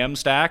AM-PM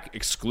stack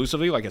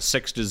exclusively, like a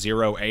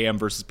 6-0 AM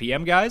versus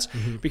PM guys,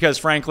 because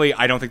frankly,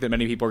 I don't think that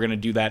many people are going to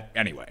do that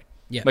anyway.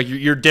 Yeah. Like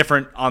you're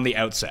different on the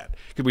outset.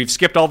 Because we've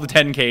skipped all the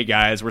 10K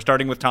guys. We're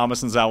starting with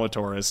Thomas and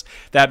Zalatoris.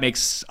 That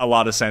makes a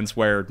lot of sense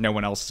where no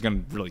one else is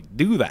going to really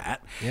do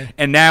that. Yeah.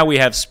 And now we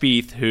have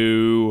Spieth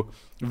who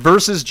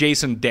versus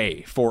Jason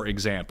Day, for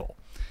example.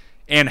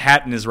 And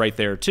Hatton is right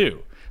there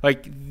too.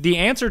 Like the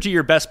answer to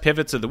your best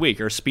pivots of the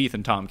week are Spieth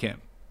and Tom Kim.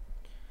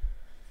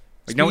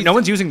 Like no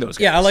one's using those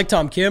guys. Yeah, I like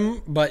Tom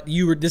Kim, but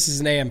this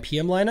is an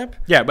AM-PM lineup?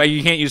 Yeah, but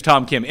you can't use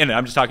Tom Kim in it.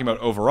 I'm just talking about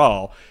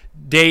overall.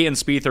 Day and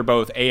Spieth are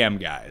both AM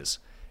guys.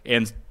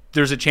 And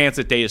there's a chance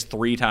that Day is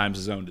 3 times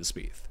as owned as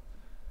Spieth.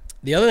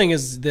 The other thing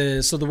is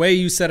the way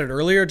you said it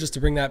earlier, just to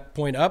bring that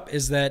point up,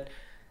 is that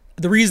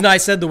the reason I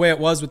said the way it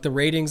was with the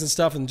ratings and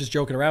stuff and just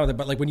joking around with it,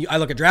 but like when I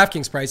look at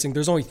DraftKings pricing,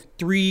 there's only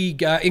 3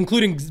 guys,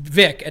 including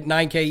Vic at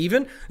 9K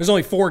even, there's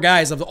only 4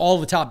 guys of all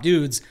the top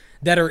dudes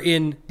that are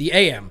in the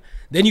AM.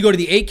 Then you go to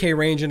the 8K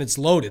range and it's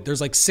loaded.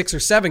 There's like 6 or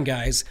 7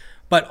 guys.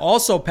 But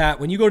also, Pat,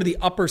 when you go to the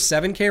upper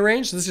 7K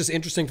range, so this is just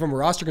interesting from a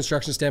roster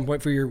construction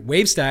standpoint for your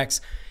wave stacks,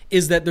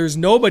 is that there's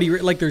nobody,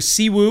 like there's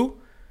Siwoo,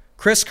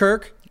 Chris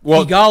Kirk,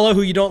 Theegala,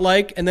 who you don't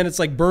like, and then it's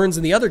like Burns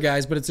and the other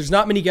guys, but there's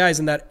not many guys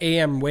in that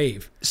AM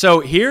wave. So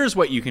here's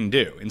what you can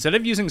do. Instead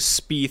of using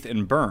Spieth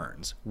and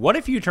Burns, what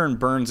if you turn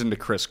Burns into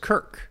Chris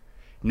Kirk?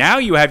 Now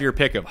you have your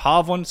pick of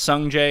Hovland,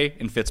 Sungjae,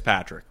 and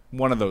Fitzpatrick.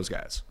 One of those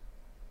guys.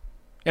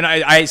 And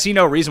I see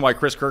no reason why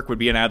Chris Kirk would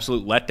be an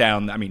absolute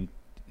letdown. I mean,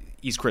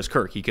 he's Chris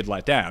Kirk. He could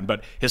let down.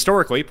 But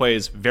historically,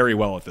 plays very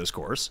well at this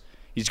course.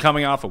 He's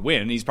coming off a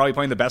win. He's probably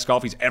playing the best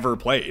golf he's ever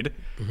played.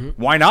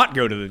 Why not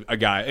go to a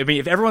guy? I mean,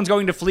 if everyone's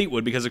going to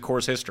Fleetwood because of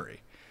course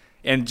history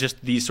and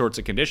just these sorts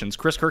of conditions,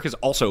 Chris Kirk is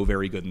also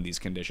very good in these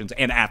conditions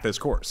and at this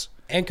course.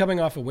 And coming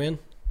off a win.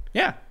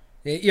 Yeah.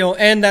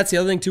 And that's the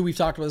other thing too. We've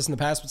talked about this in the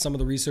past with some of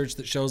the research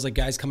that shows like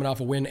guys coming off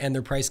a win and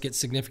their price gets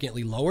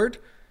significantly lowered.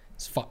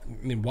 I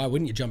mean, why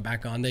wouldn't you jump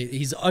back on?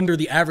 He's under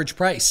the average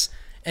price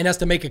and has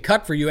to make a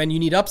cut for you, and you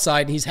need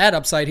upside. And he's had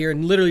upside here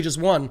and literally just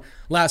won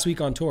last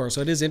week on tour. So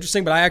it is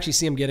interesting, but I actually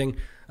see him getting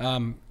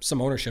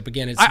some ownership.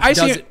 Again,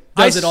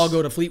 does it all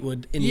go to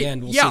Fleetwood in the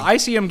end? We'll see. I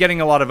see him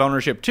getting a lot of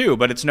ownership too,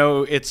 but it's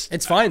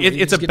fine.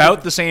 It's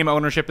about the same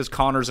ownership as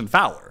Connors and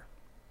Fowler.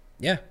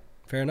 Yeah,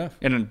 fair enough.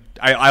 And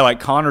I like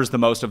Connors the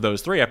most of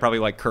those three. I probably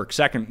like Kirk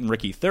second and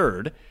Ricky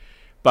third.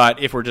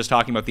 But if we're just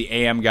talking about the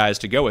AM guys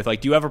to go with,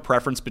 like, do you have a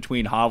preference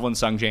between Hovland,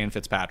 Sungjae, and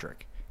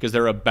Fitzpatrick? Because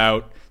they're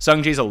about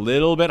Sungjae's a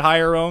little bit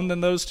higher owned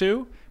than those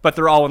two, but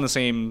they're all in the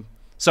same,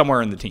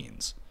 somewhere in the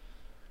teens.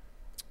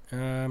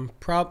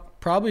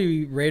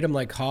 Probably rate them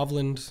like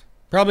Hovland.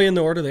 Probably in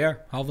the order they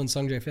are. Hovland,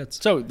 Sungjae,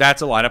 Fitz. So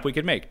that's a lineup we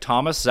could make: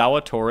 Thomas,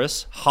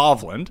 Zalatoris,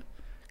 Hovland,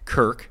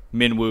 Kirk,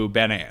 Minwoo,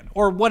 Ben-An,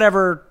 or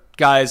whatever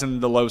guys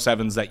in the low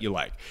sevens that you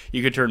like.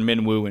 You could turn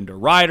Minwoo into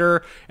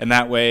Ryder, and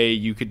that way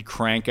you could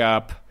crank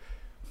up.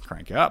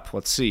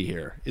 Let's see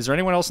here. Is there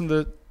anyone else in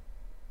the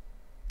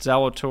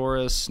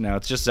Zalatoris? No,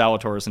 it's just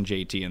Zalatoris and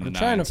JT in the I'm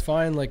trying to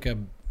find like a,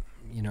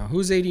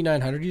 who's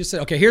 8,900? You just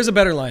said, okay, here's a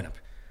better lineup.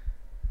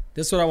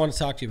 This is what I want to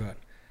talk to you about.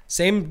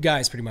 Same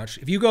guys pretty much.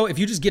 If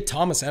you just get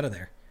Thomas out of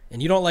there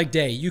and you don't like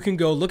Day, you can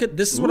go look at,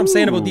 this is what I'm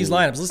saying about these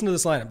lineups. Listen to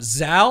this lineup.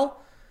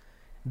 Zal,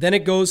 then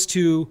it goes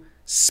to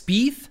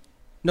Spieth.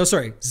 No,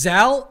 sorry.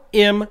 Zal,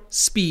 Im,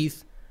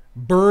 Spieth,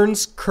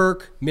 Burns,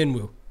 Kirk,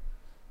 Minwoo.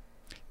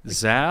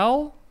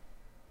 Zal,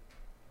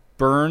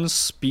 Burns,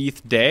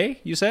 Spieth,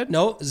 Day, you said?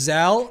 No,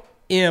 Zal,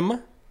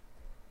 Im,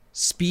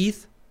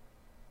 Spieth,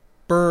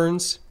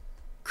 Burns,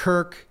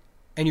 Kirk,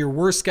 and your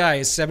worst guy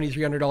is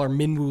 $7,300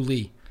 Minwoo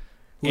Lee,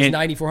 who was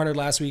 $9,400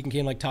 last week and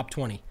came like top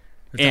 20.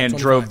 And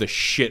drove the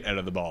shit out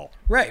of the ball.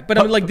 Right, but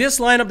I mean, like, this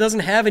lineup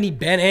doesn't have any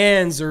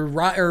Ben-Ans or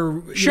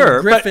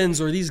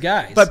Griffins or these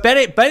guys. But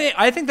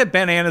I think that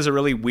Ben-An is a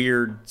really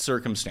weird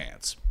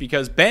circumstance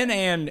because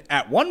Ben-An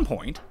at one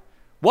point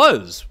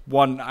was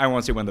one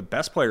of the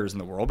best players in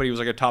the world, but he was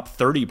like a top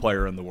 30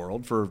 player in the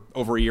world for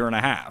over a year and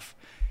a half.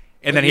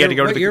 And then he had to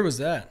go to the... What year was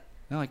that?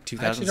 Like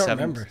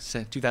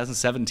 2007,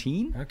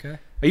 2017. Okay.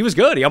 He was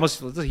good. He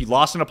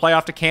lost in a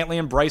playoff to Cantley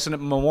and Bryson at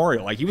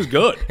Memorial. Like, he was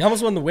good. He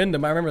almost won the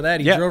Wyndham. I remember that.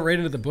 He drove right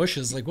into the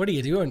bushes. Like, what are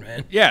you doing,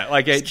 man? Yeah,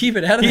 like just keep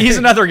it out of there. He's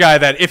another guy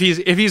that if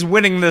he's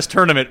winning this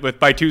tournament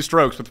by 2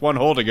 strokes with 1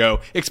 hole to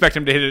go, expect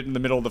him to hit it in the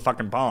middle of the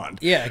fucking pond.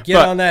 Yeah, get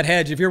on that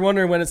hedge. If you're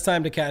wondering when it's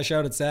time to cash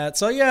out, it's that.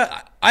 So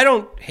yeah, I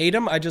don't hate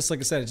him. I just,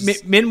 like I said,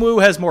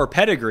 Minwoo has more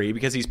pedigree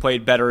because he's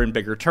played better in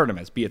bigger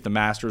tournaments, be it the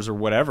Masters or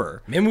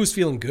whatever. Minwoo's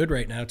feeling good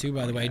right now too.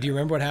 By the way, do you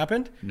remember what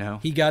happened? No.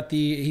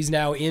 He's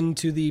now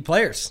into the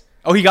Players.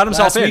 Oh, he got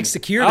himself in. Last week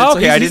secured it. Oh, okay, so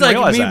he's I didn't like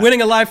realize that.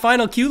 Winning a live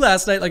final Q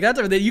last night, like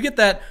that. You get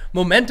that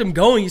momentum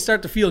going. You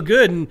start to feel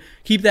good and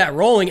keep that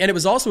rolling. And it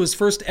was also his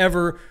first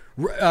ever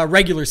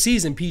regular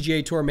season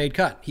PGA Tour made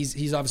cut.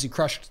 He's obviously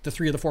crushed the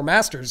 3 of the 4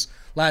 Masters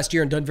last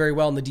year and done very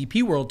well in the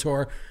DP World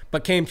Tour,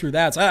 but came through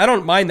that. So I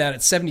don't mind that at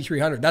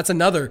 $7,300. That's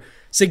another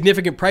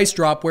significant price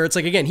drop where it's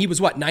like, again, he was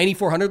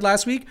 $9,400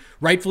 last week,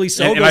 rightfully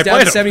so. Goes down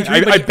to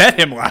 73. I bet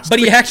him last week. But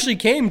he actually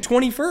came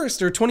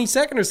 21st or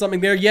 22nd or something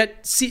there.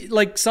 Yet,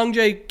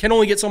 Sungjae can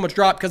only get so much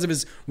drop because of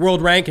his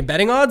world rank and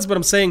betting odds. But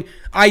I'm saying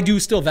I do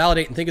still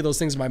validate and think of those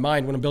things in my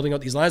mind when I'm building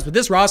out these lines. But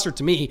this roster,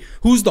 to me,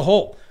 who's the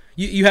whole?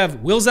 You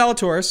have Will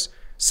Zalatoris,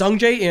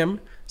 Sungjae Im,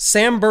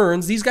 Sam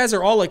Burns. These guys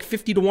are all like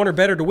 50 to 1 or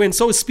better to win.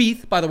 So is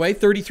Spieth, by the way,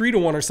 33 to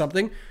 1 or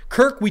something.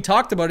 Kirk, we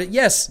talked about it.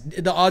 Yes,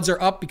 the odds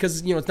are up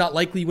because it's not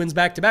likely he wins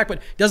back to back,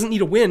 but doesn't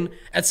need a win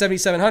at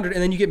 7,700.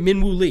 And then you get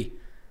Minwoo Lee.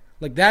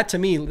 Like that, to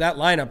me, that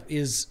lineup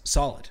is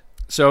solid.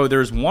 So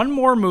there's one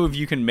more move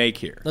you can make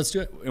here. Let's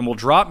do it. And we'll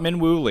drop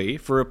Minwoo Lee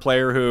for a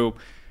player who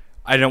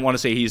I don't want to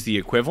say he's the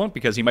equivalent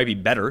because he might be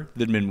better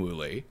than Minwoo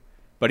Lee.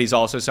 But he's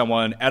also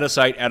someone out of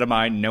sight, out of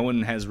mind. No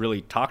one has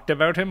really talked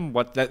about him.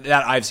 That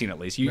I've seen at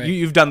least.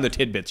 You've done the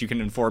tidbits. You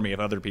can inform me if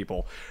other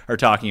people are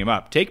talking him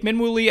up. Take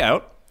Minwoo Lee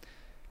out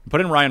and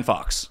put in Ryan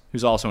Fox,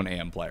 who's also an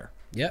AM player.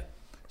 Yeah.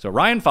 So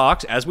Ryan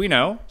Fox, as we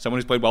know, someone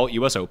who's played well at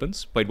U.S.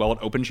 Opens, played well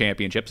at Open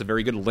Championships, a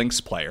very good links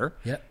player.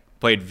 Yeah.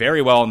 Played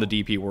very well on the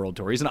DP World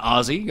Tour. He's an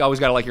Aussie. You always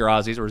got to like your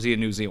Aussies, or is he a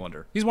New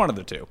Zealander? He's one of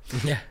the two.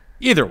 Yeah.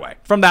 Either way,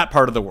 from that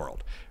part of the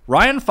world.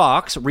 Ryan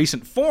Fox,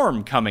 recent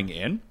form coming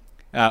in,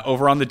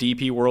 over on the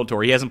DP World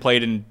Tour. He hasn't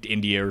played in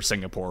India or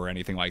Singapore or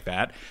anything like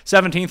that.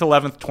 17th,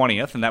 11th,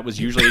 20th, and that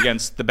was usually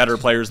against the better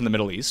players in the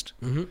Middle East.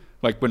 Mm-hmm.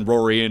 Like when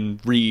Rory and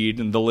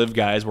Reed and the Live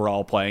guys were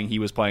all playing, he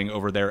was playing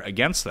over there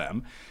against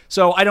them.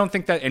 So I don't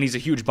think that, and he's a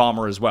huge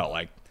bomber as well.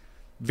 Like,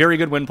 very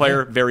good win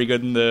player, very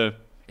good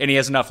and he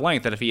has enough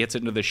length that if he hits it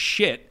into the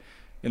shit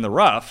in the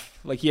rough,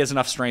 like he has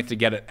enough strength to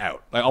get it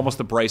out. Like almost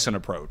the Bryson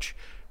approach.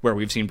 where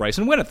we've seen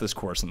Bryson win at this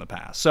course in the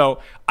past. So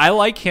I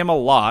like him a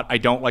lot. I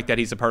don't like that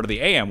he's a part of the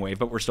AM wave,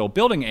 but we're still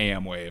building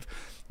AM wave.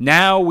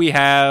 Now we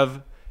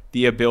have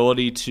the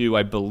ability to,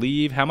 I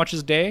believe, how much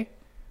is Day?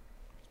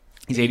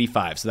 He's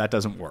 85, so that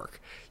doesn't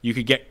work. You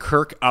could get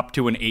Kirk up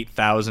to an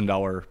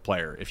 $8,000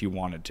 player if you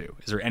wanted to.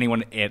 Is there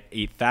anyone at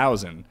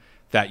 8,000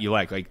 that you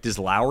like? Like, does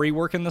Lowry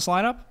work in this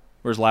lineup?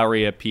 Or is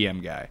Lowry a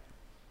PM guy?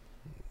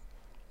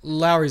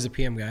 Lowry's a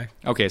PM guy.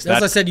 Okay, so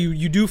as I said,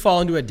 you do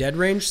fall into a dead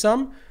range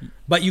some,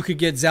 but you could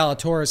get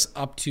Zalatoris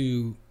up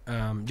to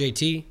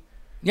JT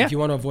if you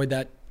want to avoid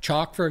that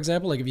chalk, for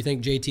example. Like if you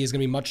think JT is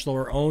going to be much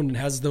lower owned and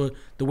has the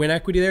win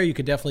equity there, you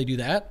could definitely do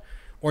that.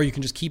 Or you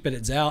can just keep it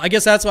at Zal. I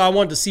guess that's why I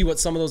wanted to see what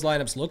some of those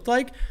lineups looked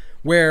like.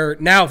 Where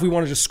now, if we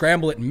want to just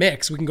scramble it and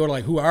mix, we can go to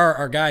like who are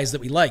our guys that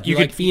we like. You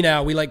like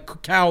Finau, we like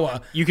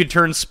Kawa. You could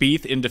turn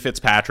Spieth into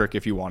Fitzpatrick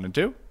if you wanted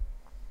to.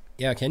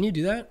 Yeah, can you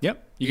do that?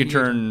 Yep. You could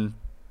turn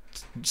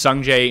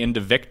Sungjae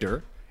into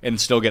Victor and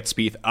still get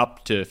Spieth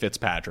up to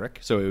Fitzpatrick.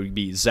 So it would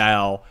be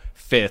Zal,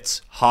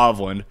 Fitz,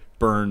 Hovland,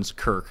 Burns,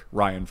 Kirk,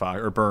 Ryan Fox,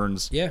 or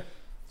Burns,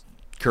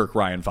 Kirk,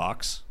 Ryan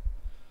Fox.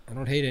 I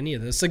don't hate any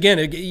of this. Again,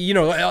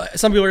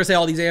 some people are going to say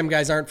all these AM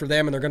guys aren't for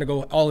them and they're going to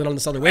go all in on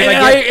this other way.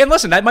 And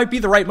listen, that might be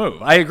the right move.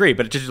 I agree.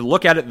 But to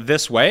look at it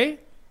this way,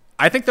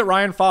 I think that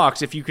Ryan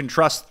Fox, if you can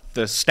trust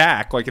the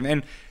stack,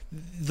 and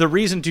the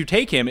reason to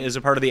take him as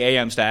a part of the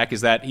AM stack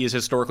is that he has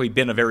historically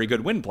been a very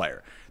good win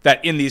player.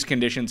 That in these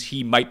conditions,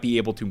 he might be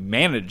able to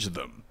manage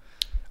them.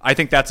 I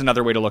think that's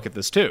another way to look at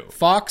this too.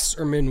 Fox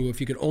or Minwoo,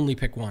 if you could only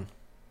pick one?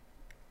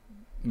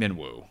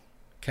 Minwoo.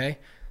 Okay.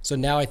 So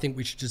now I think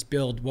we should just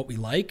build what we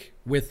like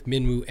with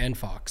Minwoo and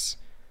Fox.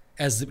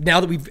 As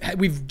now that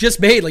we've just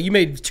made, like you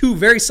made two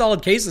very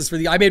solid cases for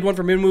I made one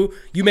for Minwoo,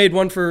 you made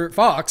one for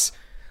Fox.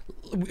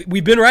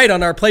 We've been right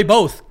on our play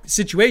both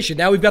situation.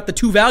 Now we've got the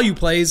two value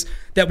plays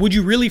that would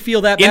you really feel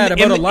that bad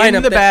about a lineup?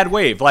 In the bad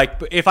wave.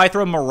 Like if I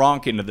throw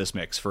Moronk into this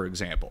mix, for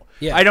example,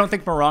 I don't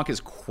think Moronk is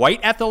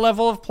quite at the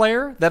level of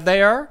player that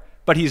they are,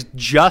 but he's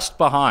just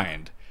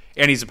behind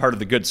and he's a part of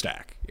the good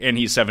stack. And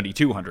he's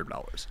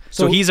 $7,200.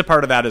 So he's a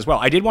part of that as well.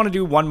 I did want to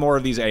do one more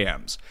of these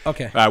AMs.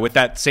 Okay. With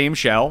that same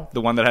shell,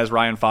 the one that has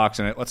Ryan Fox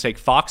in it. Let's take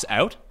Fox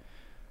out.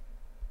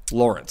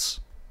 Lawrence.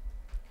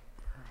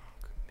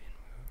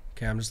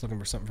 Okay, I'm just looking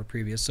for something for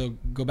previous. So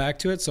go back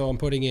to it. So I'm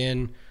putting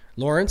in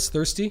Lawrence,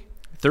 Thirsty.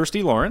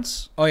 Thirsty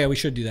Lawrence. Oh yeah, we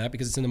should do that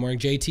because it's in the morning.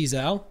 JT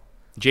Zal.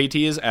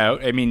 JT is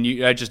out. I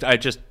mean, I just.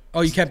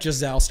 Oh, you kept just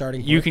Zal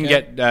starting. You can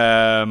get.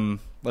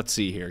 Let's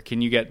see here.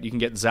 You can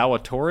get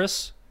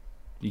Zalatoris.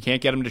 You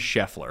can't get him to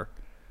Scheffler.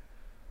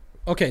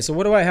 Okay, so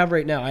what do I have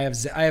right now?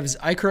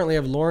 I currently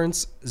have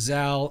Lawrence,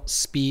 Zal,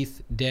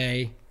 Spieth,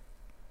 Day.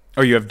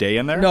 Oh, you have Day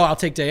in there? No, I'll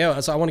take Day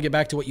out. So I want to get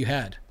back to what you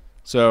had.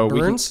 So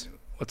Burns.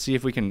 Let's see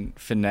if we can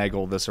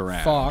finagle this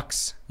around.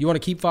 Fox. You want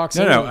to keep Fox?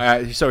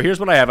 No. So here's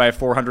what I have. I have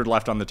 400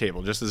 left on the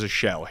table, just as a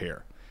shell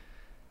here.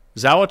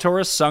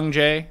 Zalatoris,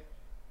 Sungjae.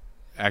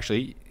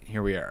 Actually,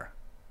 here we are.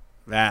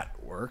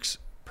 That works.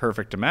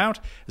 Perfect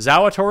amount.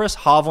 Zalatoris,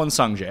 Hovland,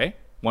 Sungjae.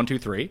 1, 2,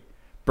 3.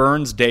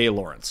 Burns, Day,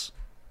 Lawrence.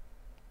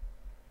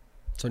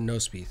 So no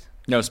Spieth.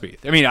 No Spieth.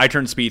 I mean, I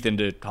turned Spieth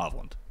into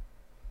Hovland.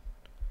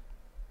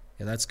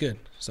 Yeah, that's good.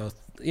 So,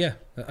 yeah,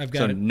 I've got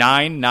so it.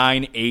 9,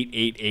 9, 8,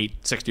 8,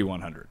 8,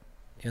 6,100.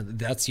 Yeah,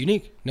 that's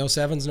unique. No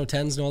 7s, no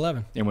 10s, no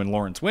 11. And when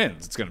Lawrence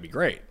wins, it's going to be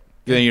great.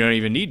 Then you don't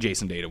even need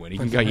Jason Day to win. He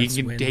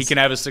can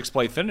have a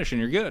sixth-place finish,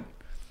 and you're good.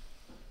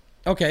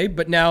 Okay,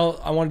 but now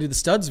I want to do the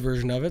studs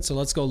version of it, so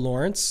let's go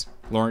Lawrence.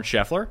 Lawrence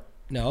Scheffler?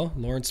 No,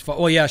 Lawrence.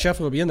 Well, yeah,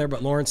 Scheffler will be in there,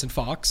 but Lawrence and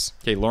Fox.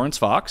 Okay, Lawrence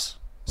Fox.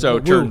 So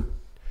Minwoo.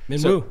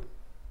 So,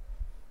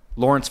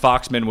 Lawrence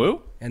Fox,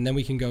 Minwoo. And then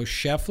we can go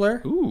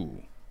Scheffler.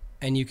 Ooh.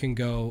 And you can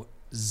go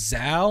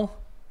Zal.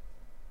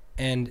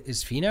 And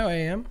is Finau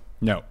AM?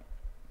 No.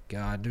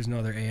 God, there's no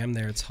other AM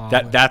there. It's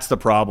Hovland. That's the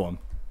problem.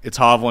 It's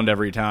Hovland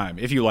every time,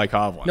 if you like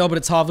Hovland. No, but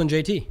it's Hovland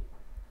JT.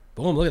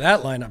 Boom, look at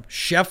that lineup.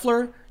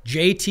 Scheffler,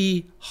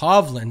 JT,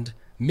 Hovland,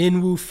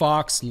 Minwoo,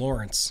 Fox,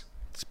 Lawrence.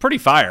 It's pretty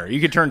fire.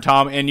 You could turn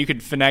Tom, and you could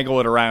finagle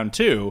it around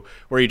too,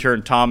 where you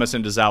turn Thomas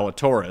into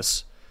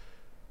Zalatoris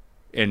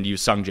and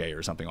use Sungjae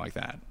or something like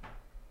that,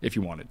 if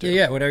you wanted to.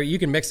 Yeah, whatever. You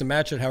can mix and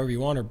match it however you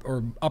want,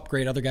 or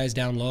upgrade other guys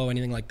down low,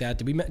 anything like that.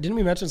 Didn't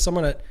we mention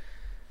someone at?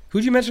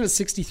 Who'd you mention at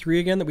 63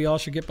 again that we all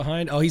should get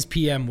behind? Oh, he's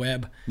PM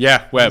Webb.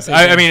 Yeah, Webb.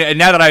 I mean,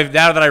 now that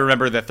I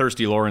remember that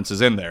Thirsty Lawrence is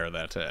in there,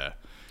 that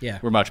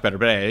we're much better.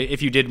 But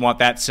if you did want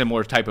that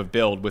similar type of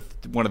build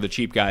with one of the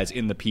cheap guys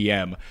in the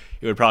PM,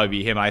 it would probably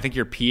be him. I think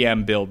your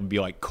PM build would be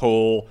like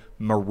Cole,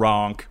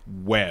 Moronk,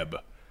 Webb.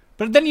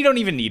 But then you don't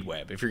even need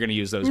Webb if you're going to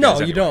use those guys. No,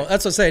 anyway. You don't.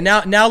 That's what I say.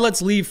 Now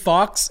let's leave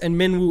Fox and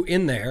Minwoo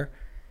in there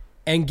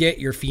and get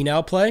your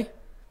Finau play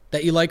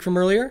that you like from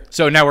earlier.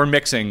 So now we're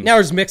mixing. Now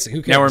we're just mixing.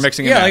 Who cares? Now we're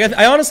mixing. Yeah,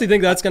 I honestly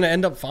think that's going to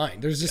end up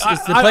fine. There's just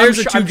the players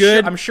are too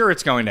good. I'm sure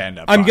it's going to end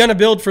up. I'm going to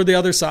build for the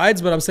other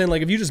sides, but I'm saying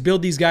like if you just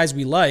build these guys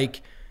we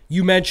like.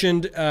 You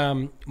mentioned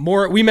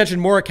we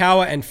mentioned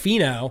Morikawa and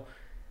Finau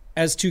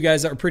as two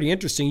guys that are pretty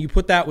interesting. You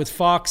put that with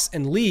Fox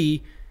and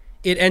Lee,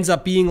 it ends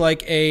up being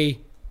like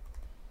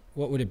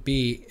what would it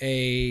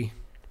be?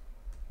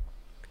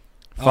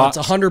 Oh, it's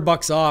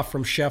 $100 off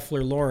from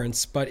Scheffler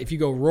Lawrence. But if you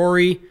go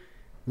Rory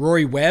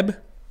Webb.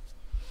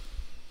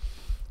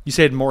 You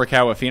said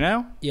Morikawa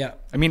Finau? Yeah.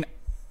 I mean,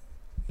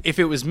 if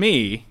it was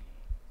me,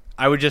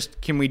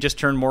 can we just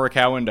turn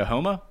Morikawa into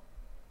Homa?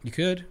 You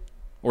could.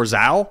 Or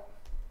Zal?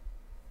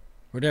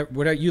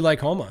 Whatever you like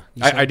Homa.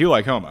 I do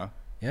like Homa.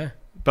 Yeah.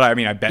 But I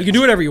mean, I bet you can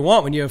do whatever you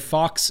want when you have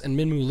Fox and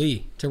Minwoo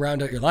Lee to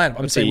round out your lineup.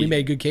 I'm saying see. we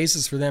made good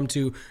cases for them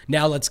to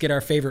now let's get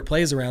our favorite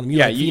plays around them. You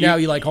Yeah, like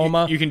Finau, you like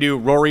Homa. You can do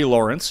Rory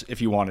Lawrence if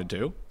you wanted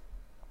to,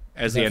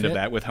 as the end of fit?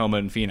 that with Homa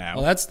and Finau.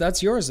 Well,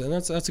 that's yours, and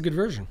that's a good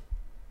version.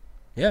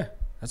 Yeah,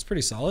 that's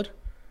pretty solid.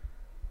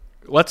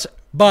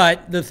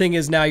 But the thing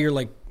is, now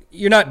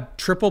you're not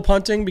triple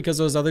punting because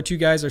those other two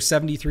guys are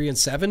 73 and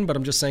 7. But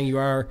I'm just saying you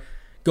are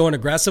going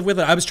aggressive with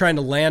it. I was trying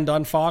to land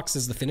on Fox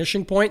as the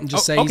finishing point and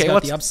just say he's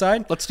got the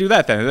upside. Let's do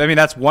that then. I mean,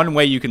 that's one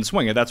way you can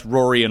swing it. That's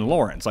Rory and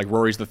Lawrence. Like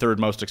Rory's the third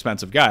most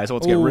expensive guy, so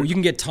let's get rid. You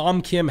can get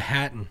Tom Kim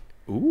Hatton.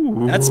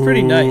 Ooh, that's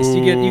pretty nice.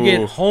 You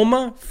get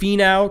Homa,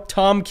 Finau,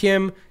 Tom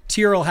Kim,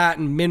 Tyrrell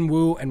Hatton,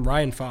 Minwoo, and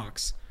Ryan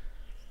Fox.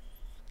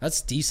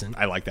 That's decent.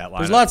 I like that lineup.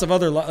 There's lots of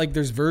other,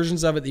 there's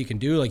versions of it that you can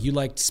do. Like, you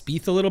liked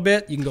Spieth a little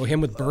bit. You can go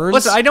him with Burns.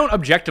 Listen, I don't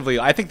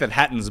objectively. I think that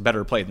Hatton's a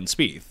better play than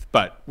Spieth,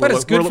 but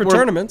it's good for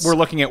tournaments. We're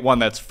looking at one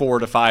that's 4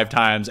 to 5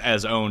 times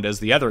as owned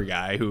as the other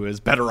guy, who is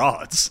better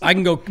odds. I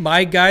can go.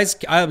 My guys,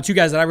 I have two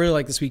guys that I really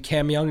like this week: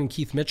 Cam Young and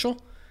Keith Mitchell.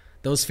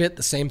 Those fit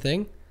the same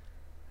thing.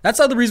 That's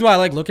the reason why I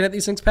like looking at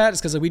these things, Pat. Is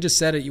because we just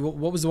said it.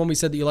 What was the one we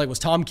said that you like was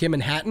Tom Kim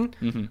and Hatton?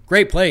 Mm-hmm.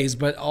 Great plays,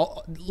 but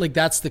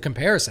that's the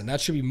comparison. That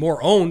should be more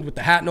owned with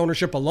the Hatton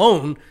ownership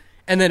alone.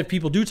 And then if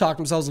people do talk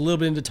themselves a little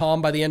bit into Tom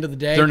by the end of the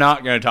day. They're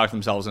not going to talk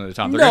themselves into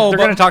Tom. They're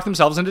going to talk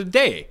themselves into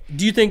Day.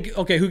 Do you think,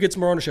 who gets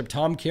more ownership,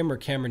 Tom Kim or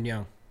Cameron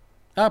Young?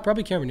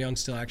 Probably Cameron Young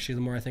still, actually,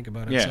 the more I think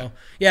about it. Yeah. So,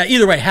 yeah,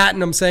 either way,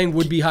 Hatton, I'm saying,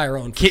 would be higher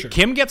owned for sure.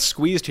 Kim gets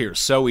squeezed here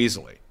so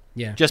easily.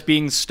 Yeah. Just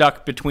being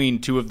stuck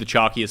between two of the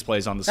chalkiest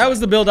plays on the side. That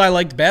was the build I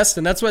liked best,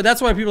 and that's why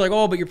people are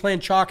like, but you're playing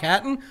Chalk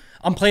Hatton?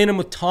 I'm playing him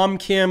with Tom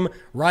Kim,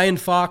 Ryan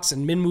Fox,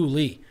 and Minwoo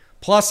Lee,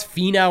 plus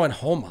Finau and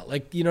Homa.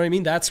 You know what I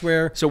mean? That's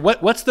where... So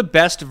what's the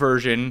best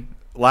version...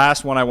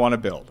 Last one I want to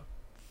build.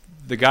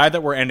 The guy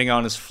that we're ending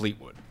on is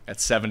Fleetwood at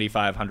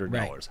 $7,500.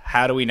 Right.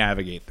 How do we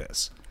navigate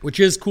this? Which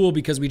is cool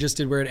because we just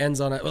did where it ends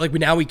on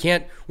we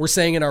can't. We're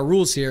saying in our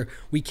rules here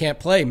we can't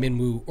play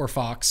Minwoo or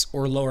Fox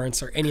or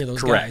Lawrence or any of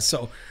those guys.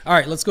 So all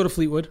right, let's go to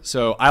Fleetwood.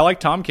 So I like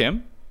Tom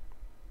Kim.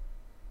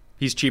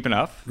 He's cheap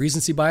enough.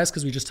 Recency bias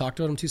because we just talked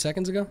about him 2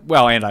 seconds ago.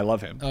 Well, and I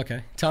love him.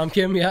 Okay, Tom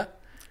Kim, yeah.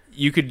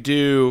 You could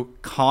do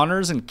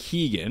Connors and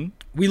Keegan.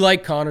 We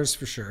like Connors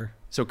for sure.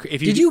 So if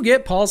did you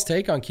get Paul's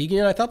take on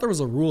Keegan? I thought there was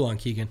a rule on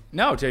Keegan.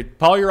 No,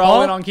 Paul, you're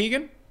all in on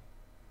Keegan?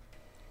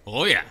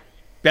 Oh, yeah.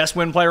 Best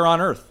win player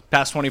on earth,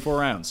 past 24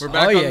 rounds. We're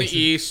back on the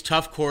East,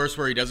 tough course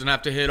where he doesn't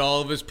have to hit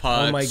all of his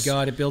putts. Oh my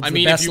God, it builds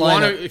the best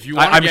lineup. If you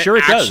want to get sure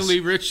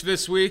actually rich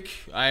this week,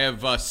 I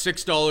have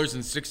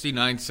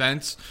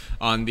 $6.69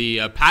 on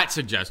the Pat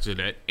suggested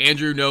it.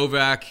 Andrew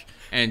Novak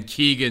and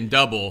Keegan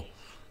double.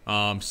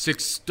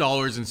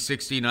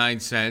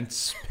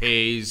 $6.69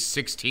 pays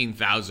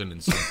 $16,000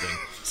 and something.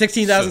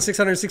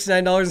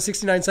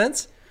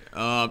 $16,669.69.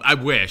 I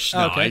wish.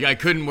 No, okay. I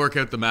couldn't work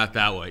out the math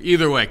that way.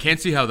 Either way, can't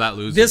see how that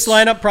loses. This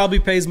lineup probably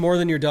pays more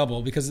than your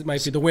double because it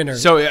might be the winner.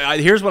 So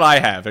here's what I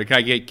have. Can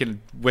I get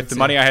with the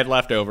money I had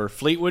left over?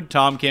 Fleetwood,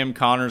 Tom Kim,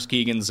 Connors,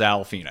 Keegan,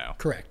 Zal, Finau.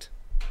 Correct.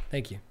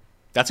 Thank you.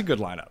 That's a good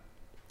lineup.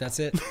 That's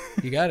it.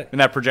 You got it.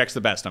 And that projects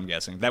the best, I'm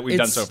guessing, that we've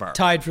done so far.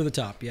 Tied for the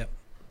top, yep.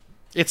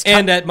 This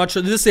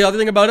is the other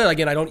thing about it.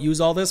 Again, I don't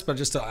use all this, but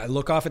just I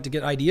look off it to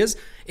get ideas.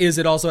 Is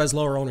it also has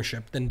lower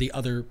ownership than the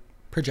other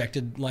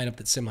projected lineup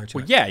that's similar to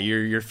it? Yeah,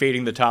 you're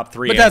fading the top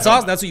 3. But that's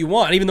awesome. That's what you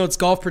want. Even though it's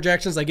golf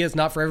projections, I get it's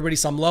not for everybody.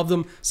 Some love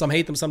them, some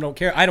hate them, some don't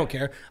care. I don't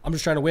care. I'm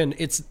just trying to win.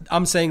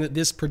 I'm saying that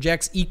this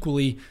projects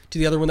equally to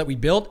the other one that we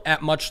built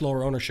at much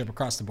lower ownership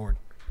across the board.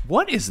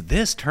 What is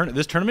this tournament?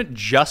 This tournament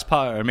just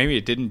popped, or maybe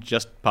it didn't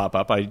just pop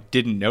up. I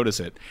didn't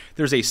notice it.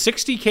 There's a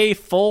 $60K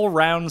full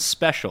round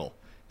special.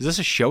 Is this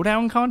a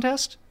showdown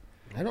contest?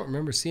 I don't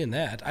remember seeing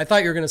that. I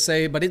thought you were going to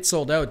say, but it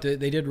sold out.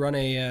 They did run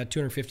a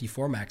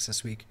 254 max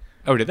this week.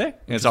 Oh, did they? And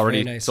it's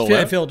already nice. sold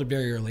out? I filled it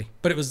very early,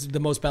 but it was the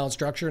most balanced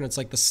structure, and it's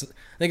like I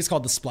think it's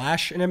called the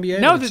Splash in NBA.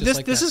 No,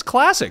 this is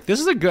classic.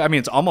 This is a good. I mean,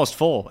 it's almost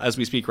full as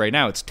we speak right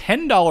now. It's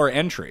 $10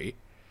 entry,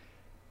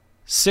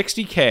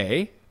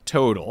 $60K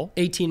total,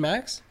 18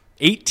 max.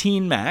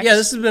 18 max. Yeah,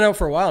 this has been out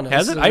for a while now.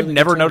 Has it? I've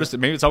never noticed it.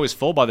 Maybe it's always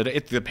full by the day.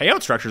 The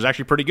payout structure is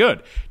actually pretty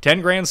good.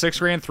 $10,000,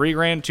 $6,000,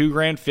 $3,000,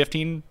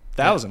 $2,000,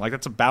 $15,000. Like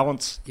that's a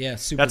balance. Yeah,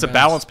 super. That's a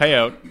balanced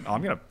payout. Oh,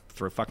 I'm gonna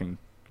throw fucking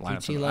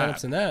lineups 18 in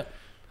lineups in that.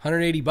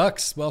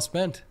 $180, well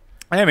spent.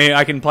 I mean,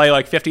 I can play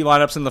like 50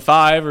 lineups in the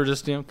 5, or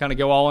just kind of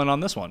go all in on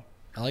this one.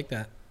 I like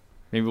that.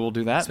 Maybe we'll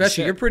do that.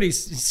 Especially, you're pretty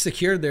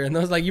secured there, and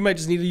those you might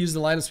just need to use the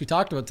lineups we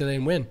talked about today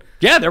and win.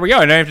 Yeah, there we go.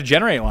 I don't have to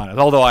generate lineups.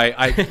 Although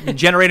I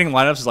generating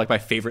lineups is like my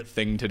favorite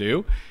thing to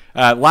do.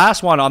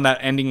 Last one on that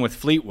ending with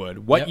Fleetwood.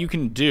 What you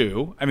can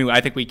do. I mean,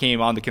 I think we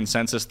came on the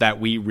consensus that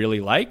we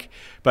really like.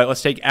 But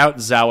let's take out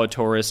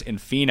Zalatoris and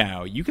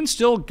Finau. You can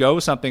still go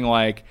something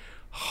like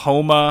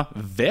Homa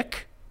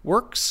Vic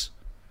works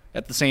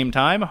at the same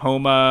time.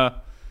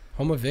 Homa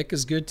Vic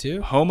is good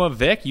too. Homa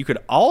Vic. You could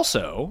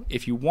also,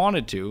 if you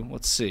wanted to,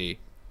 let's see,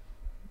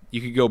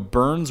 you could go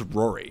Burns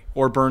Rory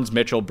or Burns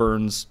Mitchell,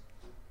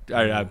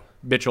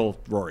 Mitchell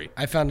Rory.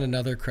 I found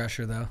another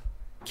crusher though.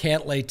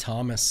 Cantlay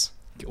Thomas.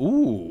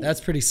 Ooh,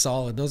 That's pretty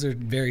solid. Those are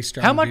very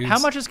strong. how much? dudes. How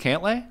much is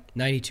Cantlay?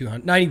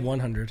 9,200,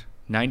 9,100.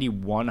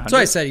 9,100. That's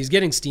what I said. He's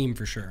getting steam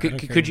for sure. I don't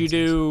care Could what you it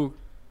says. do?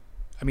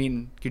 I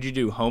mean, could you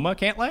do Homa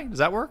Cantlay? Does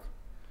that work?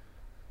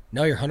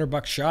 No, you're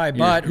 $100 shy.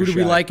 But who you're do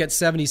we shy. like at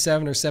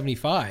 77 or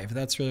 75?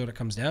 That's really what it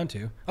comes down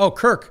to. Oh,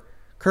 Kirk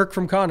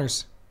from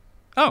Connors.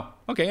 Oh,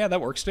 okay, yeah,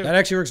 that works too. That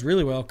actually works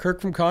really well.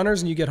 Kirk from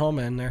Connors, and you get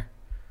Homa in there.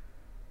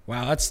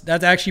 Wow, that's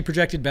actually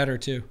projected better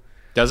too.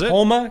 Does it?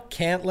 Homa,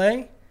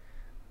 Cantlay,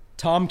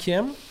 Tom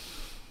Kim,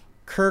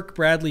 Kirk,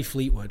 Bradley,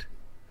 Fleetwood.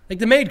 Like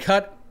the made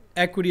cut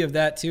equity of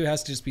that too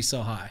has to just be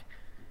so high.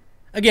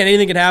 Again,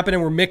 anything can happen,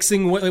 and we're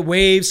mixing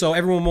waves, so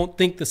everyone won't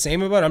think the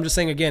same about it. I'm just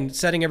saying, again,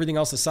 setting everything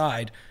else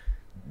aside,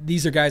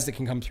 these are guys that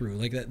can come through.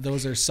 Like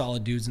those are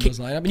solid dudes in those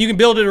lineup, and you can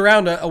build it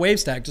around a wave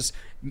stack. Just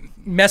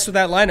mess with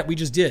that lineup we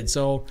just did.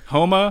 So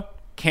Homa,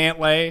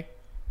 Cantlay,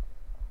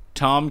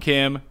 Tom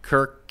Kim,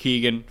 Kirk,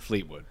 Keegan,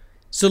 Fleetwood.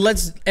 So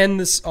let's end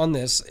this on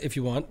this if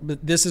you want.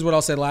 But this is what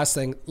I'll say last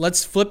thing.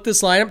 Let's flip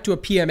this lineup to a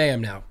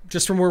PM/AM now,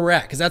 just from where we're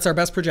at, because that's our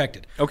best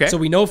projected. Okay. So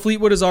we know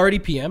Fleetwood is already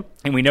PM.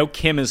 And we know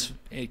Kim and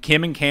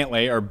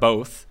Cantlay are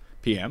both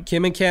PM.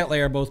 Kim and Cantlay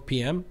are both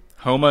PM.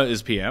 Homa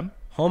is PM.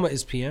 Homa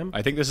is PM.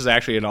 I think this is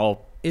actually an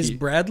all. Is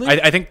Bradley?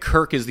 I think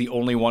Kirk is the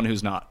only one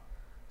who's not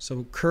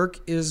So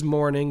Kirk is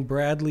morning.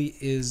 Bradley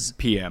is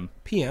PM.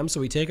 PM. So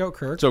we take out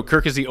Kirk. So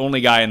Kirk is the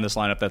only guy in this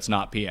lineup that's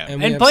not PM. And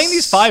we And have playing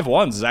these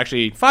 5-1s is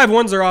actually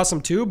 5-1s are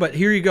awesome too, but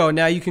here you go.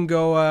 Now you can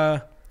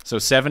go so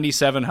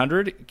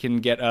 7,700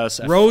 can get us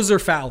a Rose or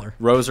Fowler.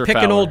 Rose or Pick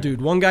an Fowler. old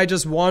dude. One guy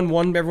just won.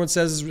 One everyone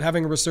says is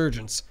having a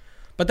resurgence.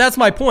 But that's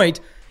my point.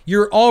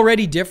 You're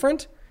already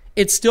different.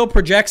 It still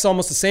projects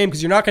almost the same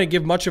because you're not going to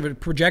give much of a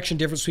projection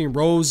difference between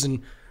Rose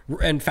and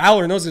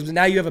Fowler and those.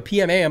 Now you have a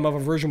PM/AM of a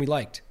version we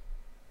liked.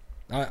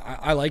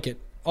 I like it.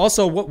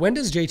 Also, when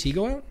does JT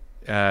go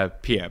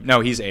out? PM. No,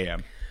 he's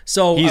AM.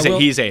 So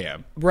He's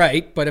AM.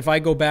 Right, but if I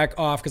go back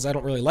off because I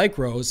don't really like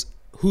Rose,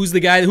 who's the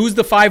guy? Who's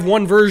the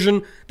 5-1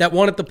 version that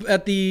won at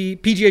the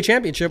PGA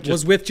Championship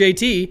was with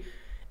JT,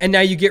 and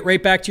now you get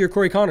right back to your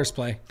Corey Connors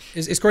play.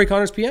 Is Corey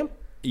Connors PM?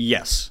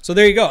 Yes. So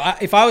there you go.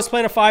 If I was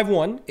playing a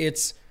 5-1,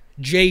 it's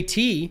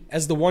JT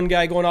as the one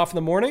guy going off in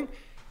the morning,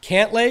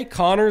 Cantlay,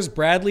 Connors,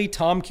 Bradley,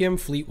 Tom Kim,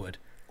 Fleetwood.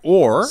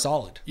 Or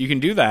Solid. You can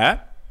do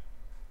that.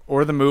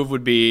 Or the move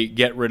would be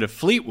get rid of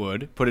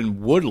Fleetwood, put in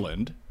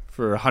Woodland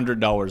for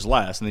 $100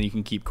 less, and then you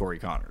can keep Corey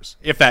Connors.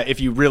 If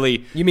you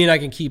really You mean I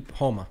can keep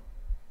Homa?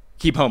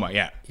 keep Homa,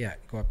 yeah. Yeah,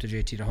 go up to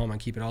JT to Homa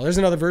and keep it all. There's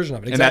another version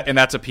of it. And Exactly. and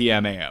that's a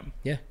PM/AM.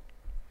 Yeah.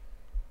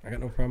 I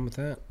got no problem with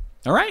that.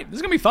 All right, this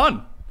is gonna be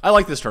fun. I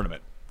like this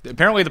tournament.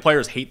 Apparently, the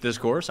players hate this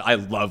course. I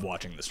love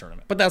watching this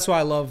tournament. But that's why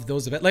I love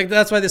those events. Like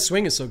that's why this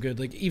swing is so good.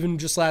 Like even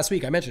just last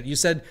week, I mentioned you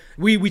said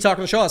we talked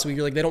on the show last week.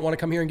 You're like they don't want to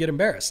come here and get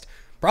embarrassed.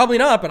 Probably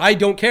not, but I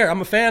don't care. I'm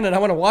a fan and I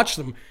want to watch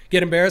them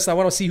get embarrassed. I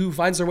want to see who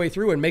finds their way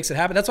through and makes it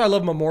happen. That's why I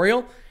love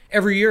Memorial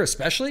every year,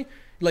 especially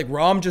like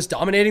Rahm just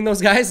dominating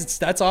those guys.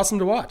 That's awesome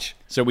to watch.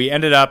 So we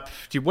ended up.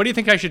 What do you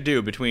think I should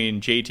do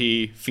between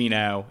JT,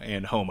 Finau,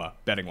 and Homa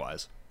betting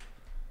wise?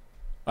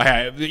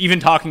 Even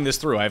talking this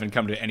through, I haven't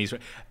come to any.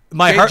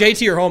 My heart,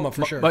 JT or Homa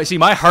for sure. But see,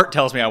 my heart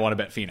tells me I want to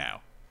bet Finau.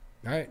 All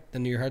right,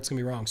 then your heart's gonna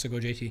be wrong. So go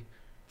JT.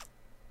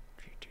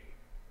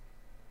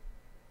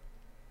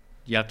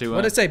 You have to What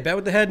did I say? Bet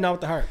with the head, not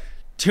with the heart.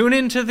 tune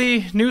into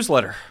the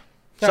newsletter.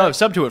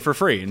 Sub to it for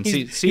free and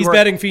see He's where.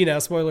 betting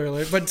Finau. Spoiler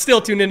alert, but still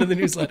tune into the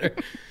newsletter.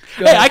 Go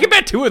Hey, ahead. I could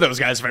bet two of those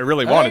guys if I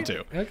really wanted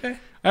to. Okay.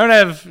 I don't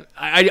have.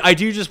 I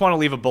do just want to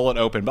leave a bullet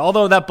open, but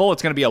although that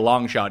bullet's going to be a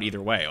long shot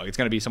either way, like it's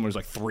going to be someone who's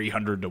like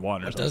 300 to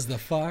 1 or something. Does the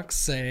fox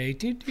say?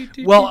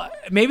 Well,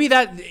 maybe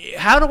that.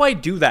 How do I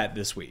do that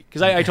this week?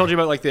 Because I told you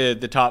about like the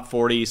top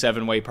 40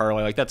 7-way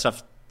parlay, like that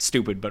stuff's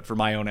stupid, but for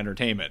my own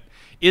entertainment.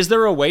 Is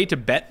there a way to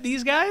bet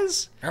these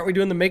guys? Aren't we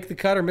doing the make the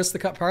cut or miss the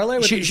cut parlay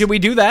with, Should we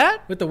do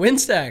that with the win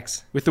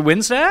stacks? with the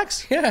win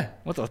stacks? Yeah.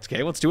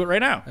 Okay, let's do it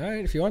right now. All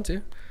right, if you want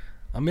to,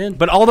 I'm in.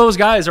 But all those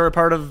guys are a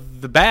part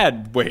of the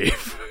bad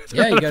wave.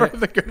 Yeah, you They're got part it. of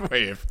the good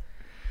wave.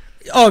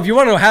 Oh, if you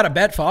want to know how to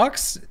bet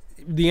Fox,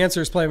 the answer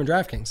is play him in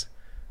DraftKings.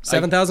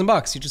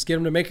 $7,000. You just get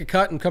him to make a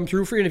cut and come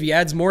through for you. And if he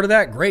adds more to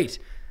that, great.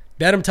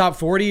 Bet him top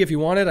 40 if you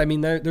want it. I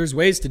mean, there's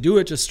ways to do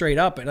it just straight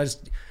up. And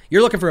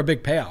you're looking for a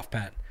big payoff,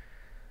 Pat.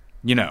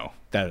 You know,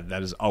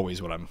 that is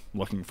always what I'm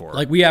looking for.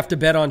 Like we have to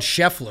bet on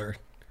Scheffler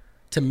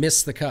to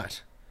miss the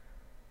cut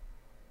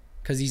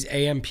because he's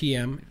AM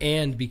PM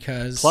and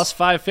because plus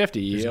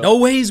 550. no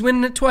way he's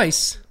winning it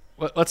twice.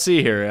 Let's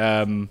see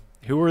here.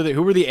 Who were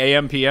the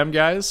AM PM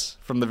guys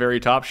from the very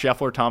top?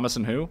 Scheffler, Thomas,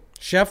 and who?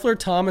 Scheffler,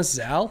 Thomas,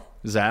 Zal.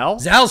 Zal.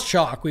 Zal's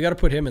chalk. We got to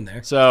put him in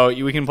there. So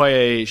we can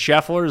play a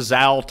Scheffler,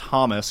 Zal,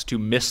 Thomas to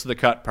miss the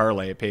cut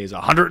parlay. It pays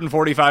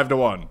 145 to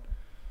 1.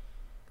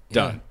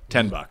 Done.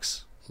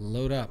 $10.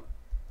 Load up.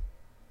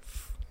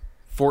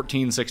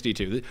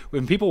 1462.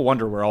 When people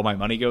wonder where all my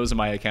money goes in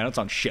my account, it's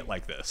on shit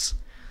like this.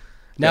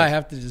 Now I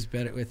have to just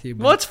bet it with you.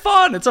 But, Well, it's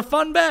fun. It's a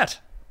fun bet.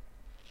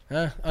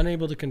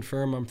 unable to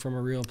confirm I'm from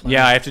a real planet.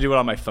 Yeah, I have to do it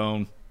on my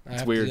phone. I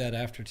It's have weird. to do that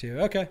after too.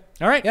 Okay.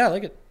 All right. Yeah, I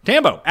like it.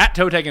 Tambo, at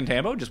Toteg and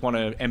Tambo, just won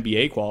an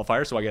NBA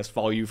qualifier, so I guess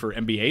follow you for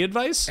NBA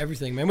advice.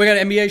 Everything, man. We got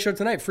an NBA show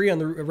tonight, free on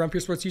the Run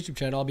Pure Sports YouTube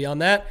channel. I'll be on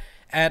that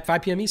at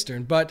 5 p.m.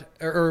 Eastern,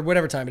 or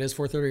whatever time it is,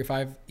 4:30 or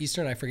 5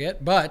 Eastern, I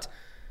forget. But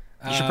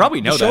You should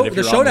probably know that if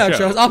the you're showdown on the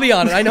show. shows. I'll be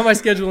on it. I know my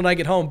schedule when I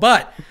get home.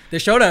 But the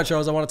showdown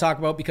shows I want to talk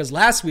about because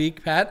last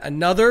week, Pat,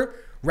 another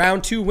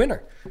round 2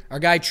 winner. Our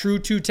guy True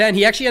 210.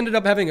 He actually ended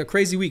up having a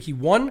crazy week. He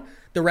won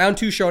the round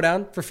 2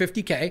 showdown for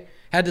 $50K.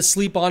 Had to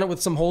sleep on it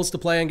with some holes to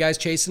play and guys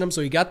chasing him,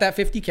 so he got that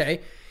 $50K.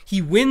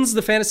 He wins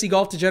the Fantasy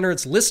Golf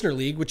Degenerates Listener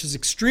League, which is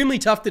extremely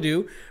tough to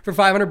do for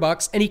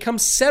 $500, and he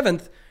comes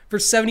 7th for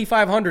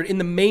 $7,500 in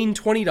the main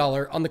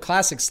 $20 on the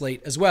classic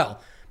slate as well.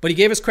 But he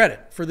gave us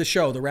credit for the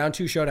show, the round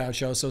 2 showdown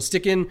show. So stay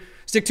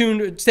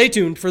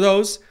tuned for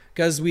those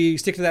because we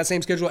stick to that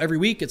same schedule every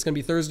week. It's going to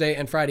be Thursday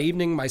and Friday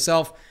evening,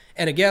 myself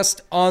and a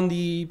guest on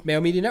the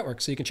Mayo Media Network.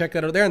 So you can check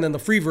that out there. And then the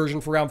free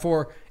version for round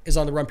 4 is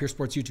on the Run Pure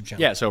Sports YouTube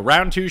channel. Yeah, so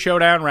round 2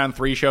 showdown, round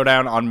 3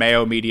 showdown on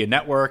Mayo Media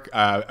Network.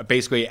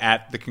 Basically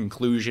at the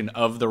conclusion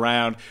of the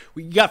round,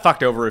 we got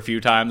fucked over a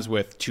few times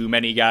with too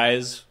many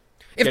guys.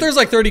 If there's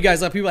like 30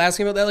 guys left, people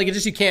asking about that, like it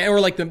just you can't, or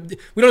like we don't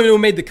even know who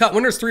made the cut.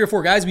 When there's 3 or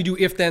 4 guys, we do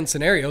if-then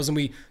scenarios and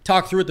we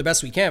talk through it the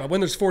best we can. But when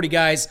there's 40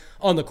 guys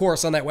on the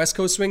course on that West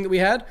Coast swing that we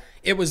had,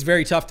 it was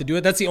very tough to do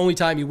it. That's the only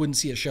time you wouldn't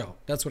see a show.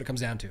 That's what it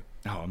comes down to.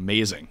 Oh,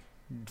 amazing.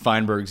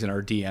 Feinberg's in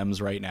our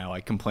DMs right now,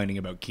 like complaining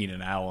about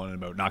Keenan Allen and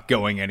about not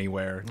going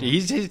anywhere.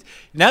 He's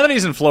now that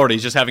he's in Florida,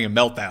 he's just having a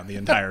meltdown the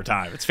entire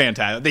time. It's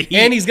fantastic.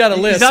 And he's got a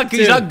lisp,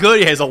 He's not good.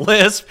 He has a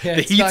lisp. Yeah,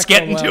 the it's heat's not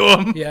going getting to well.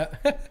 him. Yeah.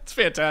 It's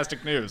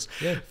fantastic news.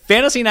 Yeah.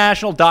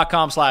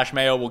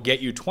 FantasyNational.com/Mayo will get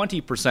you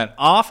 20%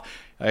 off.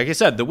 Like I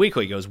said, the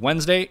weekly goes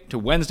Wednesday to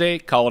Wednesday.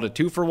 Call it a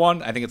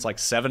 2-for-1. I think it's like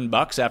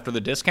 $7 after the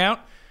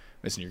discount.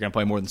 Listen, you're going to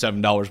play more than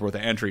 $7 worth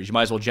of entries. You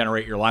might as well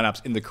generate your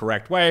lineups in the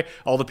correct way.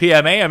 All the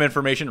PMAM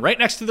information right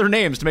next to their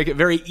names to make it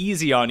very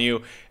easy on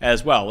you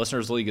as well.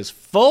 Listeners League is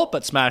full,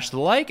 but smash the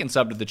like and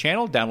sub to the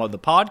channel. Download the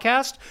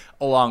podcast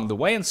along the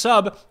way and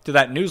sub to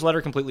that newsletter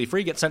completely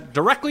free. Get sent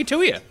directly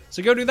to you.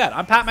 So go do that.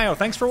 I'm Pat Mayo.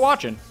 Thanks for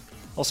watching.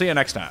 I'll see you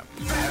next time.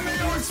 Pat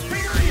Mayo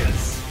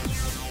Experience!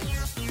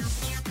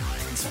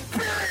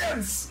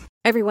 Experience!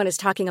 Everyone is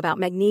talking about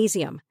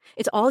magnesium.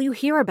 It's all you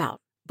hear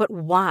about. But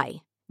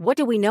why? What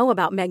do we know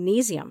about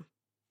magnesium?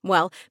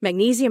 Well,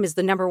 magnesium is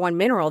the number 1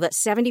 mineral that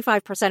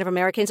 75% of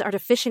Americans are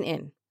deficient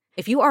in.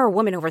 If you are a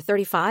woman over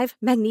 35,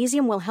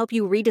 magnesium will help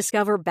you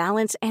rediscover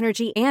balance,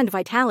 energy, and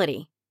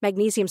vitality.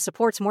 Magnesium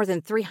supports more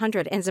than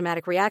 300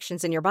 enzymatic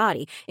reactions in your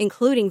body,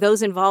 including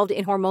those involved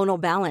in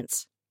hormonal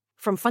balance.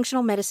 From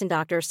functional medicine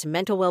doctors to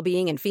mental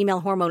well-being and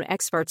female hormone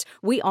experts,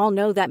 we all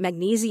know that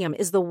magnesium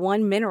is the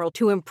one mineral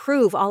to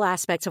improve all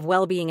aspects of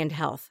well-being and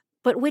health.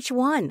 But which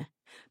one?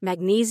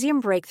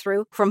 Magnesium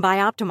Breakthrough from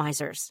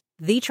Bioptimizers,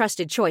 the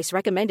trusted choice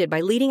recommended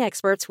by leading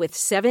experts with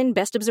 7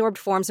 best-absorbed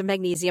forms of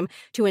magnesium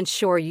to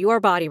ensure your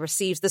body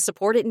receives the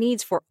support it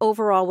needs for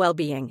overall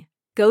well-being.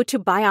 Go to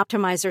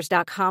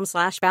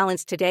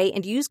bioptimizers.com/balance today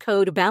and use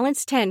code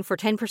BALANCE10 for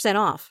 10%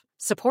 off.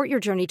 Support your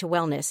journey to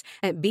wellness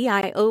at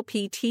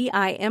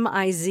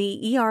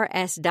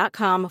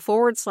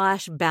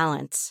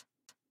bioptimizers.com/balance.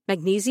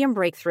 Magnesium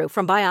Breakthrough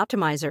from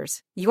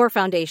Bioptimizers, your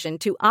foundation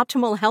to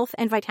optimal health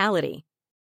and vitality.